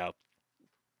 you know,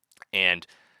 and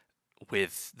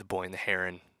with The Boy and the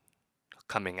Heron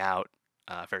coming out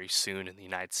very soon in the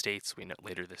United States, we know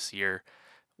later this year,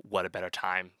 what a better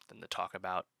time than to talk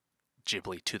about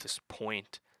Ghibli to this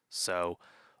point. So,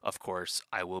 of course,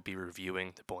 I will be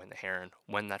reviewing The Boy and the Heron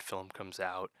when that film comes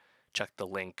out. Check the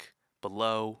link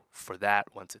below for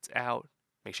that once it's out.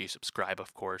 Make sure you subscribe,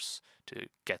 of course, to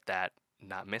get that,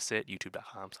 not miss it.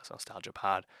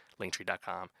 YouTube.com/nostalgiapod,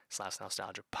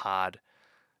 linktree.com/nostalgiapod.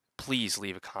 Please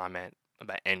leave a comment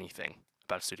about anything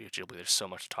about Studio Ghibli. There's so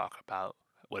much to talk about.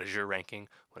 What is your ranking?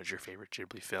 What is your favorite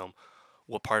Ghibli film?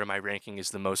 What part of my ranking is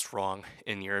the most wrong,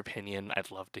 in your opinion?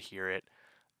 I'd love to hear it.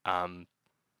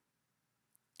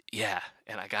 Yeah,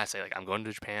 and I gotta say, I'm going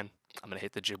to Japan. I'm gonna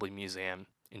hit the Ghibli Museum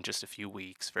in just a few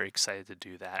weeks. Very excited to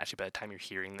do that. Actually, by the time you're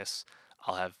hearing this,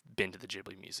 I'll have been to the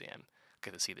Ghibli Museum.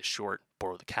 Get to see the short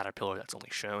Boru the Caterpillar that's only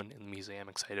shown in the museum.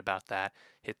 Excited about that.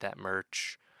 Hit that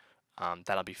merch.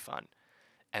 That'll be fun.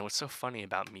 And what's so funny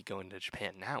about me going to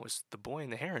Japan now is The Boy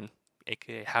and the Heron,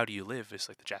 aka How Do You Live, is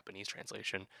the Japanese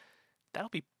translation. That'll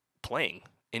be playing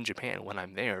in Japan when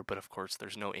I'm there, but of course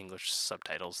there's no English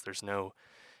subtitles. There's no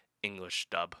English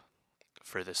dub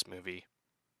for this movie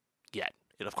yet.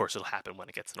 Of course, it'll happen when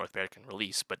it gets the North American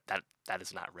release, but that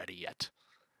is not ready yet.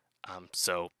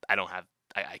 So I don't have.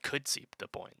 I could see The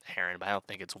Boy and the Heron, but I don't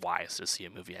think it's wise to see a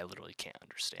movie I literally can't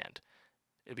understand.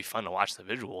 It'd be fun to watch the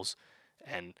visuals,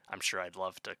 and I'm sure I'd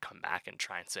love to come back and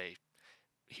try and say,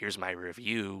 "Here's my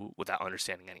review" without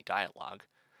understanding any dialogue.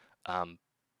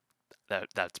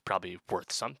 That's probably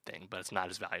worth something, but it's not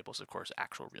as valuable as, of course,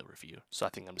 actual real review. So I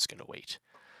think I'm just gonna wait.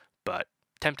 But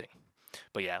tempting.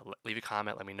 But yeah, leave a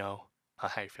comment. Let me know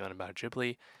how you're feeling about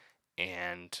Ghibli,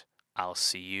 and I'll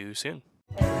see you soon.